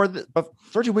ago, before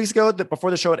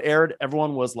the show had aired,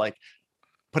 everyone was like,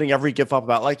 putting every gif up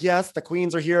about like, yes, the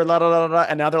queens are here, la, la, la, la,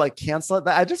 and now they're like, cancel it.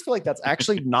 I just feel like that's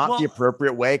actually not the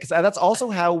appropriate way, because that's also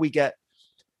how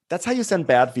that's how you send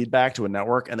bad feedback to a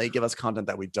network, and they give us content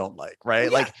that we don't like, right?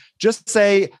 Yeah. Like, just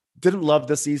say, didn't love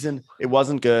this season, it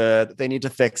wasn't good, they need to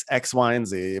fix X, Y, and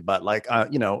Z. But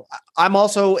I'm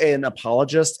also an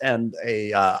apologist, and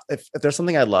if there's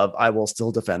something I love, I will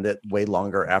still defend it way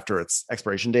longer after its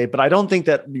expiration date. But I don't think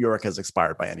that New York has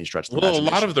expired by any stretch of the imagination.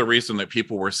 A lot of the reason that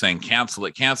people were saying cancel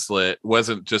it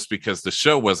wasn't just because the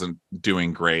show wasn't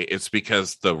doing great. It's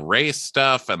because the race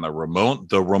stuff and the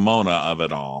Ramona of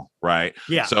it all, right?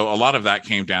 Yeah. So a lot of that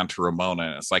came down to Ramona.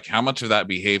 And it's like, how much of that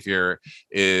behavior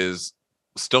is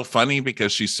still funny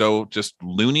because she's so just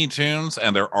Looney Tunes,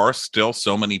 and there are still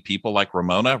so many people like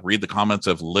Ramona. Read the comments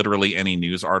of literally any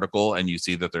news article and you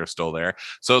see that they're still there.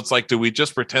 So it's like, do we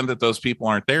just pretend that those people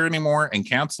aren't there anymore and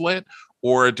cancel it,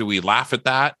 or do we laugh at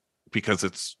that because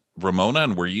it's Ramona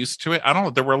and we're used to it? I don't know.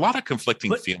 There were a lot of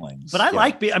conflicting feelings. But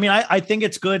I think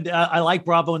it's good. I like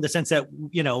Bravo in the sense that,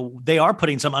 they are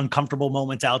putting some uncomfortable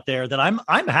moments out there that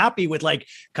I'm happy with, like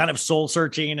kind of soul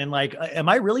searching and like, am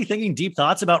I really thinking deep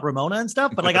thoughts about Ramona and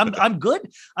stuff? But like, I'm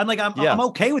good. I'm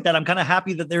okay with that. I'm kind of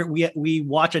happy that we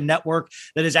watch a network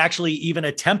that is actually even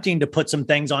attempting to put some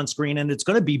things on screen, and it's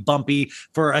going to be bumpy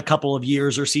for a couple of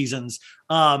years or seasons.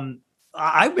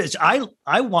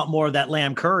 I want more of that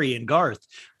lamb curry and Garth.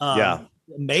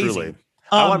 Amazing. Truly.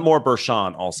 I want more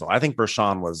Bershawn also. I think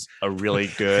Bershawn was a really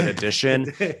good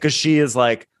addition, because she is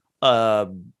like a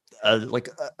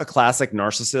classic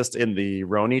narcissist in the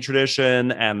Ronnie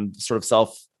tradition, and sort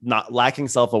of not lacking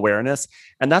self-awareness.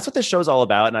 And that's what this show's all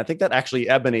about. And I think that actually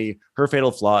Ebony, her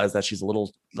fatal flaw is that she's a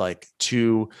little like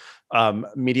too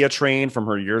media trained from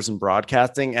her years in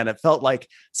broadcasting. And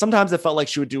sometimes it felt like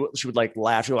she would like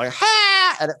laugh. She would like,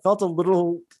 ha! And it felt a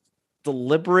little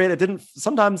deliberate. It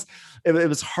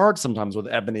was hard sometimes with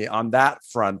Ebony on that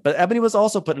front. But Ebony was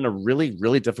also put in a really,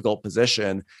 really difficult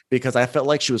position, because I felt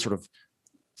like she was sort of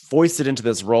foisted into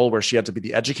this role where she had to be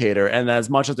the educator. And as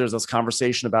much as there's this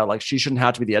conversation about like, she shouldn't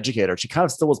have to be the educator, she kind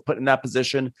of still was put in that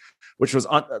position, which was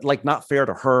not fair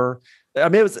to her. I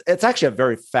mean, it's actually a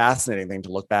very fascinating thing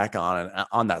to look back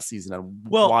on that season, and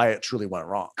why it truly went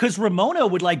wrong. Because Ramona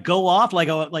would like go off like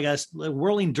a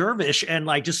whirling dervish and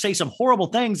like just say some horrible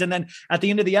things, and then at the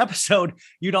end of the episode,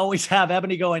 you'd always have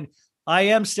Ebony going, I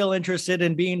am still interested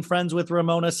in being friends with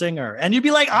Ramona Singer. And you'd be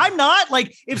like, I'm not.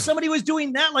 Like, if somebody was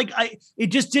doing that, it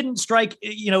just didn't strike,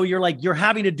 you're like, you're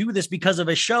having to do this because of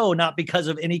a show, not because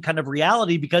of any kind of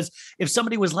reality. Because if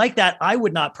somebody was like that, I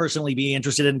would not personally be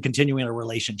interested in continuing a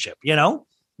relationship, Yeah.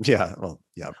 Well,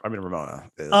 yeah. I mean, Ramona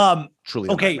is truly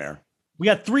a nightmare. We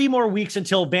got 3 more weeks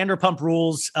until Vanderpump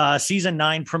Rules season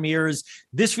 9 premieres.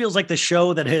 This feels like the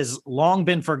show that has long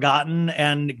been forgotten,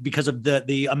 and because of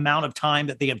the amount of time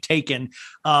that they have taken.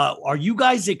 Are you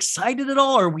guys excited at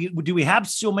all, or do we have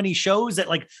so many shows that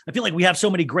I feel like we have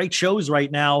so many great shows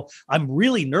right now? I'm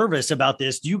really nervous about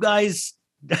this. Do you guys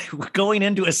going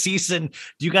into a season,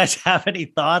 do you guys have any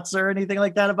thoughts or anything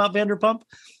like that about Vanderpump?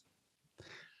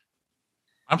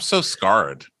 I'm so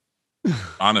scarred,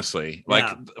 honestly. Like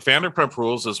Vanderpump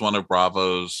Rules is one of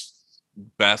Bravo's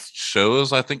best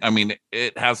shows, I think. I mean,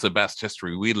 it has the best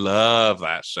history. We love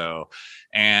that show.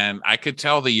 And I could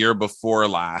tell the year before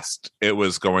last it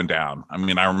was going down. I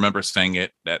mean, I remember saying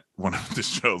it at one of the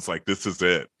shows, like, this is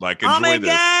it. Like, enjoy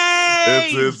this.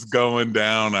 This is going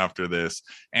down after this.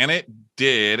 And it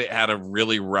did. It had a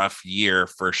really rough year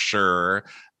for sure.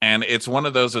 And it's one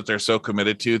of those that they're so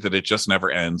committed to that it just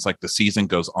never ends. Like the season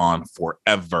goes on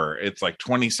forever. It's like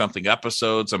 20 something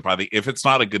episodes. And if it's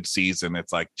not a good season,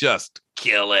 it's like, just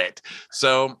kill it.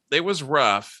 So it was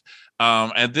rough.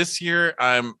 And this year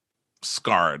I'm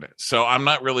scarred. So I'm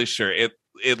not really sure.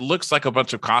 It looks like a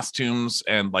bunch of costumes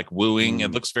and like wooing. It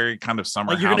looks very kind of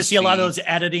summer. Like you're going to see a lot of those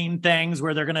editing things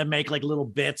where they're going to make like little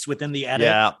bits within the edit.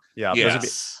 Yeah.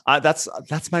 Yes.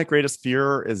 That's my greatest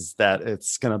fear, is that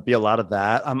it's going to be a lot of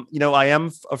that. I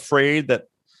am afraid that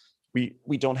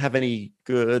we don't have any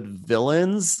good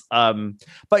villains.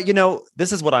 But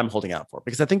this is what I'm holding out for,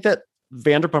 because I think that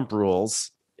Vanderpump Rules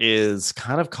is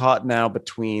kind of caught now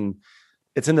between,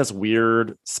 it's in this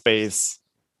weird space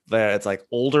that it's like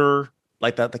older.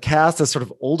 Like that, the cast is sort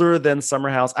of older than Summer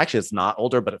House. Actually, it's not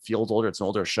older, but it feels older. It's an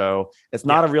older show. It's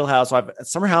not a Real Housewife.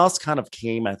 Summer House kind of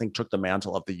took the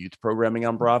mantle of the youth programming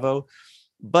on Bravo.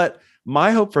 But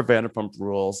my hope for Vanderpump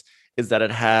Rules is that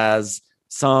it has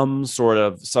some sort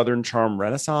of Southern Charm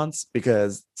renaissance,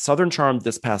 because Southern Charm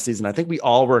this past season, I think we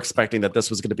all were expecting that this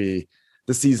was going to be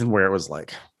the season where it was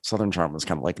like Southern Charm was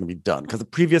kind of like going to be done, because the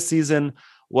previous season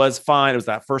was fine. It was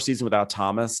that first season without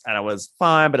Thomas, and it was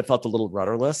fine, but it felt a little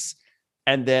rudderless.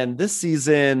 And then this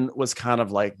season was kind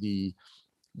of like the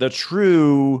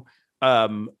true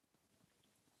birth.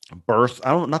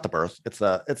 Not the birth.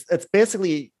 It's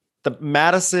basically the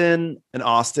Madison and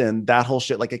Austin, that whole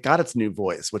shit. Like, it got its new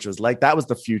voice, which was like, that was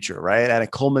the future, right? And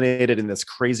it culminated in this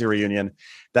crazy reunion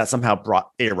that somehow brought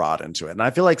A-Rod into it. And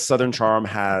I feel like Southern Charm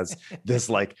has this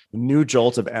like new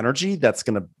jolt of energy that's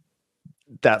gonna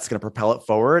propel it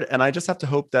forward. And I just have to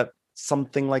hope that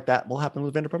something like that will happen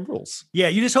with Vanderpump Rules. Yeah,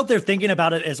 you just hope they're thinking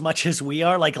about it as much as we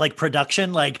are, like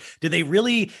production. Like, do they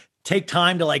really take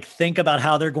time to like think about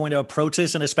how they're going to approach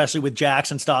this, and especially with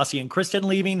Jax and Stassi and Kristen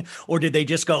leaving, or did they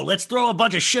just go, let's throw a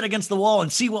bunch of shit against the wall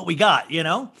and see what we got,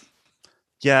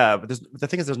 Yeah, but the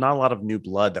thing is, there's not a lot of new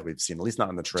blood that we've seen, at least not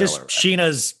in the trailer. Just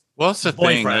Sheena's that's the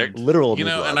boyfriend. thing. Literal new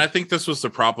blood. And I think this was the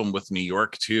problem with New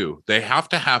York too. They have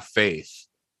to have faith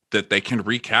that they can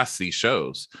recast these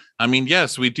shows. I mean,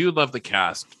 yes, we do love the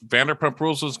cast. Vanderpump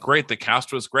Rules was great. The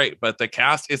cast was great, but the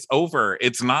cast is over.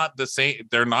 It's not the same.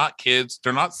 They're not kids.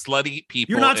 They're not slutty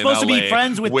people. You're not supposed to be LA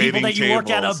friends with people that you worked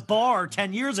at tables. a bar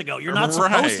 10 years ago. You're not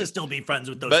supposed to still be friends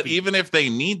with those But people. even if they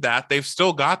need that, they've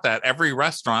still got that. Every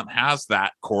restaurant has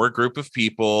that core group of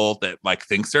people that like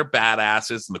thinks they're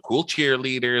badasses and the cool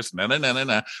cheerleaders.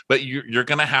 No. But you're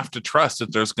going to have to trust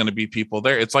that there's going to be people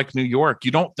there. It's like New York. You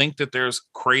don't think that there's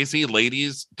crazy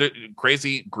ladies,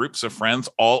 crazy groups of friends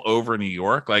all over New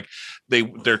York. Like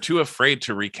they're too afraid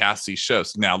to recast these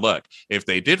shows. Now, look, if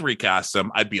they did recast them,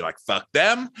 I'd be like, fuck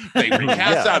them. They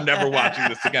recast them. I'm never watching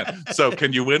this again. So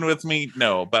can you win with me?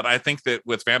 No. But I think that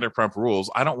with Vanderpump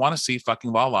Rules, I don't want to see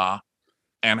fucking Lala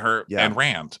and her and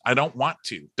Rand. I don't want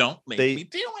to. Don't make me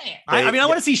do it. I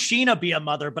want to see Sheena be a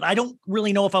mother, but I don't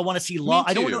really know if I want to see Law.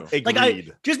 I don't know.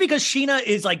 Agreed. Just because Sheena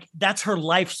is like, that's her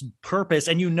life's purpose.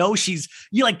 And you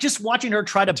like just watching her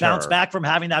try to bounce back from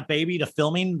having that baby to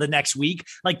filming the next week.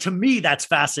 Like, to me, that's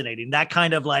fascinating. That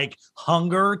kind of like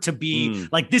hunger to be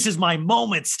like, this is my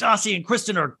moment. Stassi and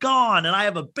Kristen are gone and I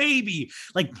have a baby.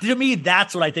 Like, to me,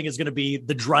 that's what I think is going to be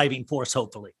the driving force,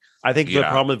 hopefully. I think the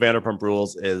problem with Vanderpump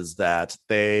Rules is that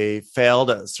they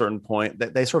failed at a certain point.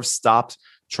 They sort of stopped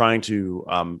trying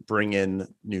to bring in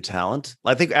new talent.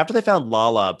 I think after they found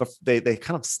Lala, they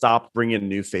kind of stopped bringing in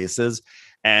new faces.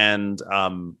 And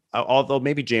although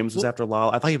maybe James was after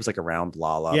Lala, I thought he was like around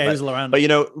Lala. Yeah, he was around. But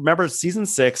remember season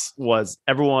 6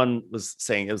 everyone was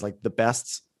saying it was like the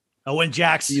best. Oh, when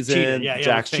Jax cheated.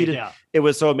 Jax cheated. Yeah. It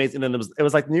was so amazing. And then it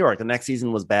was like New York. The next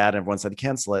season was bad. Everyone said to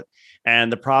cancel it.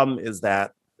 And the problem is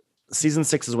that season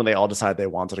 6 is when they all decided they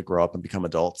wanted to grow up and become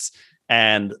adults.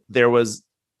 And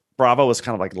Bravo was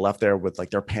kind of like left there with like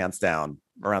their pants down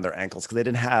around their ankles, because they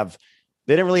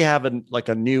didn't really have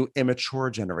a new immature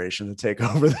generation to take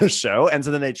over the show. And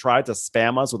so then they tried to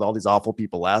spam us with all these awful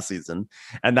people last season.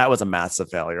 And that was a massive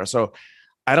failure. So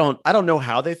I don't know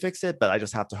how they fix it, but I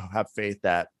just have to have faith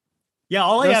that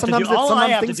all I have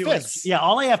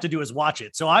to do is watch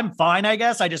it. So I'm fine, I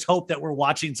guess. I just hope that we're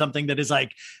watching something that is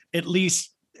like at least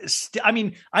I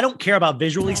mean, I don't care about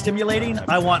visually stimulating.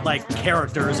 I want like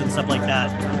characters and stuff like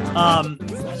that.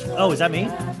 Oh, is that me?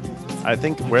 I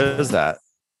think, where is that?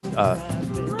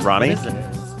 Ronnie?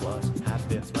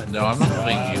 No, I'm not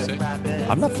playing music.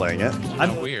 I'm not playing it.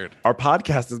 I'm weird. Our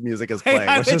podcast's music is Hey, playing.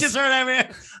 I just heard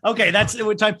that. Okay, that's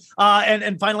what time.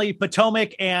 And finally,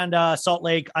 Potomac and Salt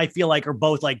Lake, I feel like are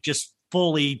both like just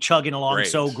fully chugging along. Great.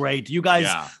 So great. You guys,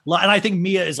 and I think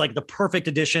Mia is like the perfect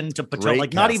addition to Potomac.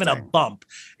 Like not even a bump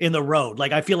in the road.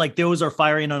 Like I feel like those are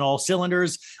firing on all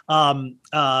cylinders. And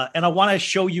I want to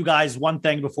show you guys one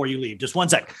thing before you leave. Just one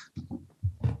sec.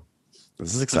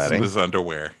 This is exciting. This is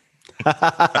underwear.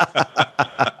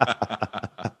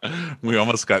 We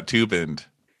almost got tube-ined.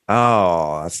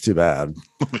 Oh, that's too bad.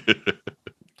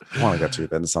 I want to get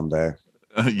tube-in someday.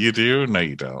 You do? No,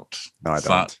 you don't. No, I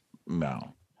don't.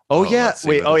 No. Oh, yeah.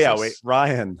 Wait. Oh, yeah. Wait.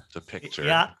 Ryan. The picture.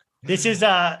 Yeah. This is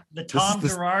the Tom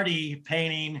Girardi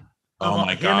painting of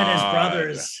my him and his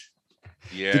brothers.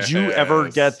 Yeah. Did you ever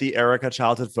get the Erica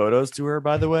childhood photos to her,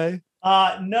 by the way?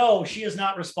 No, she has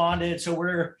not responded. So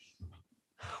we're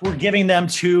giving them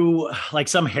to like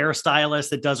some hairstylist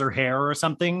that does her hair or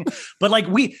something. But like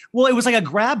it was like a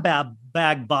grab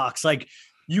bag box. Like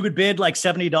you could bid like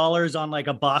 $70 on like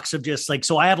a box of just like,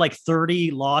 so I have like 30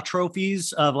 law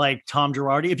trophies of like Tom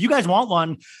Girardi. If you guys want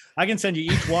one, I can send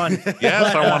you each one.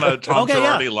 Yes, I want a Tom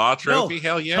Girardi law trophy.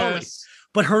 Hell yes. Totally.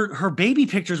 But her baby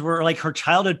pictures were like her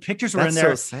childhood pictures were in there.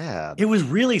 That's so sad. It was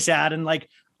really sad. And like,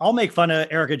 I'll make fun of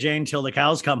Erica Jane till the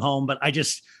cows come home, but I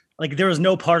just, like there was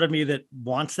no part of me that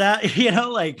wants that,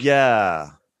 like, yeah,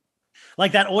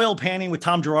 like that oil painting with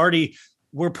Tom Girardi,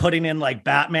 we're putting in like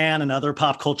Batman and other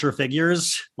pop culture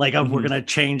figures. Like we're going to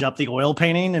change up the oil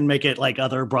painting and make it like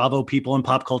other Bravo people and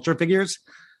pop culture figures.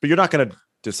 But you're not going to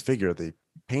disfigure the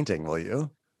painting, will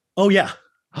you? Oh yeah.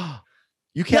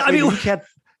 You can't,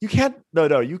 you can't,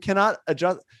 no, you cannot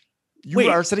adjust.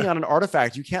 You are sitting on an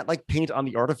artifact. You can't like paint on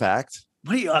the artifact.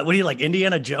 What do you like,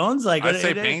 Indiana Jones? Like I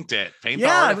say paint it. Paint the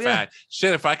artifact.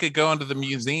 Shit, if I could go into the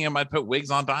museum, I'd put wigs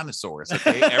on dinosaurs.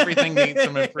 Okay, everything needs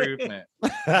some improvement.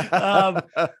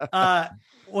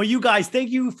 Well, you guys, thank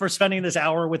you for spending this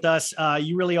hour with us.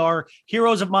 You really are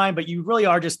heroes of mine, but you really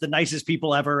are just the nicest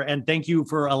people ever. And thank you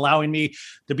for allowing me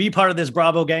to be part of this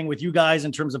Bravo gang with you guys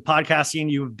in terms of podcasting.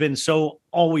 You've been so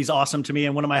always awesome to me.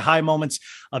 And one of my high moments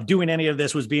of doing any of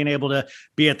this was being able to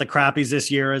be at the Crappies this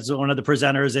year as one of the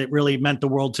presenters. It really meant the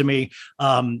world to me.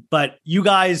 But you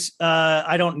guys,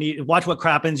 I don't need watch what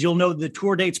Crappens. You'll know the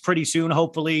tour dates pretty soon.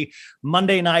 Hopefully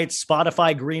Monday night,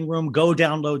 Spotify Green Room, go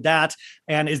download that.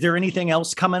 And is there anything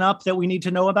else coming up that we need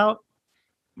to know about?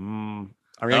 I'm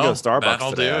going to go to Starbucks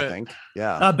today, I think.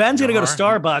 Yeah. Ben's going to go to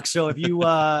Starbucks. So if you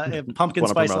if pumpkin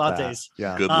spice lattes. That.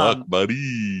 Yeah. Good luck,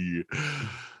 buddy.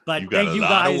 But you got thank you lot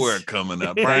guys. Of work coming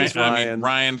up, Thanks, Ryan. I mean,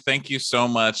 Ryan, thank you so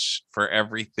much for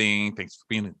everything. Thanks for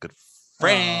being a good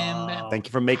friend. Thank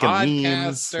you for making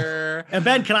memes. And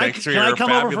Ben, can I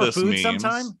come over for food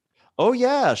sometime? Oh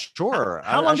yeah, sure.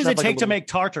 How long does it take to make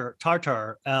tartar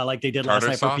like they did last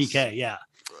night sauce? For PK? Yeah.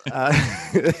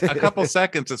 A couple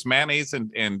seconds. It's mayonnaise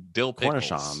and dill pickles.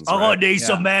 Cornichons. I'm gonna need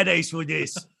some mayonnaise for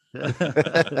this.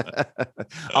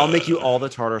 I'll make you all the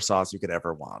tartar sauce you could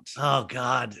ever want. Oh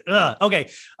God. Okay.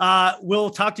 We'll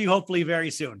talk to you hopefully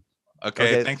very soon.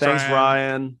 Okay. Thanks,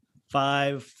 Ryan.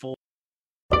 5, 4.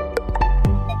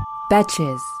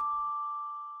 Betches.